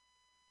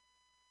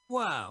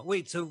 Wow.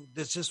 Wait, so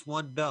there's just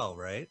one bell,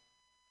 right?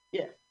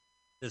 Yeah.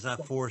 There's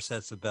not 4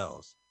 sets of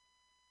bells.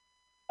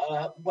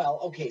 Well,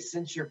 okay,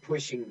 since you're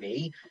pushing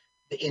me,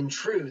 in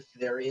truth,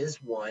 there is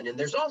one, and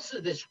there's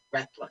also this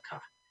replica,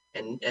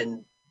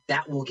 and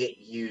that will get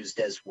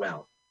used as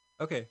well.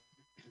 Okay.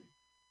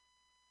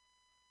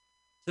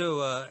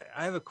 So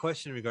I have a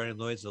question regarding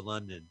Lloyd's of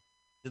London.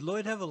 Did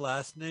Lloyd have a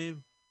last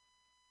name?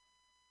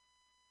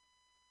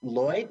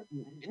 Lloyd?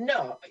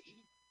 No.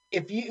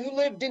 If you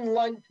lived in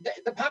London,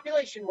 the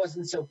population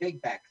wasn't so big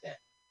back then.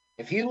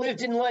 If you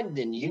lived in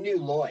London, you knew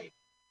Lloyd.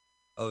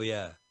 Oh,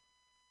 yeah.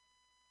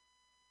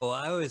 Well,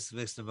 I always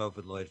mixed him up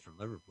with Lloyd from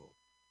Liverpool.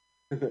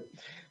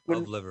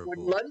 When Liverpool.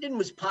 London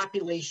was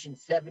population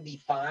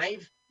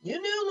 75,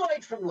 you knew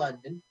Lloyd from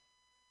London.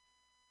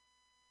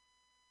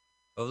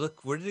 Oh,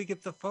 look, where did he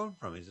get the phone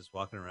from? He's just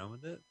walking around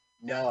with it?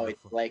 No, it's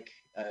like,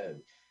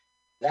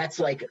 that's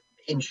like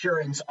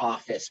insurance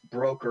office,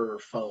 broker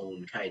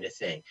phone kind of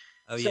thing.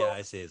 Oh, So- yeah,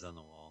 I see it's on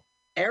the wall.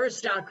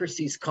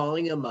 Aristocracy's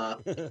calling him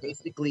up,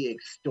 basically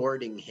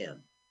extorting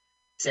him,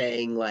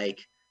 saying like,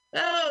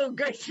 "Oh,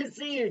 great to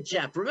see you,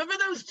 Jeff. Remember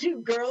those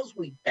 2 girls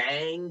we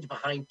banged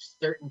behind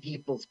certain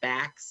people's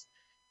backs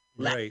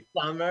last Right.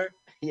 summer?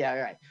 Yeah,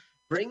 right.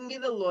 Bring me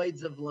the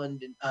Lloyds of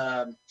London.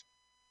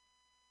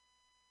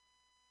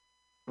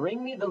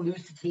 Bring me the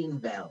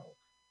Lusitane bell."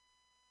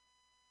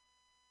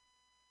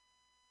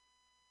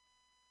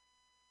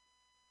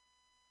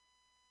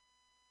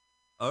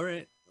 All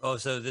right. Oh,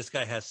 so this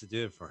guy has to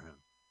do it for him.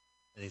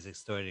 And he's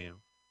extorting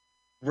him.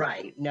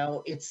 Right.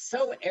 Now, it's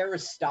so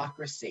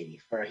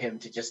aristocracy for him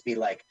to just be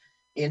like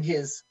in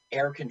his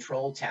air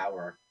control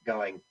tower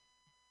going,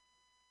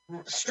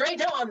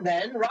 "Straight on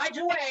then, right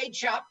away,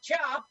 chop,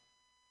 chop."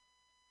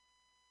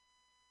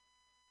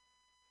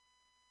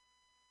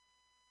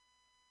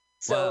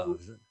 So,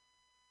 Wow.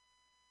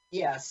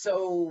 yeah,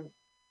 so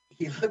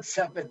he looks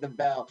up at the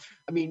bell.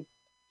 I mean,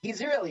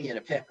 he's really in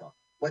a pickle.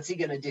 What's he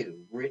going to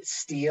do?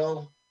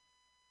 Steal?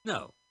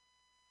 No.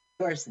 Of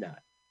course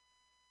not.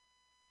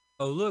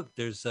 Oh, look,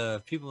 there's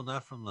people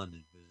not from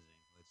London visiting.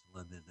 It's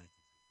London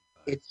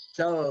 1965. It's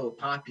so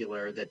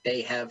popular that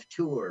they have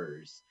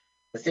tours.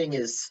 The thing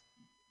is,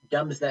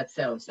 dumb as that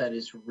sounds, that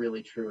is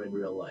really true in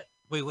real life.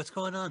 Wait, what's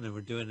going on? And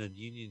we're doing a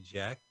Union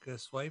Jack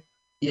swipe?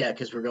 Yeah,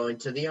 because we're going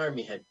to the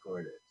Army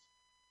headquarters.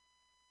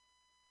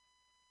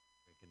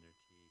 Drinking their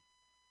tea.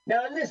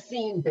 Now, in this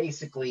scene,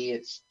 basically,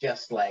 it's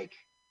just like,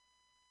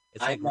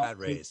 It's like I'm Rat not-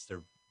 Race.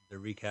 They're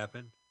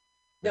recapping.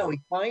 no, he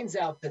finds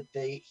out that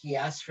he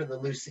asked for the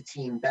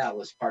Lusitane bell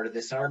as part of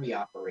this Army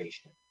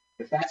operation.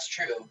 If that's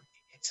true,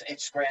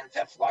 it's grand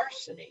theft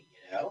larceny,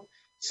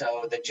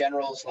 So the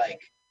general's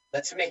like,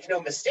 let's make no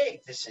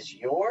mistake, this is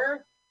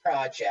your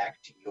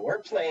project, your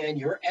plan,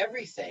 your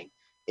everything.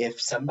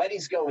 If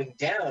somebody's going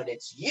down,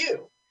 it's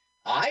you.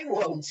 I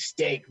won't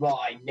stake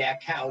my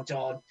neck out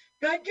on.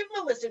 Go ahead, give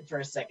him a listen for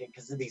a second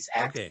because of these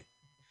acts. Okay.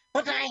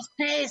 What I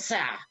say,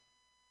 sir?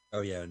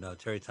 Oh, yeah. No,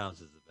 Terry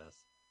Thompson's the best.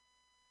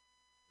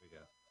 Here we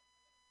go.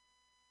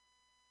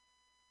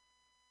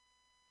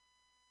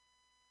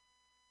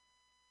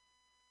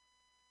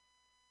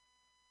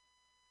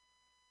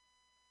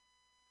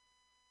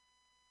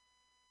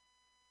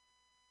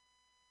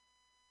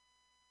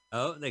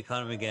 Oh, they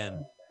caught him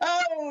again.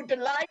 Oh,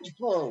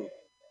 delightful.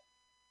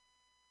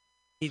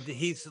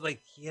 He's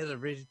like, he has a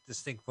really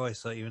distinct voice,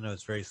 so even though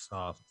it's very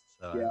soft.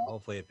 So Yeah.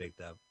 hopefully it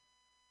picked up.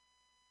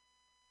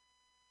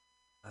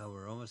 Oh,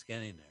 we're almost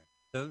getting there.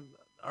 So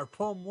our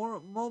Paul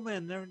Mole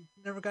Man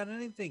never got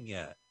anything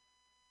yet.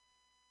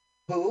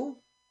 Who?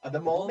 The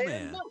Mole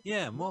Man? No.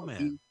 Yeah, Mole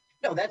Man.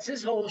 No, that's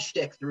his whole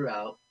shtick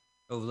throughout.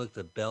 Oh, look,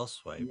 the bell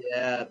swipe.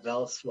 Yeah,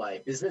 bell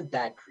swipe. Isn't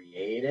that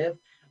creative?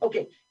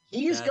 Okay,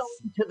 he's That's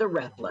going to the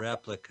replica.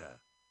 Replica.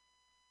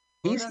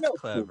 Well, He's that's no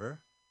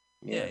clever.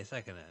 Yeah. Yeah, he's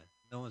not gonna.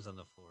 No one's on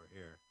the floor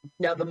here.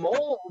 Now, the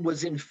mole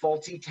was in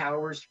Faulty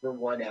Towers for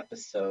one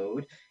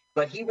episode,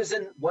 but he was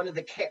in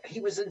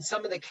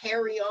some of the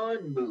Carry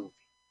On movies.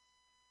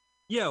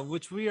 Yeah,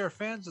 which we are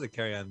fans of the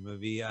Carry On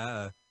movie.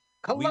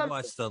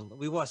 Columbus.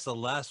 We watched the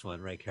last one,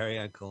 right? Carry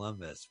On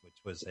Columbus, which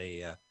was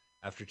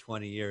after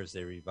 20 years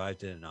they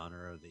revived it in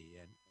honor of the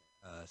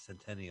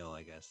centennial,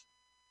 I guess.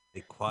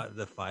 The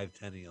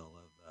 5-tennial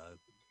of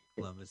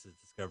Columbus's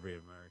discovery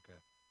of America.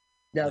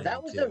 Now,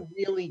 that was a 92.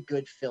 really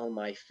good film,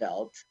 I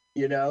felt,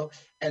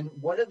 and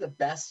one of the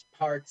best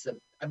parts of,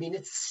 I mean,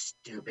 it's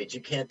stupid. You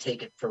can't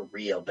take it for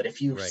real, but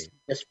if you Right.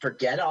 just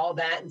forget all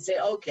that and say,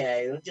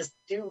 okay, just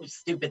do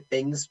stupid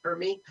things for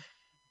me,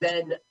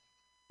 then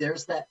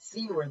there's that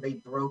scene where he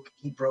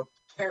broke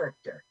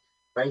character,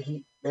 right?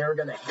 They were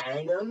going to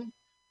hang him.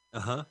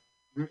 Uh-huh.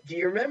 Do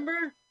you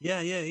remember? Yeah.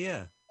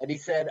 And he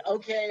said,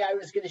 okay, I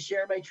was going to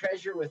share my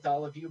treasure with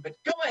all of you, but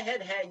go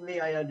ahead, hang me,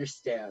 I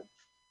understand.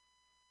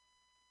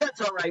 That's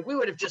all right. We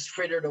would have just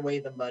frittered away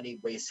the money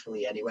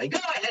wastefully anyway. Go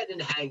ahead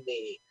and hang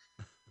me.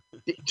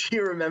 Do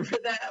you remember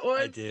that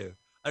one? I do.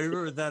 I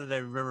remember that, and I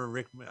remember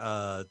Rick,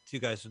 two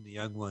guys from the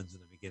Young Ones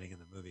in the beginning of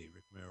the movie,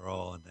 Rick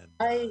Merrill and then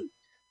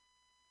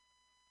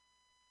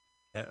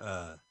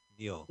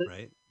Neil,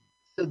 right?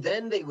 So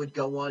then they would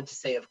go on to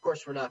say, of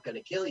course, we're not going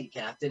to kill you,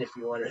 Captain, if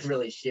you want to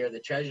really share the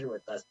treasure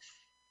with us.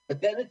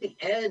 But then at the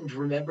end,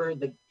 remember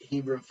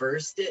he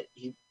reversed it?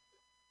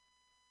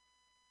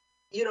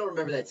 You don't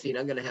remember that scene.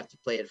 I'm going to have to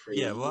play it for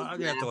you. Yeah, well, I'm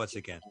going to have to watch it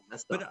again.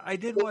 But I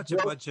did watch a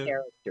bunch of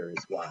characters.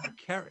 Why?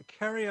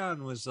 Carry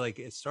On was like,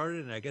 it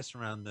started in, I guess,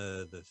 around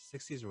the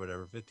 60s or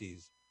whatever,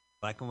 50s.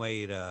 Black and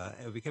white.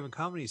 It became a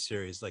comedy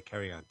series like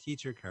Carry On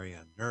Teacher, Carry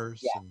On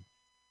Nurse. Yeah.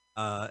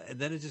 And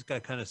then it just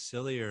got kind of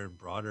sillier and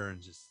broader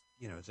and just,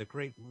 it's a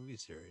great movie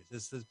series.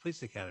 It's the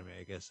Police Academy,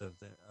 I guess, of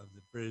the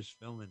British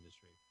film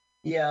industry.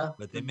 Yeah.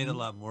 But they made a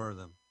lot more of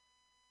them.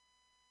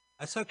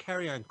 I saw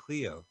Carry On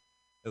Cleo.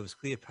 It was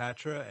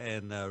Cleopatra,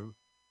 and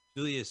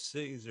Julius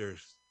Caesar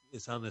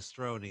is on this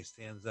throne. He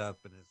stands up,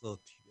 and his little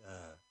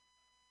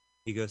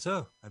he goes,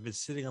 "Oh, I've been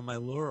sitting on my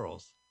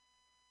laurels."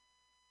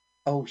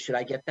 Oh, should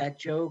I get that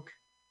joke?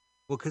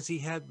 Well, because he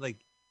had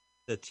like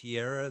the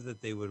tiara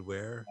that they would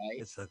wear.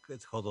 Right.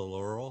 It's called a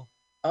laurel.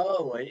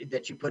 Oh,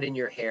 that you put in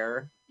your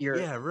hair.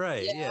 Yeah,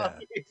 right. Yeah.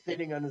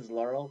 Sitting on his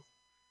laurels.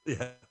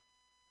 Yeah.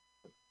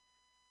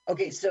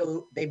 Okay,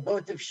 so they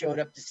both have showed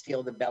up to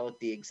steal the bell at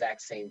the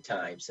exact same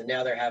time. So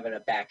now they're having a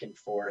back and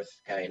forth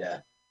kind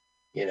of,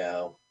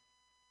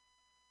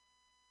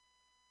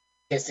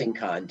 kissing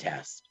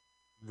contest.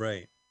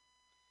 Right.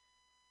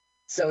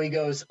 So he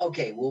goes,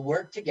 okay, we'll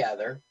work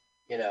together.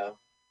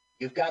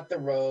 You've got the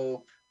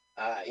rope.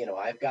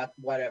 I've got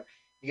whatever.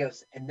 He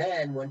goes, and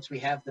then once we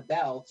have the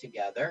bell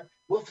together,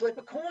 we'll flip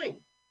a coin.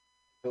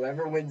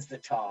 Whoever wins the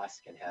toss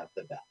can have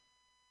the bell.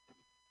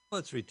 Well,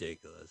 it's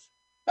ridiculous.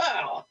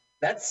 Oh,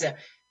 that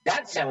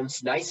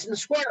sounds nice and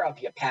square of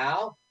you,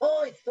 pal.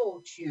 I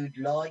thought you'd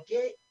like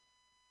it.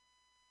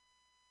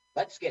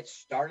 Let's get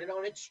started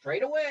on it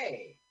straight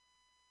away.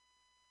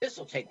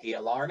 This'll take the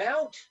alarm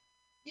out.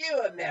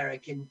 You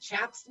American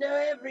chaps know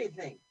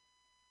everything.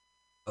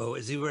 Oh,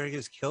 is he wearing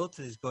his kilt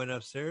and he's going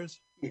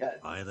upstairs? Yeah.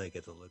 Finally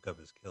get to look up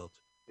his kilt.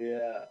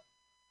 Yeah.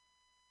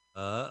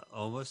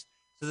 Almost.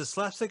 So the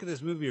slapstick of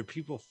this movie are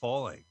people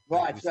falling.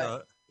 Right.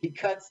 He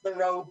cuts the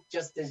rope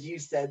just as you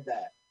said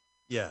that.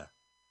 Yeah.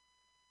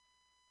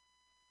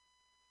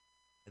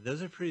 And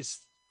those are pretty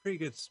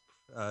good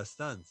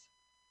stunts.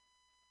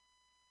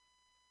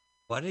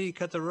 Why did he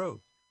cut the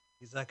rope?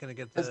 He's not going to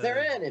get the... Because they're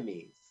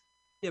enemies.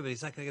 Yeah, but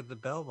he's not going to get the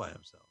bell by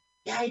himself.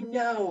 Yeah, I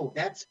know.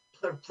 That's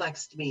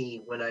perplexed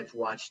me when I've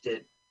watched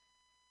it.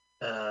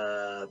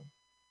 Well,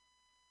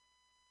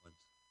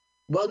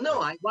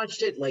 no, I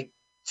watched it like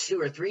 2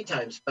 or 3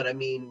 times, but I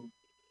mean,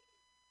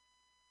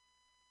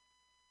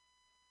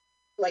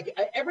 like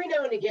every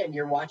now and again,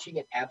 you're watching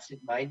it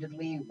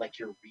absentmindedly, like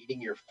you're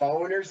reading your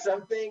phone or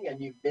something,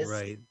 and you miss.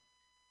 Right.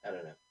 I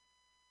don't know.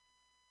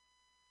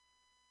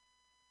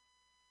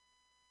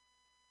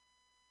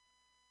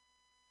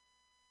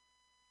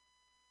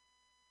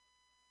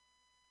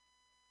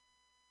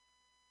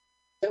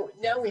 So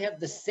now we have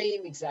the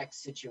same exact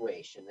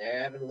situation.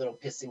 They're having a little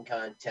pissing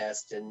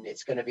contest, and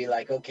it's going to be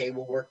like, okay,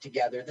 we'll work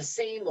together. The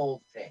same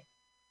old thing.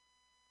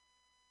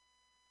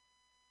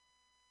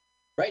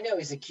 Right now,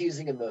 he's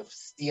accusing him of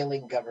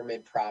stealing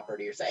government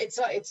property or something.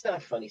 It's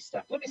not funny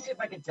stuff. Let me see if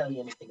I can tell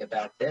you anything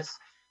about this.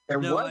 There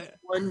was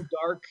one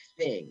dark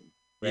thing.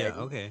 Right? Yeah,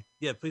 okay.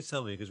 Yeah, please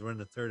tell me, because we're in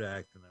the 3rd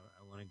act, and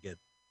I want to get,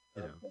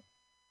 Okay.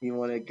 You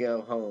want to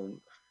go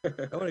home. I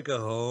want to go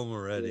home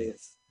already.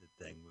 It's the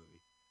dang movie.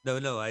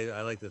 No,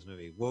 I like this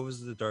movie. What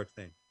was the dark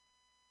thing?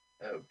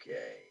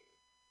 Okay.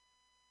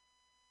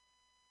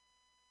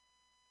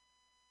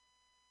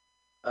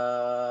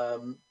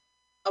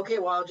 Okay,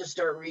 well, I'll just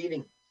start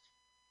reading.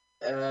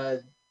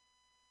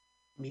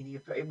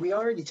 We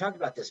already talked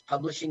about this.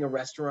 Publishing a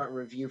restaurant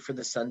review for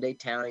the Sunday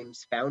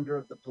Times, founder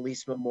of the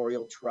Police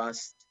Memorial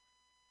Trust.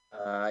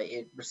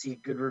 It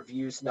received good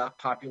reviews, not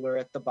popular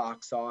at the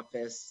box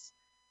office.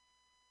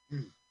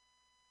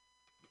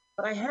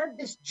 But I had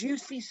this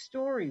juicy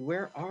story.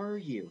 Where are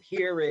you?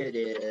 Here it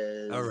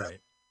is. All right.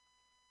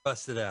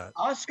 Bust it out.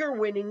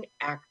 Oscar-winning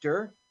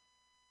actor,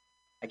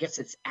 I guess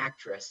it's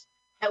actress,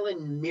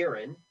 Helen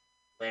Mirren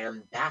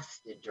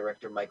lambasted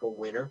director Michael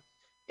Winner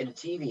in a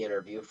TV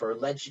interview for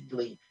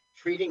allegedly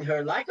treating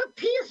her like a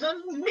piece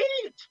of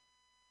meat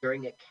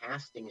during a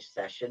casting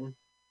session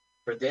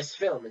for this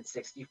film in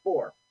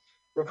 '64.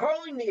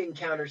 Recalling the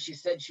encounter, she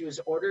said she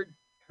was ordered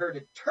her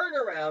to turn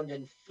around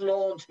and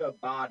flaunt her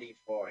body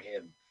for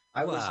him.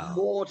 I was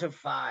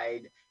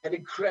mortified and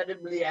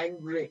incredibly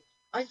angry.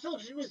 I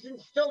thought it was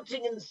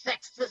insulting and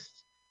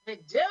sexist. I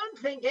don't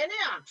think any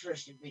actress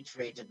should be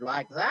treated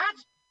like that.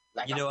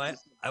 Like I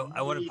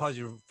want to pause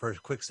you for a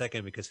quick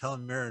second, because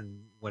Helen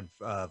Mirren went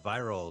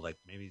viral like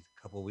maybe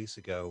a couple of weeks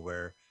ago,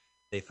 where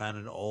they found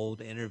an old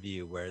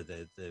interview where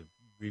the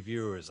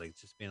reviewer was like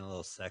just being a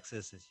little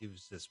sexist, and she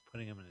was just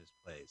putting him in his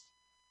place.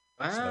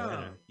 So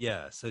Wow.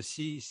 yeah, so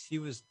she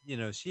was,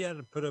 she had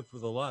to put up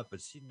with a lot,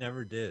 but she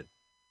never did.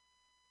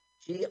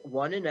 She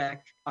won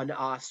an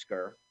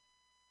Oscar.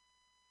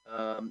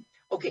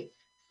 Okay,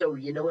 so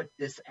you know what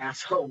this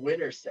asshole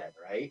Winner said,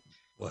 right?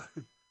 What?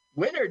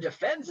 Winner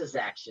defends his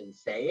action,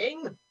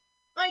 saying,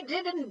 I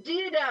did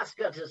indeed ask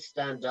her to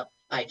stand up.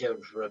 I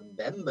don't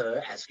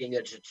remember asking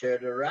her to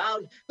turn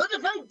around, but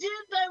if I did,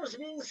 I was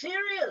being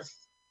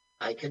serious.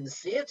 I can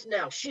see it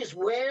now. She's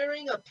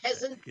wearing a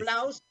peasant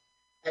blouse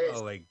and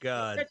Oh my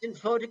God. in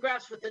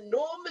photographs with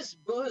enormous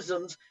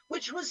bosoms,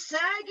 which was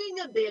sagging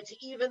a bit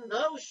even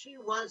though she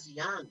was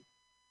young.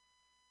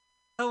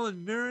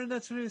 Helen Mirren,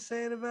 that's what he was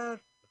saying about?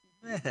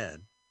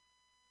 Man.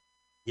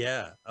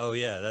 Yeah. Oh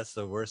yeah, that's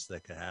the worst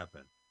that could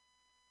happen.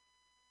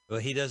 Well,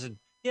 he doesn't.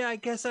 Yeah, I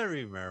guess I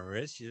remember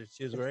it. She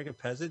was wearing a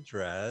peasant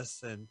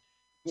dress, and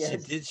she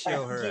Yes, did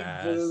show her saggy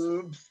ass.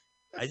 boobs.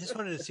 I just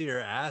wanted to see her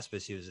ass,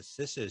 but she was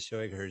insistent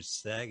showing her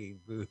sagging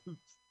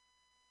boobs.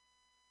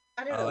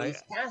 I don't Oh, know.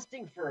 He's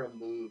casting for a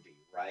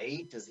movie,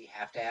 right? Does he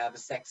have to have a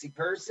sexy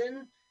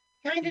person?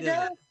 Kind he of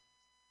doesn't. does.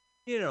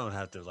 You don't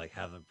have to like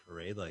have them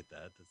parade like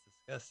that. That's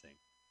disgusting.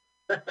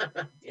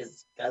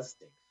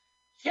 Disgusting.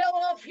 Show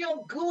off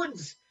your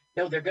goods.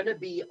 No, they're going to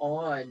be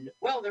on.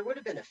 Well, there would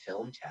have been a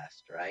film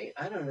test, right?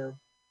 I don't know.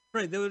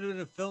 Right, there would have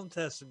been a film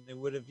test, and they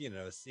would have,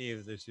 see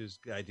if she was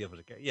ideal for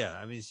the. Yeah,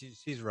 I mean,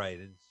 she's right,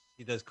 and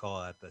she does call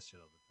out that shit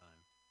all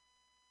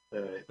the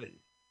time. But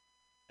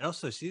and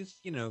also, she's,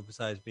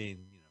 besides being,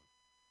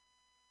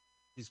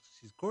 she's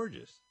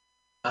gorgeous.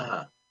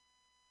 Uh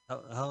huh.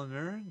 Helen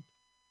Mirren.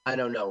 I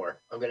don't know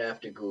her. I'm going to have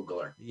to Google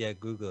her. Yeah,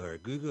 Google her.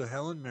 Google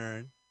Helen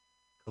Mirren,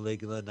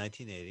 Caligula,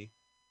 1980.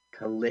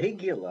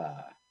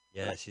 Caligula.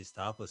 Yeah, she's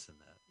topless in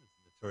that. It's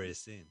a notorious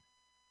scene.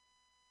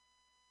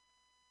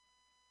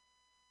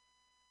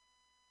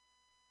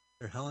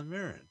 Or Helen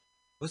Mirren.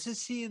 Wasn't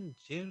she in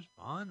James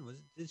Bond?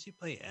 Did she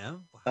play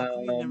M? How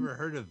come you never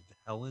heard of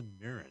Helen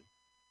Mirren?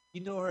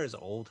 You know her as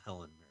old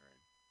Helen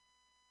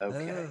Mirren.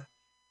 Okay.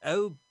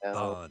 Oh,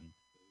 Bond.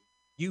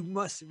 You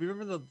must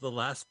remember the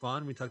last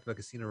Bond we talked about,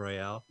 Casino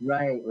Royale.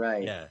 Right.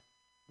 Yeah.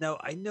 Now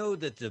I know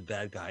that the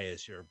bad guy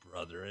is your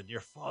brother, and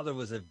your father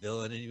was a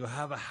villain, and you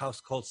have a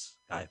house called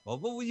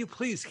Skyfall. But will you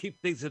please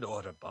keep things in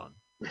order, Bond?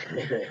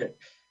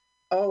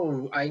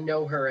 Oh, I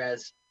know her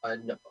as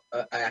an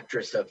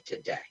actress of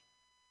today.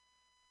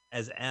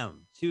 As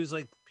M. She was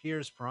like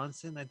Pierce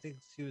Bronson. I think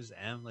she was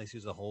M. Like she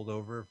was a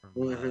holdover from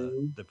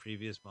the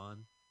previous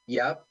Bond.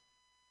 Yep.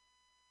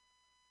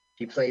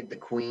 She played the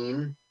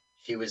Queen.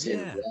 She was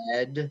in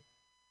Red.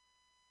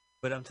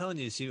 But I'm telling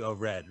you,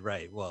 Red,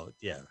 right? Well,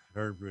 yeah,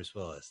 her and Bruce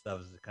Willis. That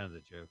was kind of the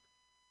joke.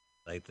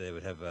 Like they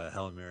would have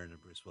Helen Mirren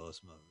and Bruce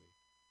Willis movie.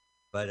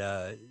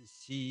 But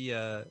she,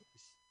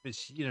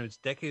 it's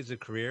decades of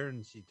career,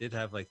 and she did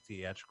have like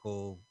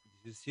theatrical.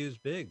 She was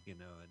big,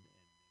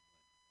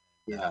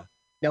 Yeah.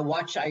 Now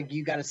watch,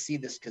 you got to see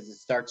this because it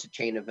starts a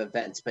chain of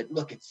events. But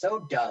look, it's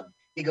so dumb.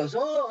 He goes,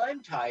 "Oh,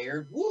 I'm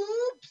tired.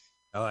 Whoops."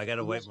 Oh, I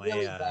gotta wipe my.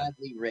 Really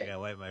badly written. I gotta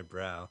wipe my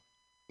brow.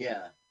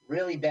 Yeah,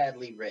 really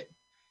badly written.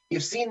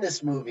 You've seen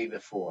this movie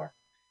before.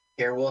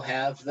 Here we'll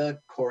have the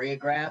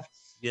choreographed.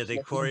 Yeah, they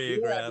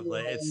choreographed.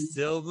 Like it's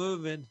still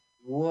moving.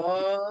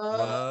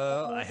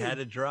 Whoa! I had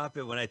to drop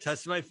it when I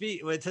touched my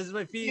feet. You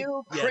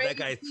yeah, that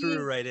guy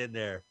threw right in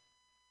there.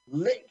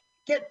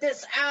 Get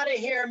this out of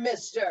here,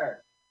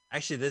 mister.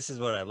 Actually, this is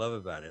what I love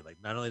about it. Like,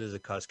 not only does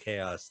it cause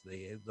chaos,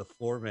 the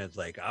foreman's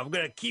like, I'm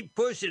gonna keep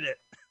pushing it.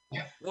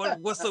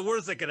 What's the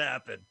worst that could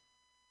happen?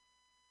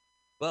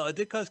 Well, it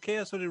did cause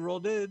chaos when it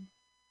rolled in.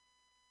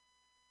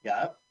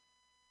 Yep.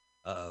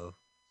 Uh-oh.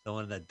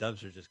 Someone in that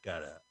dumpster just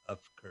got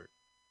up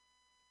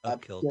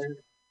kilt.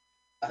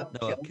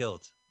 Up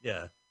kilt.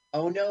 Yeah.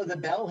 Oh no, the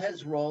bell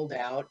has rolled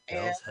out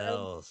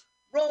Hells.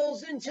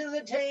 Rolls into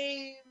the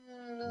Thames.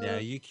 Now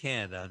you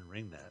can't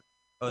unring that.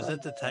 Oh, is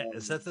that the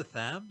Thames?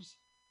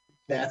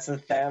 That's the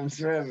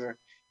Thames River.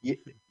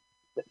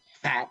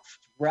 That's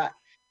right.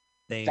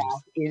 Thames.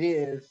 That it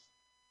is.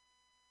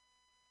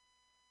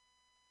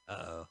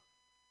 Uh-oh.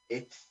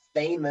 It's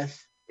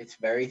famous. It's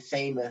very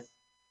famous.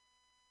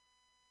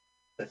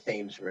 The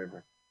Thames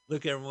River.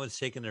 Look, everyone's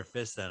shaking their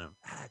fists at him.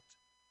 Act.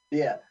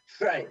 Yeah,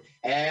 right.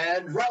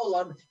 And roll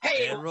them.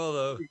 Hey, and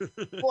roll them.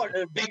 What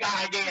a big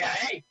idea,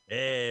 hey?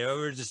 Hey,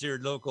 we're just your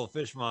local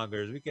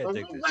fishmongers. We can't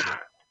take this shit.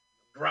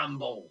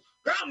 Grumble.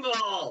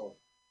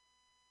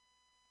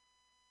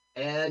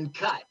 And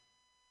cut.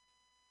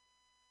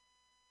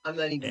 I'm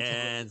not even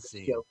and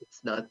see. Joke.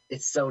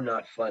 It's so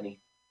not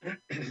funny.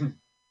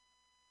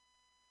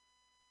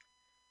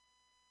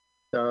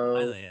 So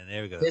yeah,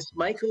 there we go. This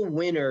Michael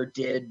Winner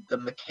did The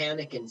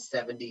Mechanic in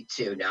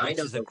 '72. Now Which I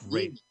know is a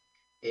great.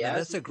 Yeah,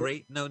 that's a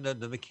great. No,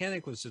 The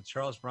Mechanic was a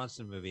Charles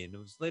Bronson movie, and it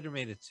was later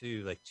made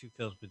into two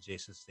films with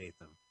Jason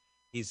Statham.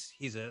 He's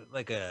a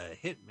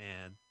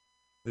hitman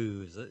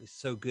who's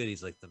so good.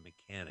 He's like the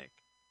mechanic.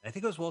 I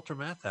think it was Walter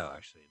Matthau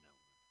actually in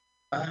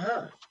that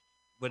one.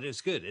 But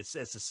it's good. It's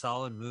a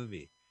solid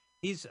movie.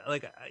 He's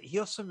like he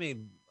also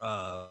made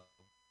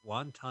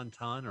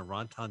Wonton or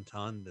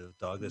Ronton, the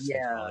dog that saves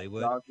Yeah,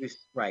 Hollywood. dog was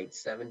right,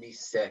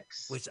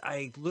 76. Which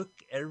I look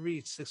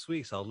every 6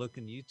 weeks. I'll look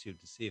in YouTube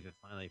to see if it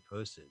finally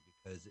posted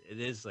because it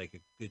is like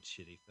a good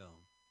shitty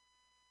film.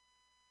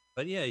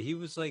 But yeah, he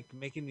was like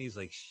making these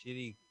like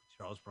shitty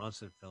Charles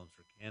Bronson films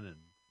for Canon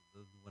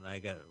when I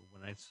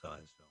saw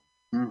his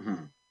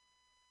film.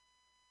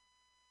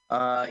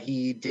 Mm-hmm.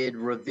 He did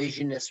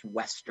revisionist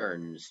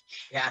westerns,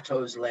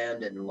 Chateau's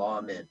Land and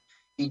Lawmen.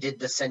 He did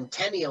the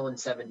Centennial in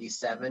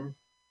 77,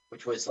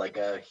 which was like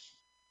a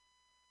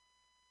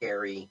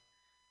scary.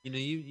 You know,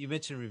 you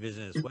mentioned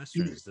revisionist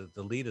westerns.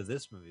 The lead of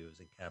this movie was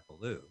in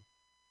Capaloo.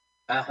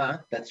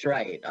 That's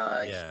right.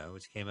 Yeah,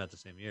 which came out the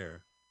same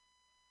year.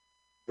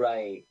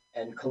 Right.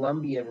 And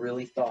Columbia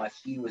really thought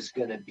he was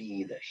going to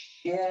be the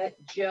shit,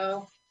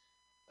 Joe.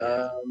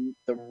 Yeah.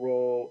 The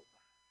role.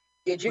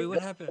 Wait,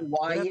 what happened?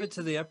 What happened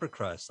to the upper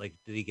crust? Like,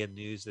 did he get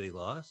news that he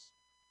lost?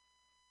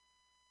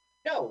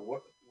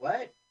 No.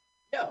 What?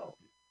 No.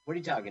 What are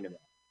you talking about?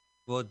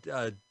 Well,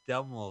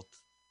 Delmalt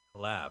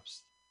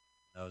collapsed.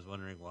 I was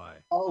wondering why.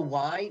 Oh,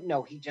 why?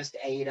 No, he just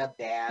ate a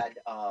bad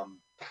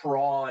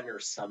prawn or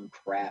some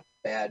crap.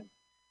 Bad.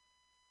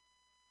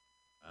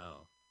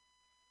 Oh.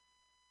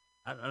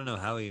 I don't know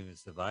how he even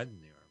survived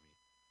in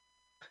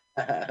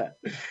the army.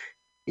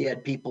 He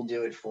had people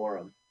do it for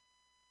him.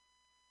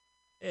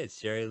 Hey,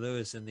 it's Jerry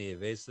Lewis in The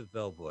Evasive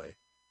Bellboy.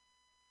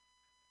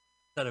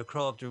 Thought I'd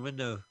crawl up the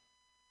window.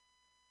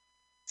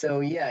 So,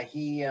 yeah,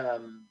 he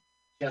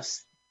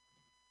just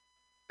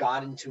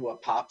got into a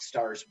pop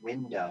star's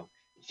window.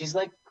 She's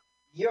like,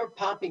 you're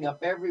popping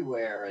up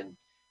everywhere. And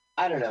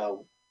I don't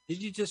know.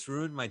 Did you just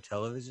ruin my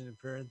television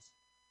appearance?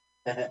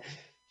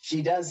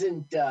 She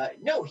doesn't.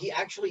 No, he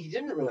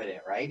didn't ruin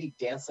it, right? He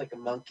danced like a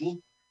monkey.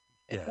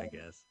 Yeah, I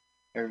guess.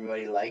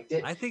 Everybody liked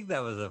it. I think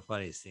that was a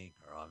funny scene,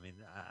 Carl. I mean,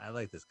 I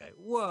like this guy.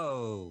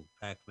 Whoa,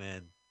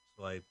 Pac-Man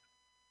swipe.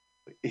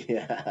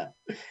 Yeah.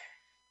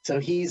 So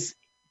he's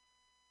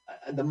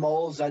the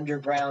mole's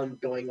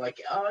underground going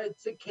like, oh,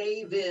 it's a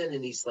cave in.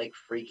 And he's like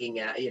freaking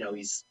out.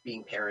 He's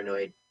being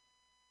paranoid.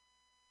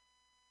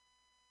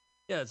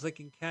 Yeah, it's like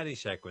in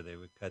Caddyshack where they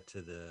would cut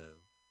to the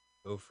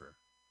gopher.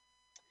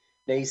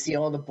 Now you see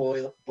all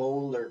the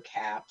bowler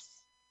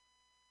caps.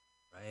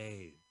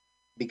 Right.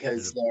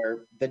 Because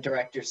the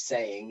director's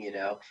saying,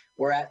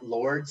 we're at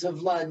Lords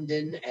of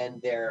London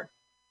and they're,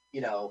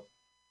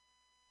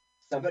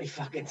 somebody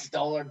fucking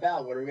stole our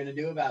bell. What are we going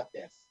to do about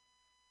this?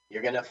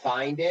 You're going to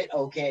find it?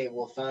 Okay,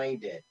 we'll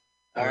find it.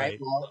 All right.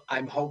 Well,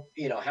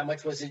 how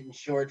much was it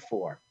insured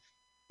for?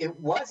 It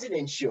wasn't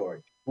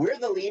insured. We're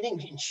the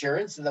leading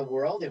insurance in the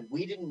world and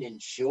we didn't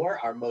insure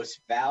our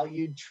most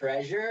valued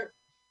treasure.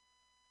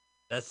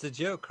 That's the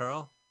joke,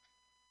 Carl.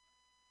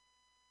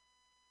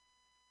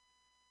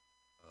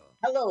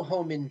 Hello,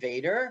 home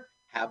invader.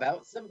 How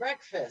about some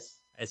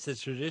breakfast? It's a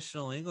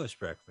traditional English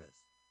breakfast.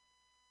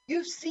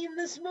 You've seen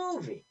this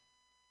movie?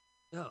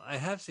 No, I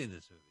have seen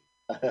this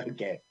movie.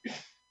 Okay.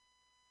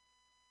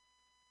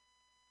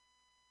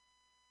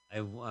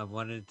 I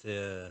wanted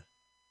to.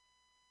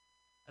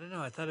 I don't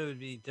know. I thought it would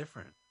be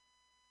different.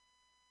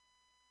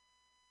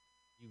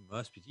 You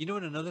must be. You know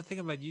what? Another thing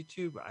about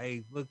YouTube,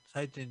 I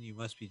typed in "You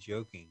must be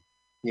joking."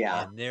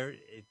 Yeah. And there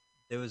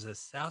was a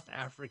South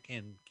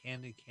African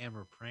candid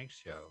camera prank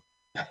show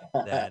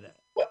that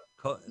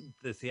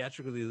the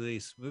theatrically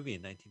released movie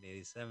in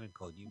 1987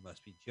 called "You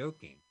Must Be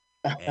Joking,"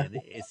 and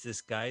it's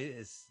this guy.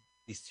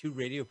 These two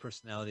radio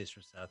personalities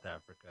from South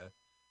Africa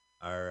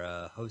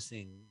are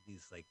hosting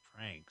these like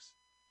pranks,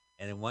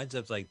 and it winds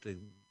up like it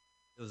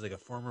was like a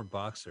former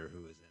boxer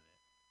who was in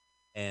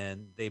it,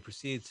 and they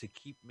proceeded to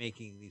keep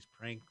making these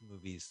prank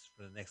movies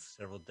for the next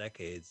several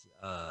decades.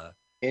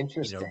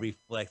 Interesting.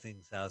 Reflecting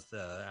South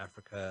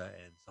Africa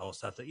and all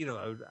stuff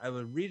that I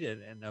would read it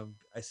and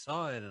I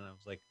saw it and I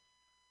was like,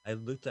 I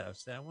looked at it, I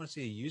said, I want to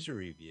see a user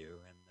review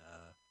and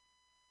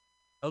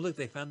oh look,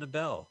 they found the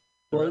bell.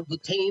 Well, the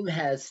team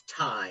has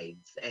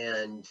tides,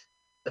 and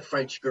the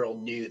French girl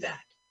knew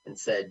that and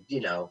said,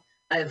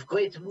 I have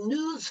great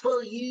news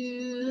for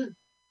you.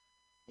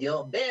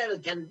 Your bell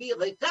can be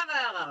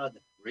recovered.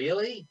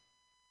 Really?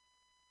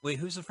 Wait,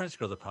 who's the French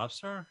girl? The pop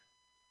star?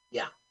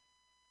 Yeah.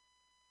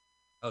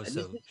 Oh, and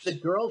so this is the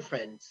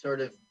girlfriend, sort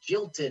of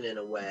jilted in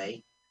a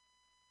way.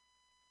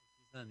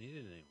 She's not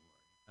needed anymore.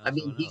 I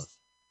mean,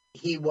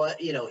 he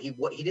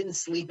didn't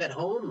sleep at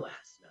home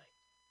last night.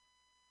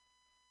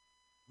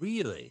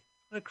 Really?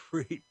 What a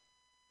creep.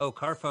 Oh,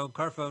 car phone.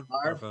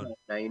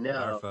 I know.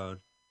 Car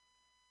phone.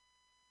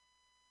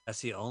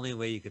 That's the only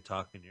way you could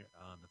talk on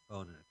the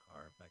phone in a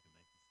car back in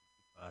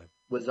 1965.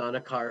 Was on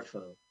a car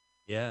phone.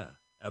 Yeah,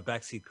 a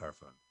backseat car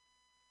phone.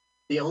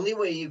 The only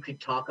way you could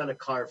talk on a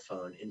car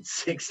phone in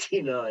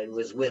 '69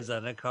 was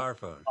on a car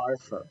phone. Car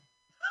phone.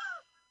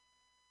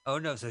 Oh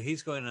no! So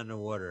he's going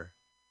underwater.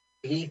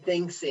 He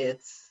thinks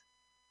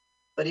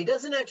but he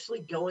doesn't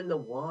actually go in the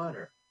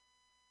water.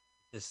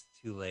 It's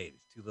too late.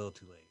 It's too little,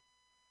 too late.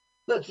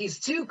 Look, he's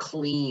too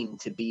clean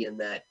to be in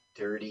that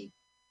dirty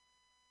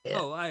pit.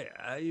 Oh, I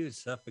would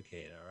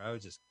suffocate or I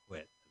would just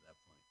quit at that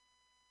point.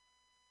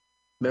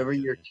 Remember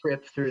your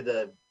trip through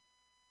the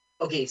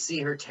Okay, see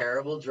her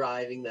terrible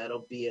driving.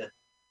 That'll be a.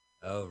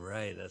 Oh,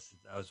 right.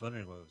 I was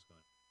wondering what was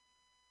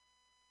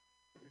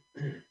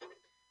going.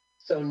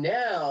 So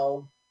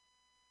now,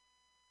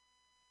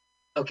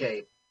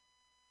 okay,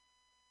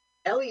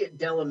 Elliot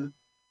Dellum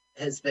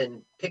has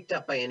been picked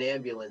up by an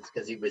ambulance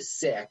because he was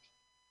sick,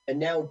 and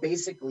now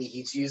basically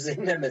he's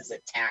using them as a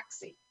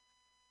taxi.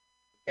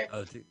 Okay.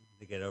 Oh, to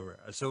get over.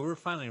 So we're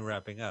finally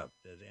wrapping up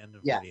at the end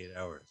of Yeah. 48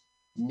 hours.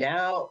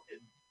 Now,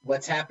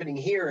 what's happening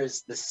here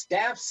is the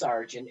staff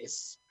sergeant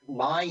is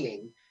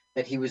lying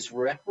that he was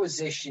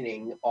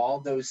requisitioning all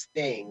those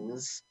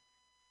things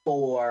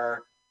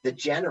for the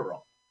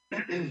general,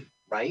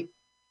 right?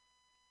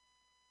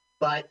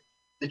 But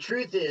the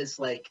truth is,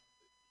 like,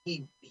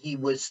 he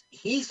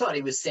thought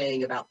he was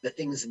saying about the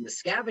things in the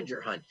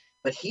scavenger hunt,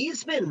 but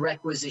he's been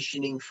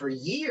requisitioning for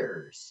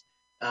years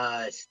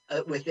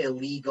with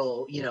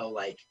illegal,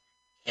 like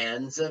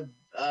cans of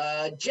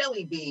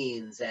jelly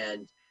beans,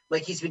 and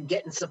like he's been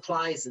getting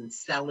supplies and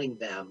selling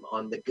them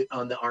on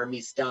the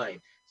army's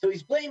dime. So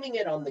he's blaming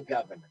it on the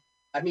governor.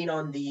 I mean,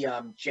 on the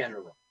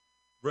general.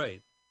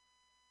 Right.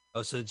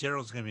 Oh, so the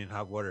general's going to be in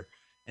hot water.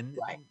 And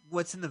Right.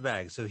 What's in the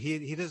bag? So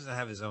he doesn't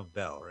have his own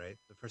bell, right?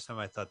 The first time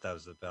I thought that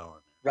was the bell in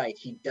there. Right.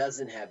 He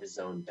doesn't have his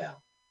own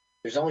bell.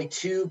 There's only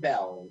 2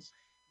 bells.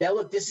 Now,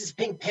 look, this is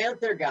Pink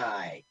Panther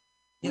guy.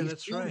 Yeah,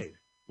 that's right.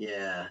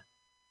 Yeah.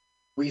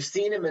 We've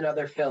seen him in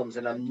other films,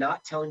 and I'm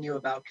not telling you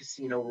about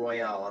Casino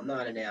Royale. I'm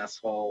not an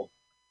asshole.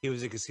 He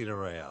was in Casino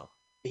Royale.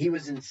 He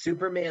was in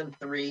Superman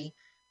 3.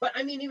 But,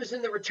 I mean, he was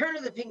in The Return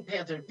of the Pink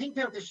Panther, Pink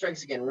Panther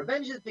Strikes Again,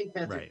 Revenge of the Pink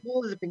Panther, Right.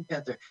 Duel of the Pink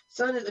Panther,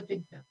 Son of the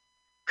Pink Panther,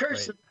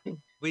 Curse of the Pink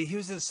Panther. Wait, he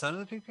was the son of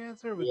the Pink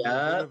Panther with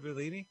Yeah.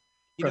 Bellini?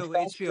 You know,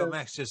 HBO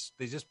Max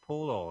they just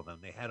pulled all of them.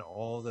 They had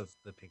all the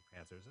Pink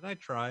Panthers, and I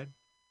tried.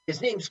 His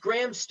name's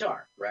Graham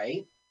Stark,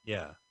 right?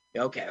 Yeah.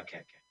 Okay.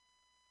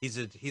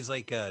 He's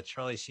like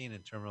Charlie Sheen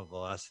in Terminal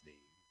Velocity.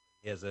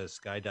 He has a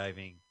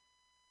skydiving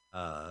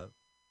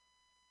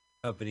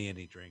company, and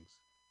he drinks.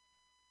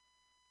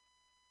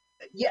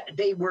 Yeah,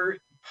 they were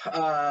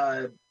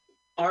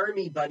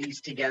army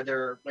buddies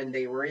together when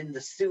they were in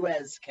the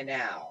Suez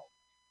Canal.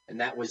 And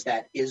that was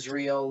that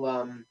Israel,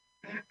 well,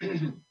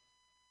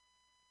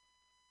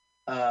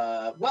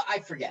 I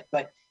forget.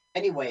 But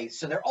anyway,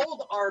 so they're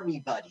old army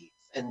buddies,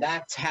 and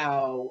that's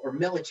how, or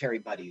military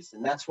buddies.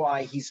 And that's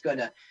why he's going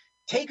to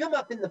take them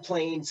up in the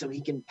plane so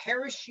he can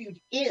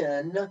parachute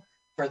in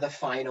for the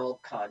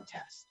final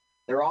contest.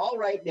 They're all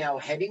right now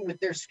heading with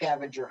their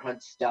scavenger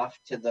hunt stuff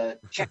to the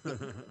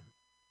check-in.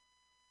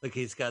 Look,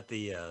 he's got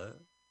the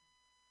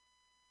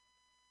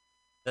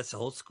that's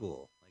old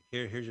school. Like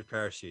here's your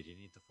parachute. You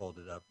need to fold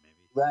it up, maybe.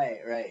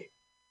 Right.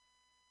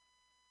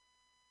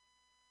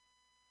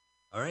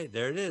 All right,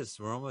 there it is.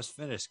 We're almost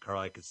finished,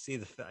 Carl. I could see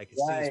see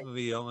this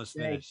movie almost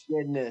finished.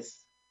 Thank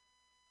goodness.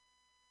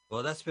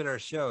 Well, that's been our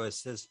show. It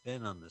says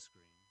Finn on the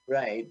screen.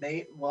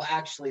 Right. Well,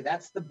 actually,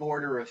 that's the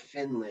border of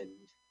Finland.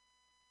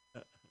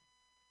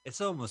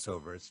 It's almost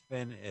over. It's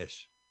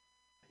Finn-ish.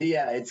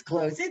 Yeah, it's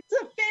close. It's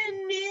a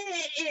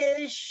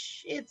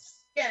Finn-ish.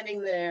 It's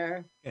getting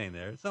there. Getting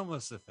there. It's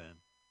almost a Finn.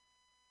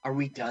 Are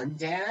we done,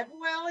 Dad?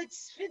 Well,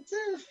 it's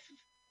a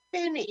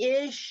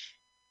Finn-ish.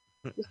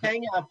 Just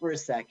hang out for a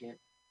second.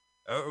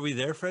 Are we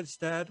there, Fred's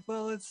dad?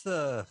 Well, it's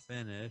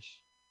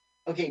Finn-ish.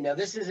 Okay, now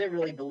this isn't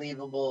really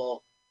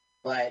believable,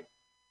 but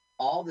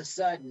all of a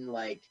sudden,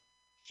 like,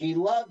 she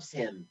loves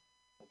him,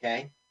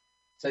 okay?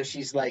 So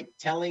she's, like,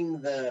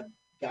 telling the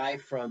guy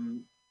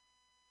from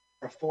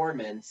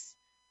Performance,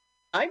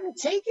 I'm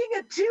taking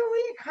a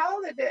 2-week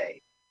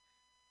holiday.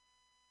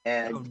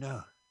 And Oh,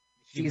 no.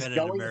 she's met an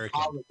going on American.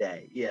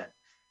 holiday, yeah.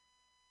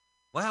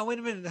 Wow, wait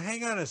a minute.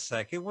 Hang on a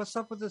second. What's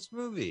up with this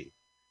movie?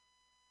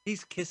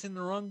 He's kissing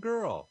the wrong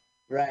girl.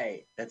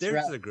 Right, that's There's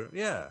right. the girl.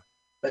 Yeah.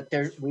 But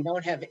we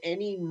don't have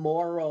any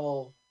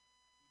moral,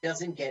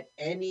 doesn't get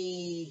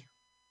any,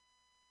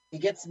 he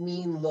gets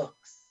mean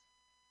looks.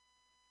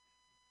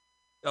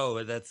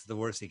 Oh, that's the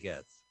worst he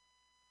gets.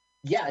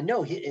 Yeah,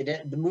 no,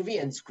 the movie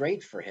ends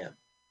great for him.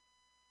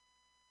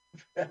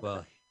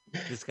 Well,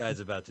 this guy's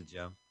about to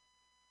jump.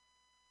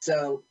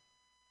 So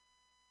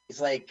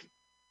he's like,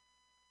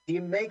 do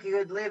you make a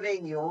good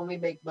living? You only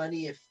make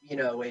money if,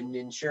 in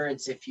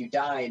insurance if you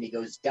die. And he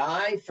goes,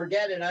 die?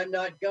 Forget it. I'm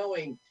not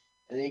going.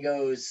 And then he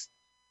goes,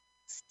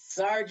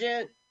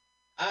 Sergeant,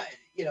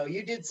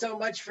 you did so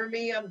much for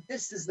me.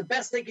 This is the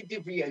best I could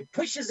do for you. He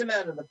pushes him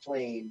out of the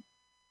plane.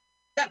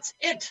 That's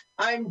it.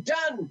 I'm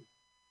done.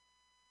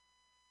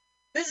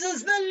 This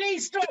is the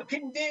least I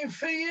can do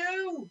for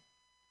you.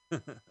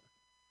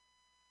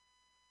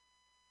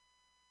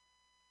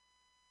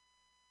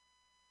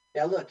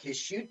 Now, look, his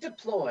chute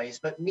deploys,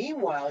 but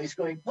meanwhile, he's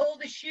going, pull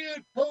the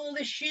chute, pull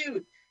the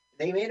chute.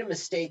 They made a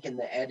mistake in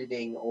the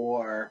editing,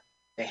 or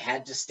they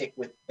had to stick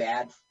with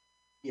bad,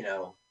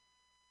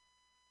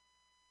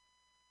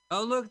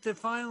 Oh, look, they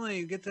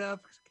finally get the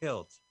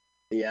kilt.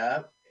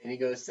 Yeah. And he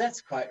goes,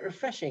 that's quite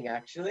refreshing,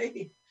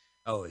 actually.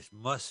 Oh, it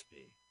must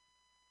be.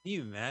 Can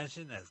you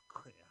imagine that?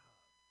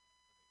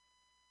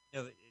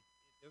 There was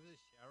a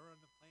shower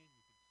on the plane.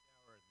 You could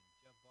shower and then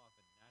jump off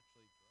and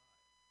naturally dry.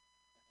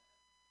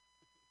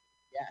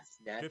 Yes,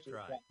 Drip naturally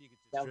dry. dry. You could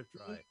just Now drip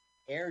dry.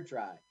 air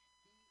dry.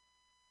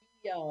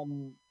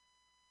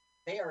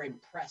 They are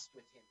impressed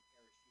with him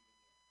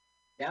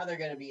parachuting in. Now they're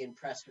going to be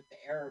impressed with the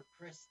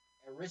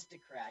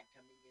aristocrat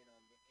coming in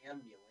on the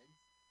ambulance,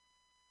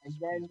 and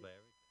then Squeezed by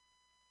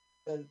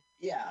everything.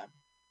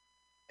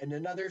 and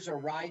another's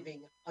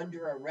arriving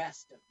under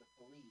arrest of the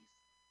police.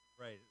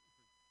 Right.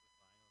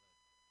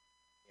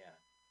 Yeah.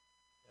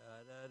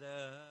 Da da da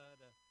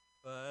da.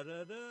 Ba da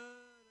da da.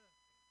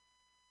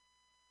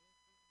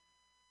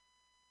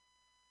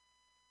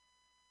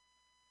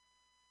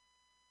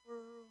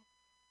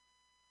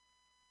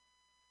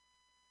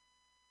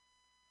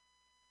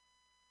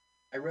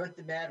 I wrote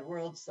the Mad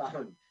World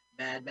song.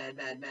 Mad, mad,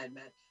 mad, mad,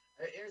 mad.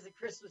 Here's a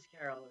Christmas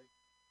carol.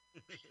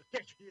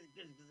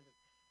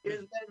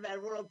 Here's Mad,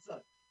 Mad World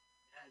song.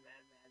 Mad,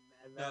 mad, mad,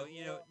 mad, No,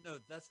 mad. no,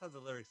 that's how the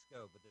lyrics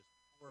go, but there's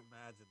 4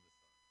 mads in the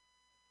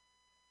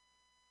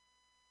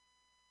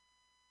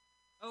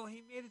song. Oh,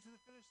 he made it to the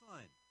finish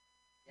line.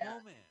 Yeah.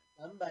 Oh, man.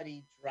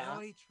 Somebody Now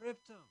dropped. he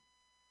tripped him.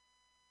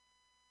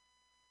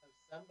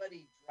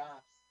 Somebody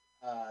drops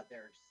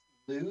their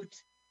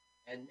loot,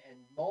 and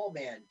Mole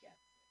Man gets it.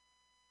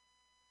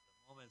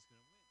 The moment's going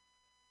to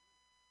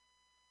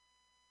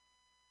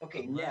win.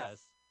 Okay,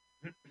 Unless,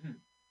 now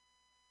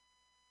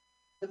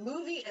the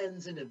movie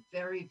ends in a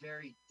very,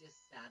 very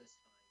dissatisfying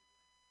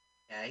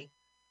way. Okay,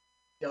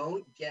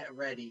 don't get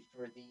ready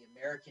for the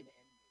American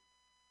ending.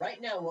 Right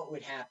now, what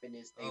would happen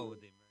is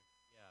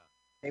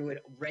they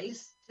would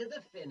race to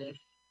the finish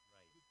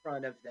right. in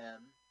front of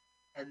them,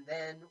 and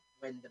then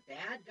when the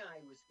bad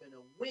guy was going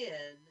to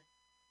win,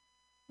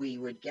 we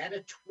would get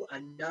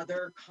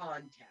another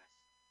contest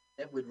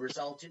that would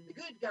result in the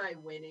good guy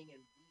winning,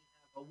 and we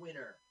have a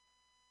winner.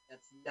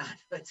 That's not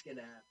what's going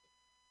to happen.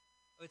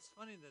 Oh, it's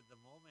funny that the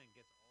mole man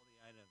gets all the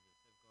items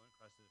instead of going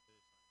across to the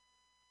finish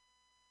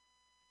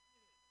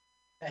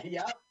line.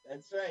 Yep,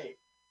 that's right.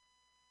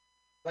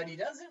 But he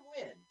doesn't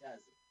win, does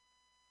he?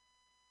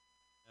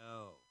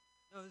 No.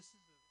 No, this is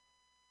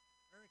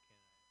American.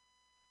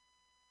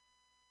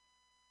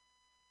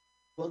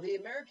 Well, the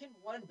American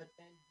won, but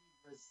then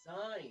he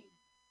resigned.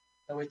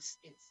 So it's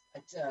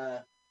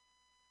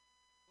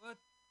what?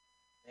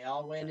 They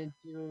all went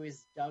into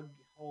his dug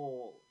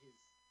hole.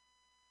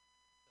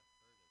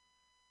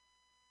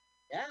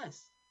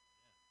 Yes.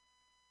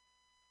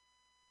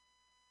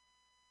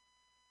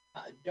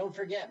 Don't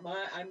forget,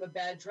 I'm a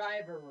bad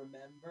driver.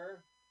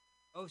 Remember?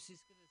 Oh,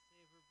 she's gonna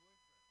save her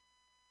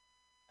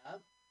boyfriend.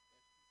 Yep.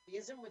 He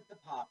isn't with the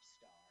pop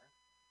star.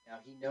 Now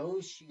he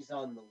knows she's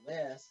on the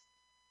list,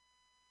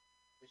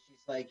 but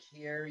she's like,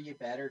 "Here, you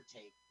better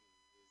take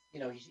these." You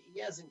know, he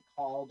hasn't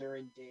called her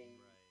in days.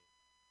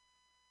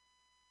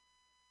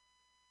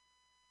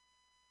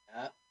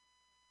 Right. Yep.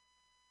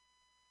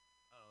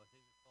 Oh,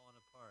 things are falling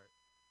apart.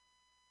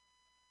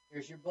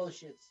 Here's your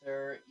bullshit,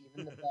 sir.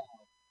 Even the bell,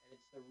 and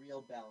it's the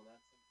real bell,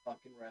 not some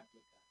fucking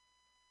replica.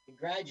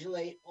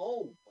 Congratulate.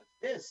 Oh, what's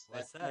this?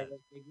 What's That's my that?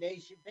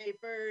 resignation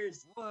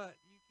papers. What?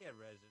 You can't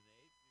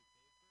resonate.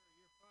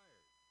 You're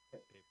fired.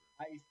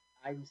 Paper.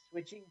 I'm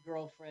switching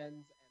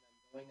girlfriends and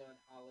I'm going on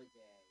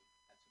holiday.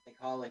 That's what they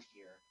call it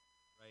here.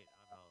 Right,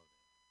 on holiday.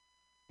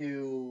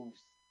 To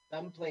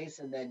someplace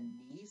and then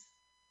Nice.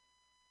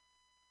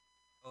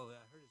 Oh,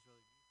 I heard it's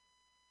really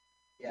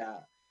beautiful.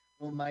 Yeah.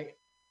 Well, I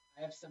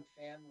have some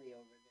family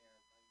over there.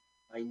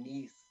 My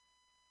niece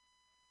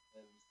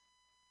lives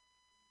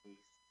in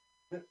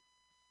Nice.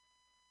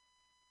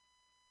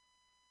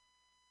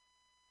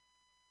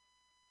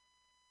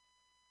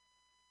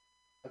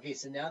 Okay,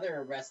 so now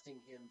they're arresting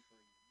him for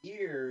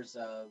years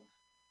of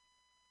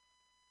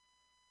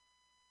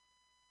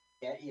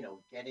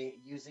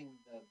using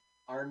the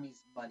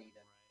army's money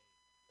to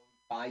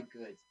buy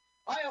goods.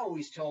 I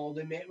always told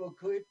him it would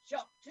catch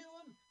up to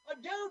him. I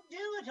don't do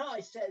it, I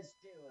says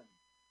to him.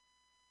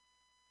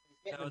 He's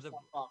getting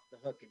himself off the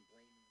hook and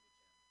blaming the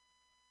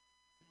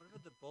general. What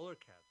about the bowler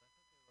caps?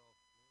 I thought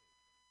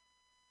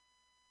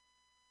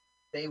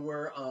they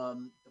were all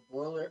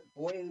Floyd.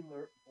 They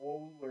were the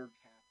bowler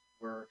caps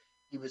were.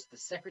 He was the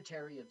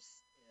Secretary of the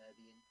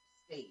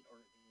State or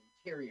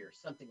the Interior,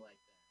 something like that.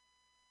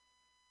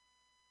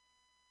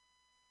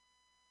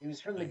 He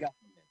was from the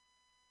government.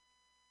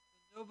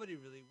 Nobody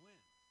really wins.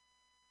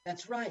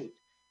 That's right.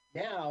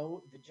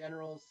 Now the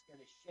general's going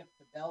to shift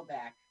the bell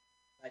back,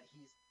 but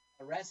he's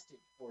arrested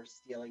for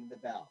stealing the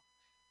bell.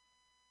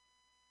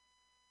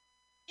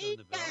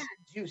 The bell?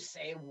 You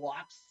say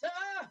what, sir?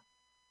 Oh,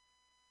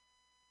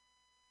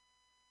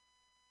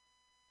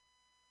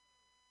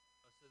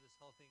 so this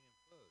whole thing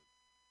implodes.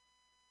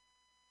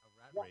 A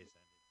rat race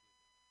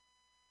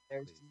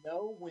ended too. There's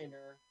no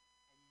winner,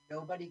 and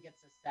nobody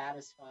gets a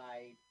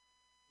satisfied.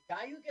 The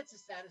guy who gets a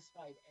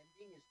satisfied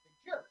ending is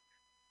the jerk.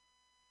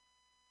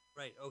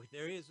 Right. Oh,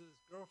 there he is with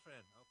his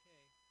girlfriend. Okay.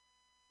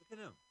 Look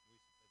at him.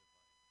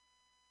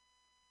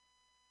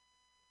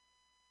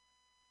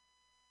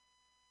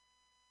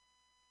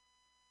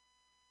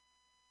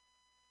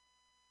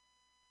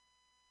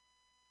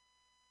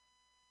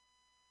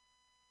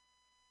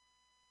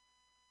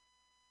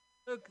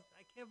 Look,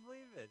 I can't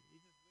believe it. He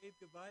just waved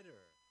goodbye to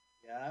her.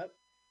 Yeah.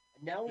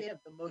 And now we have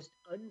the most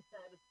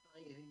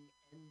unsatisfying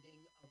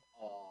ending of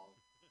all.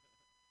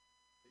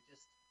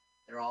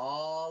 They're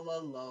all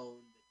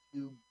alone, the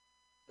two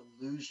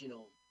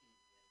delusional idiots.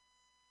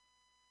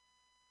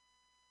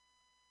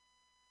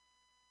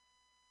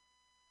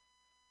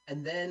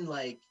 And then,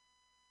 like,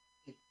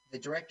 the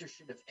director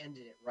should have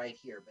ended it right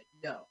here, but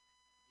no.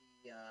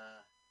 The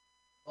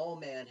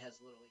old man has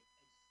a little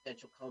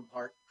existential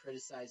part,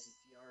 criticizes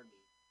the army,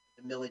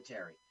 the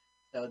military.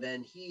 So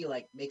then he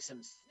like makes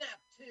him snap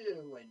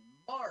to and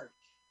march.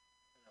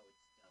 No,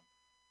 it's dumb.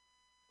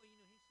 Well,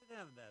 he should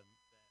have that outburst.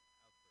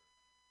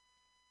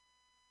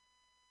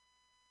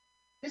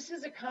 This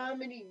is a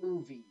comedy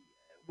movie.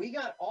 We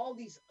got all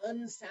these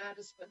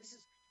unsatisfied. This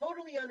is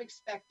totally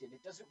unexpected.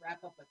 It doesn't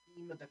wrap up a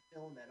theme of the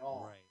film at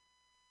all. Right.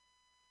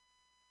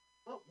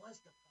 What was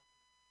the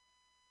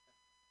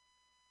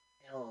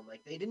film?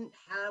 Like they didn't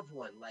have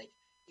one. Like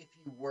if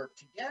you work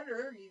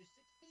together, you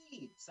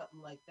succeed.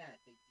 Something like that.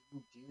 They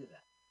didn't do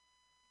that.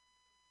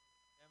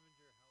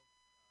 Scavenger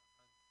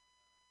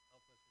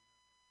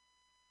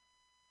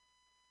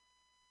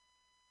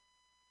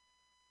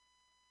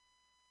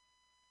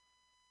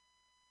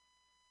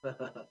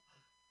helpless remember.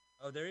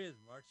 Oh, there he is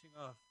marching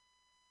off.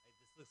 Hey,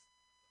 this looks.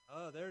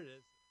 Oh, there it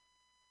is.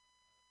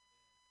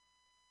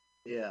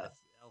 Yeah. That's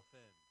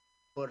Elfin.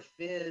 For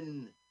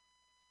Finn.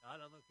 Shot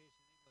on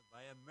location in England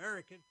by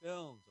American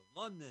Films of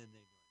London,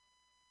 England.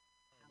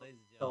 Oh, ladies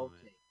and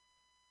gentlemen.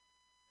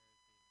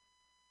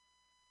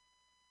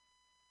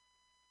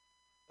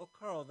 Well,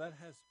 Carl, that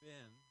has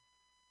been.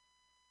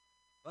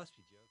 Must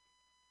be joking.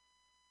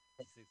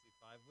 65.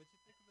 What'd you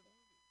think of the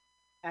movie?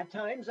 At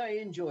times, I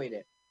enjoyed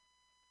it.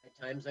 At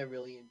times, I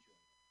really enjoyed it.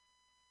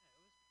 Yeah,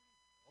 it was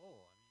pretty. Oh,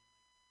 I mean,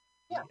 like,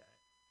 yeah. It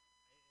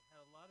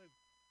had a lot of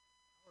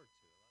power to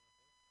it, a lot of horsepower.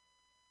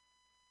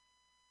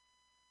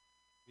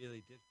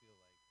 Really did feel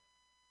like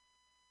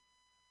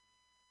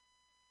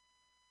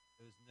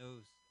there was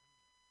no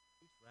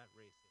huge rat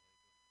race.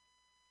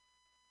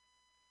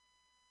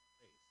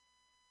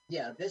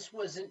 Yeah, this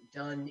wasn't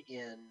done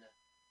in.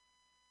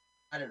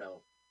 I don't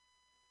know.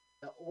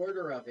 The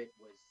order of it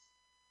was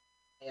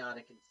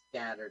chaotic and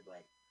scattered.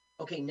 Like,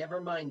 okay,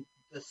 never mind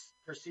the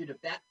pursuit of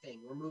that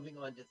thing. We're moving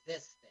on to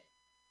this thing.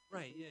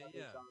 Right, yeah.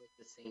 All at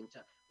the same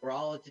time. We're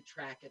all at the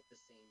track at the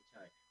same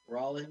time. We're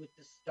all in with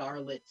the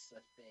starlets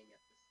thing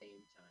at the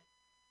same time.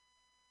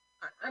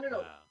 I don't know.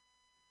 Wow.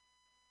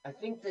 I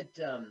think that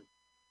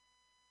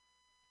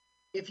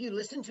if you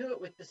listen to it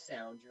with the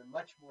sound, you're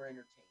much more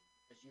entertained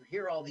because you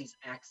hear all these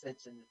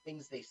accents and the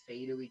things they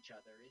say to each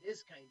other. It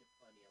is kind of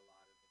funny a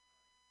lot of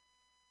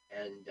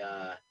the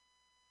time. And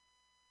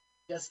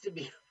just to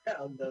be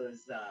around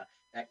those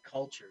that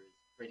culture is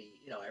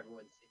pretty,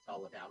 it's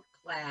all about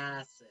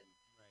class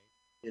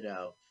and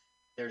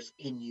there's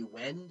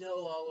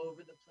innuendo all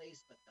over the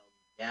place, but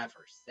they'll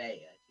never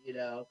say it,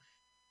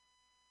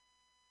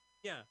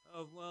 Yeah.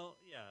 Oh well.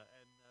 Yeah.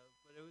 And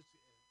but it was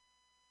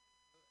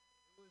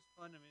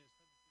fun. I mean, it's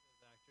fun to see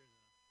those actors,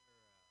 and I'm sure.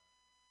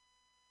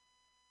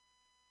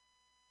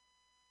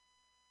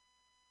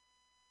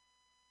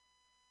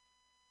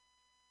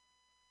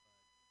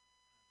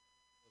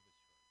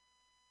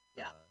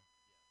 Yeah.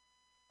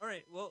 All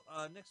right. Well,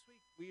 next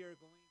week we are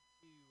going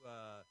to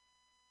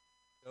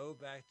go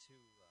back to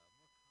more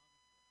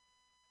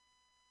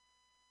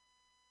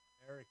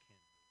American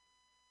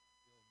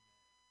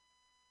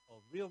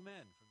called Real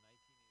Men from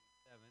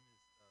 1987. It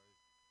stars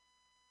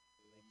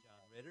late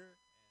John Ritter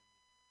and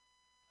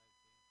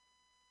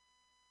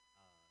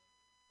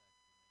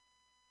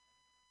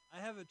I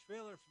have a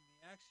trailer from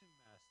the Action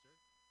Master.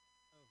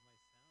 I don't know if my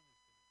sound is going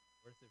to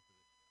be worth it for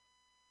the show.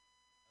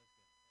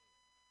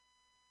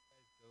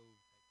 I was going to say it. You guys go type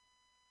in.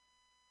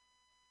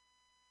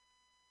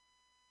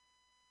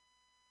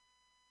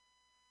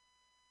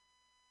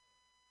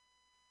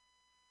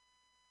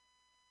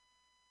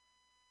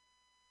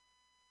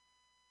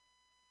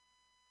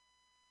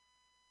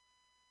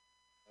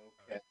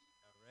 Okay.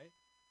 All right.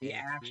 The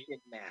And Action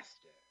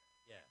Master.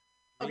 Yeah.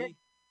 Okay.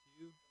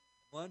 3, 2,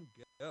 1,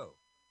 go.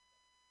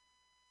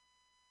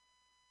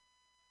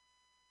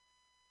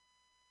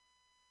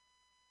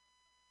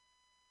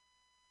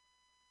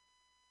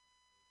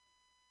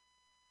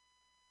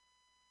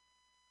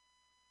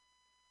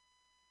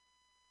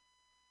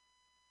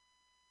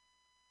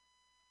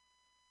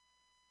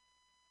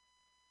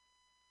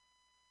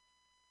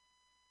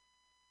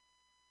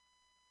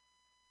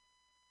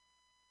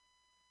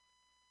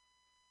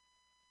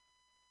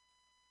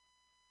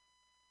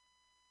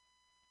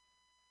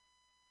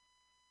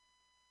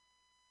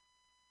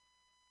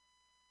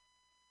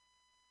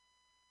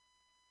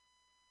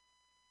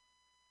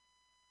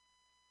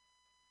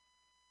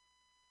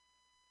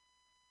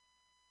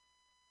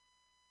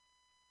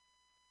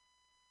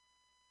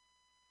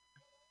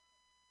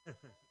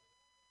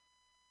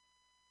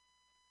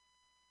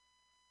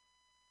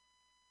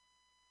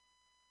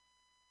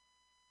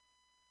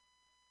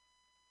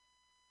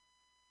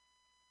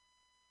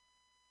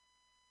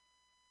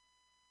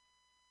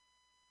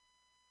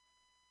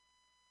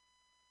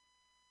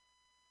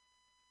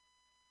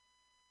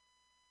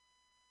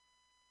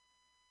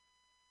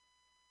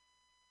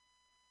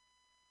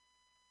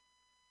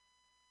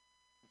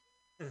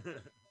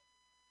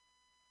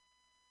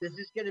 This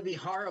is going to be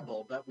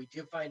horrible, but we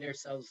do find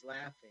ourselves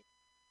laughing.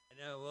 I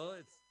know. Well,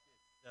 it's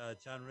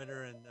John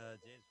Ritter and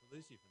James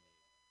Belushi from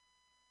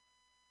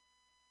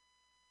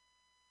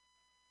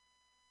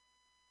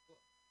the.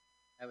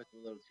 That was a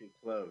little too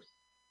close.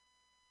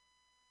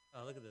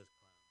 Oh, look at this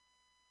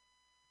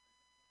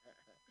clown.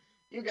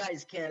 You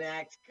guys can't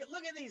act.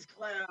 Look at these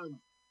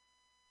clowns.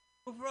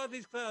 Who brought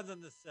these clowns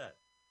on the set?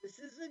 This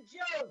is a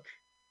joke.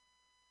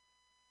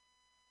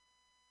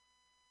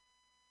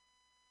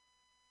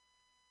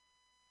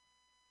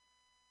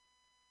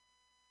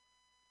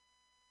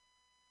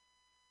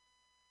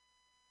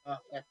 Oh,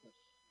 that's a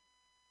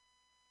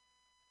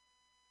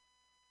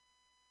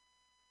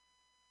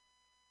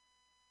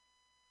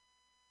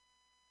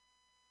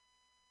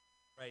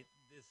Right.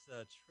 This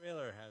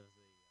trailer has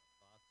a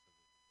box of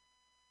it.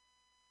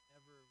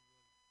 Never was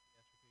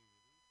theatrically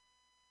released.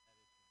 That is from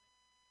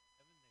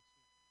 1997.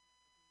 Next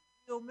week,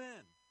 Real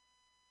Men.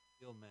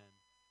 Real Men.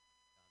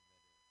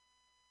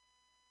 John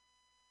Ritter.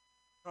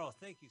 Carl,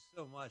 thank you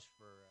so much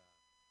for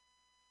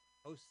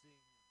hosting,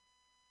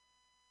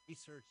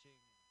 researching.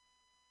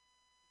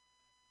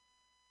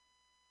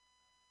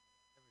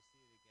 Never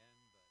see it again,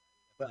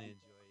 but I definitely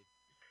enjoyed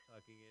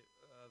talking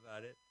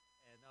about it.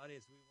 And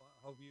audience, we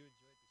hope you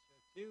enjoyed the show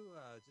too.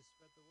 Just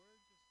spread the word.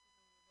 Just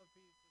we'd love for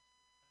you just to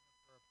sign up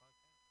for our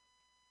podcast. We'd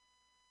love for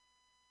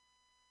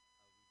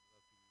you to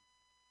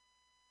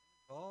get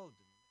involved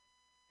and we love.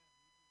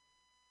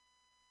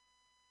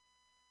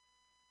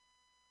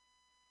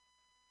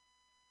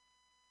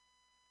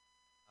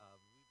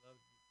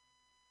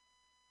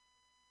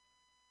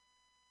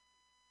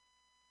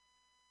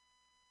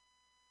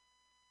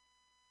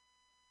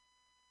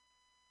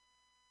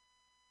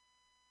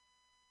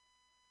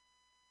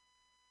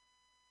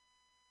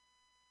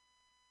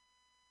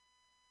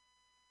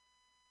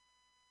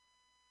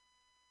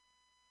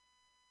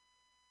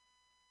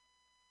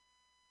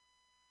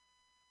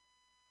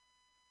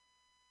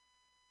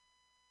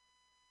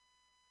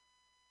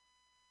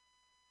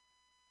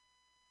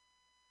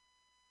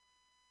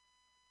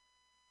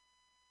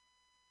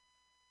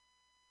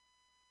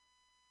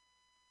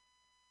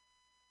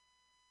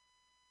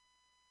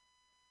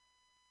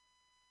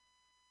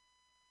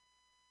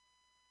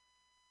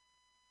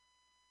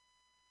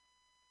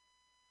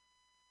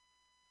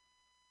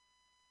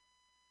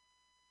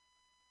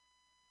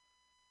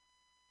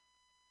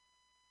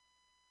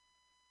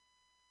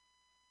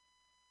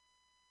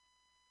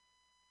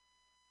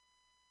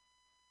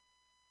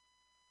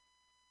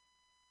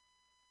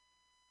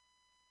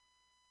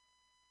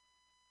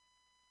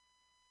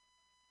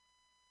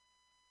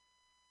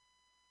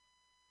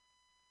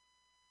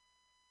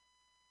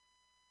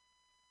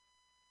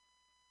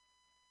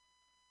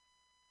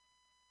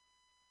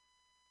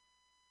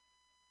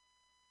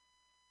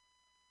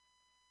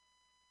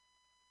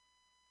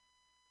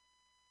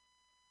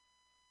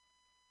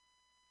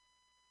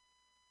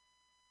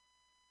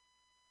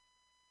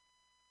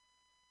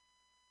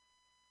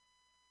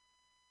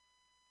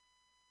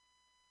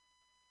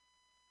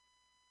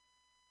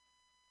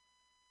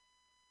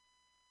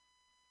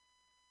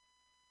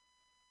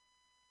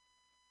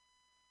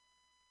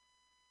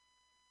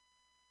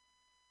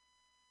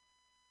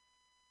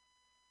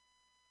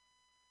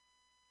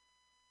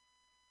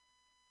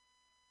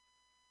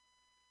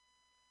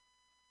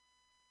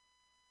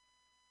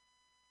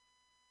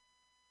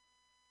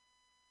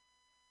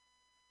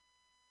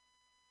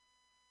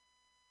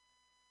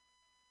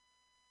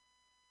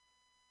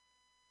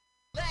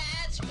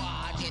 Let's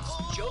watch.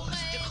 It's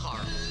Jokes to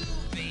Carl.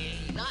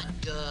 Not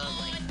duh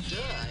like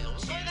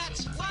duh. Or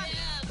that's funny.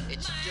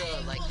 It's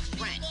duh like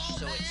French,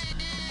 so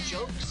it's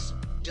Jokes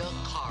de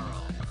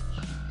Carl.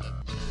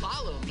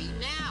 Follow me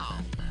now.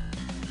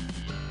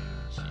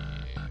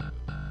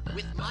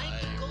 With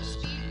Michael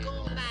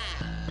Spiegelman.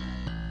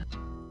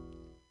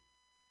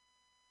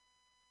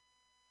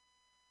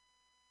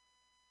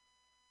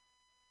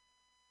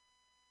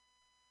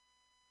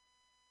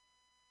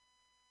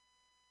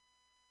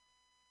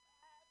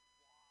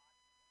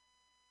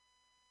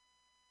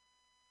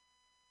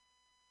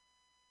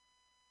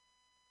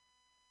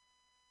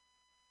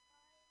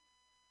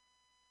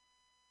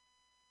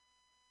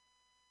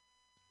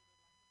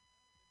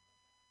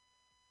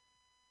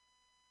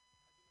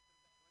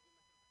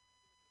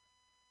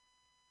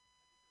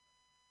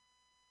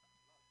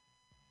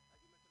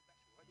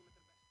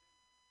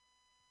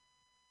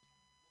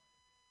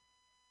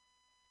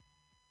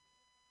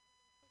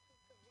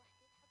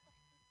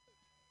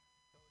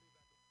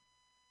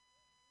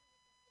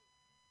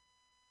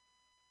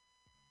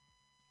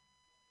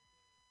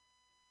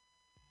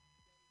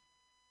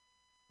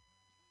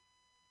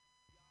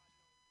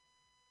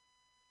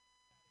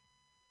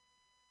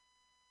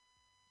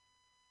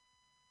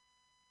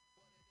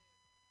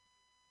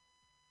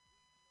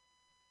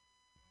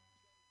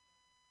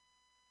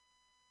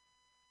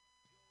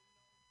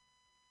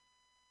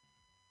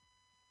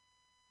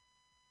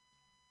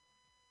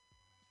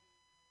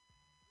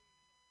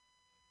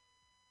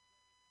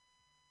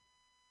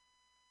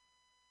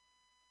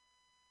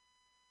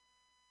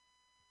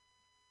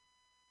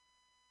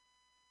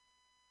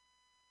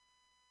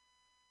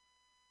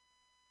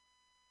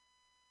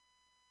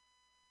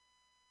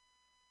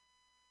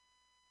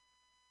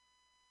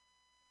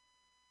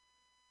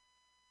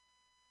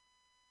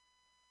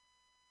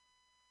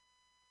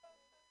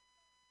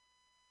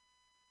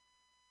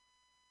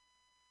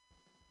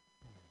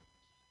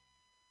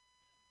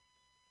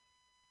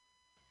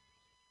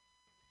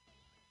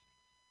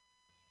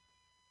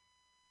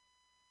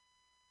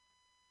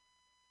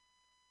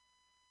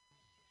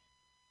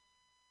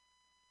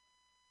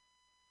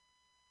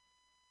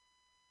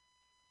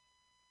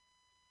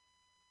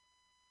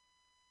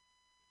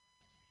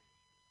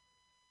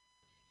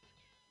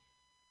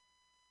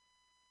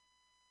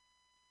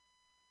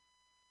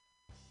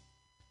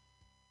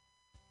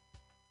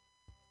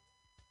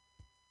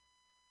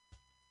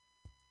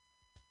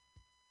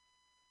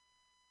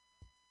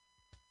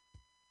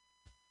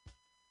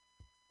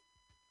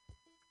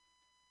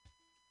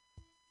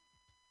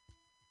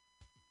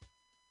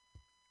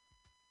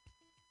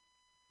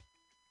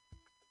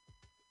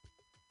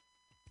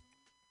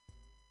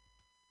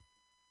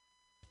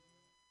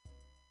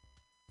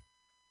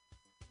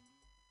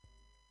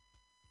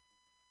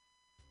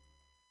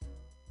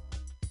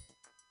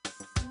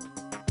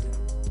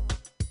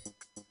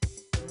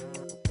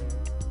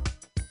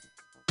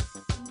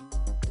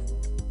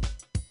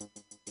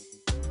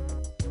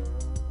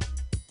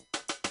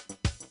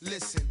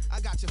 Listen,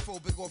 I got you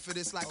phobic off of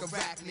this like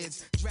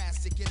arachnids.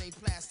 Drastic, it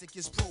ain't plastic,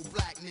 it's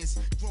pro-blackness.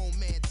 Grown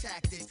man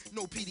tactic,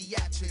 no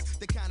pediatrics.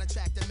 The kind of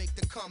track that make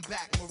the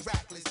comeback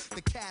miraculous.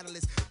 The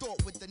catalyst,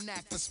 thought with the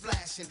knack for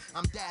splashing.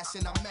 I'm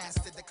dashing, I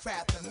mastered the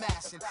craft of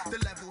mashing. The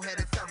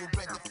level-headed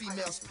thoroughbred, the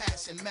female's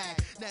passion.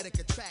 Magnetic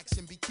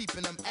attraction be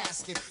keeping them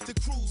asking. To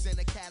cruise in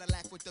a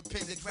Cadillac with the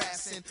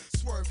pentagrass in.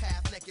 Swerve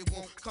half-naked,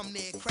 won't come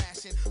near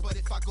crashing. But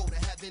if I go to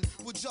heaven,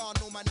 would y'all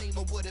know my name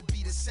or would it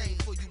be the same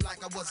for you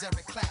like I was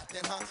Eric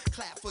Clapton, huh?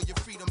 Clap for your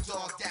freedom,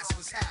 dog, that's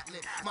what's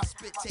happening. My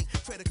spit take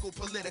critical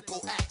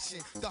political action.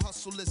 The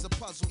hustle is a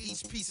puzzle,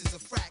 each piece is a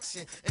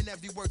fraction. And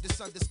every word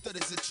that's understood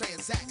is a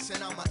transaction.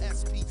 I'm a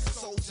SP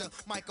soldier,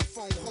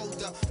 microphone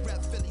holder.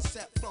 Rep Philly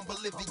set from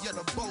Bolivia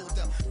to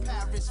Boulder.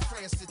 Paris,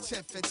 France to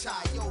 10th and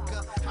Thai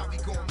yoga. How we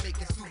gonna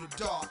make it through the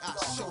dark?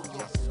 I'll show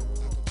you.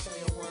 I can tell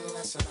you one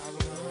lesson I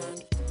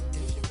learned.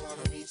 If you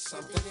wanna reach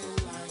something in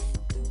life,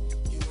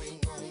 you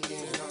ain't gonna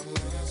get it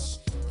unless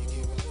you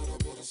give a little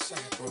bit of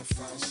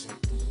sacrificing.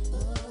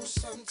 Oh,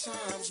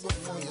 sometimes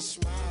before you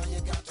smile, you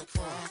got to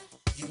cry.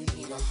 You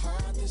need a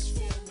heart that's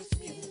filled with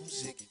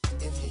music.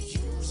 If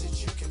you use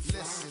it, you can fly.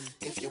 Listen,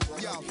 if you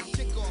wanna be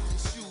kick off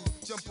your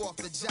shoes, jump off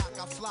the jock.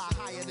 I fly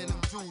higher than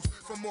them dudes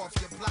from off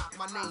your block.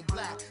 My name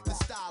Black, the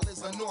style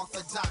is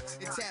unorthodox.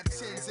 It tap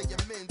tens of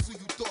your men who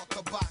you thought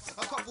could box.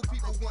 A couple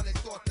people wanted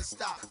thought to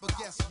stop, but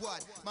guess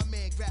what? My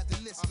man grabbed the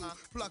pistol,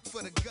 plucked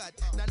for the gut.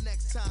 Now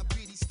next time,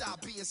 greedy,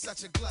 stop being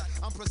such a glut.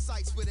 I'm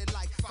precise with it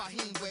like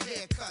Fahim with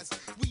haircuts.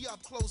 We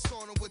up close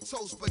on them with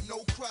toast, but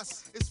no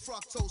crust. It's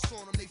fructose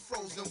on them, they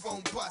frozen,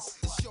 won't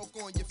bust. The choke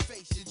on your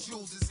face, your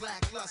jewels is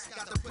lackluster.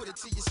 Got to put it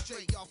to you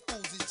straight, y'all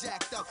fools is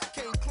jacked up.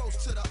 Came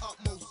close to the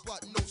utmost,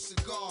 but no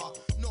cigar.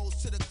 Nose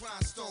to the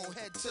grindstone,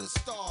 head to the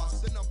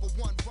stars. The number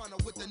one runner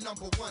with the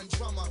number one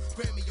drummer.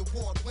 Grammy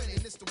Award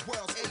winning, it's the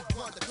world's eighth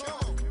wonder. Come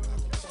on. I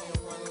can tell you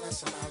one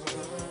lesson I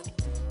learned.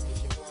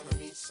 If you wanna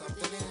reach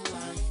something in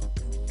life,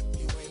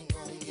 you ain't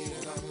gonna get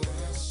it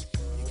unless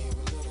you give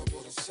a little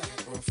bit of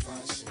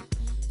sacrificing.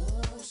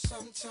 Oh,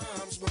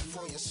 sometimes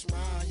before you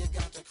smile, you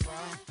got to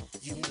cry.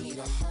 You need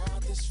a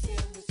heart that's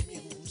filled with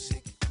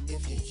music.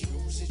 If you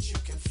use it, you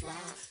can fly.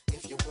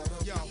 If you wanna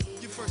Yo,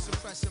 your first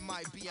impression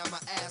might be I'm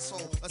an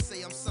asshole. Or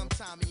say I'm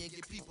sometimey and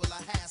get people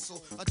a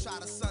hassle. Or try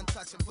to sun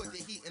touch and put the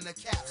heat in a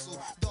capsule.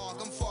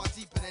 Dog, I'm far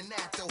deeper than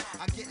that though.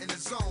 I get in the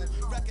zone.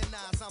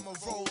 Recognize I'm a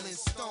rolling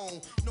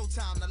stone. No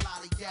time to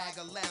lollygag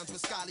or lounge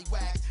with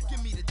scallywags.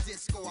 Give me the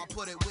disco, I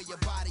put it where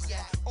your body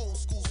at. Old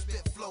school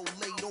spit flow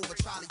laid over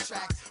trolley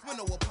tracks. With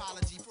no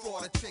apology,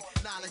 fraud or trick.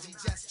 Knowledge,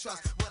 just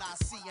trust what I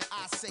see and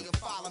I say and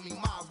follow me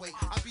my way.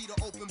 I be the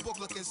open book,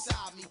 look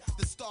inside me.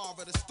 The star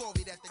of the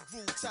story that the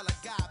groove teller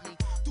guide me.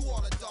 Through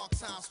all the dark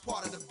times,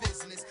 part of the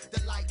business.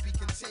 The light be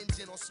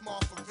contingent on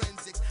small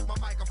forensics. My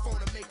microphone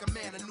to make a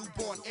man a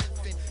newborn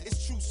infant.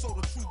 It's true, so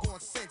the true gon'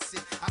 sense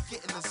it. I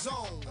get in the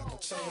zone. I can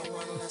tell you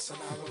one lesson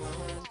I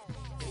learned.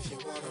 If you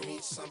wanna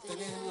reach something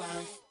in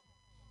life,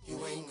 you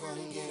ain't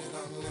gonna get it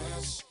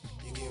unless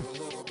you give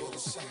a little bit of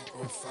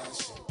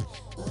sacrificing.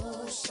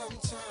 Oh,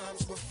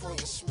 sometimes before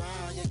you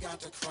smile, you got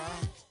to cry.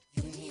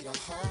 You need a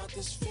heart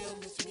that's filled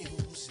with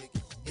music.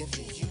 If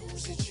you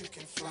use it, you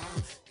can fly.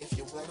 If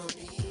you wanna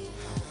be high,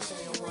 I'll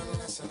tell you one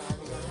lesson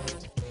I've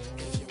learned.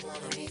 If you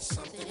wanna reach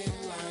something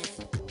in life,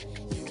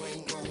 you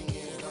ain't gonna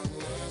get it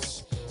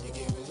unless you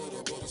give a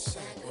little bit of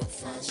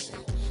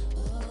sacrificing.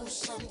 Oh,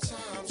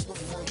 sometimes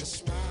before you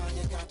smile,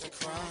 you got to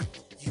cry.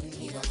 You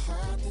need a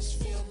heart that's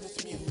filled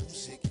with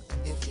music.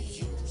 If you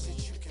use it,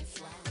 you can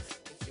fly.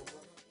 If you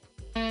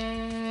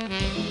wanna be...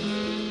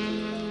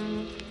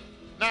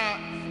 Now,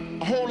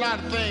 a whole lot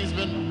of things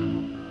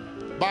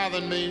been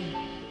bothering me.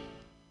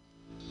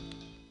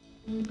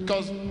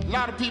 Because a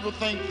lot of people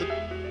think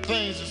that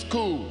things is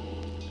cool.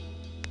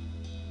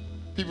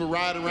 People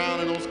ride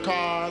around in those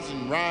cars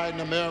and ride in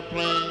them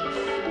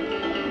airplanes.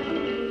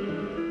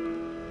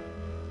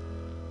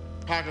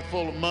 Pocket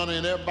full of money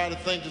and everybody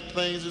thinks that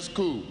things is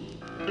cool.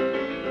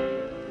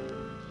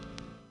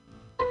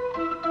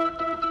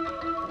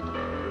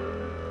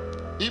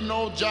 Even the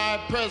old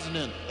jive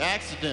president, accident.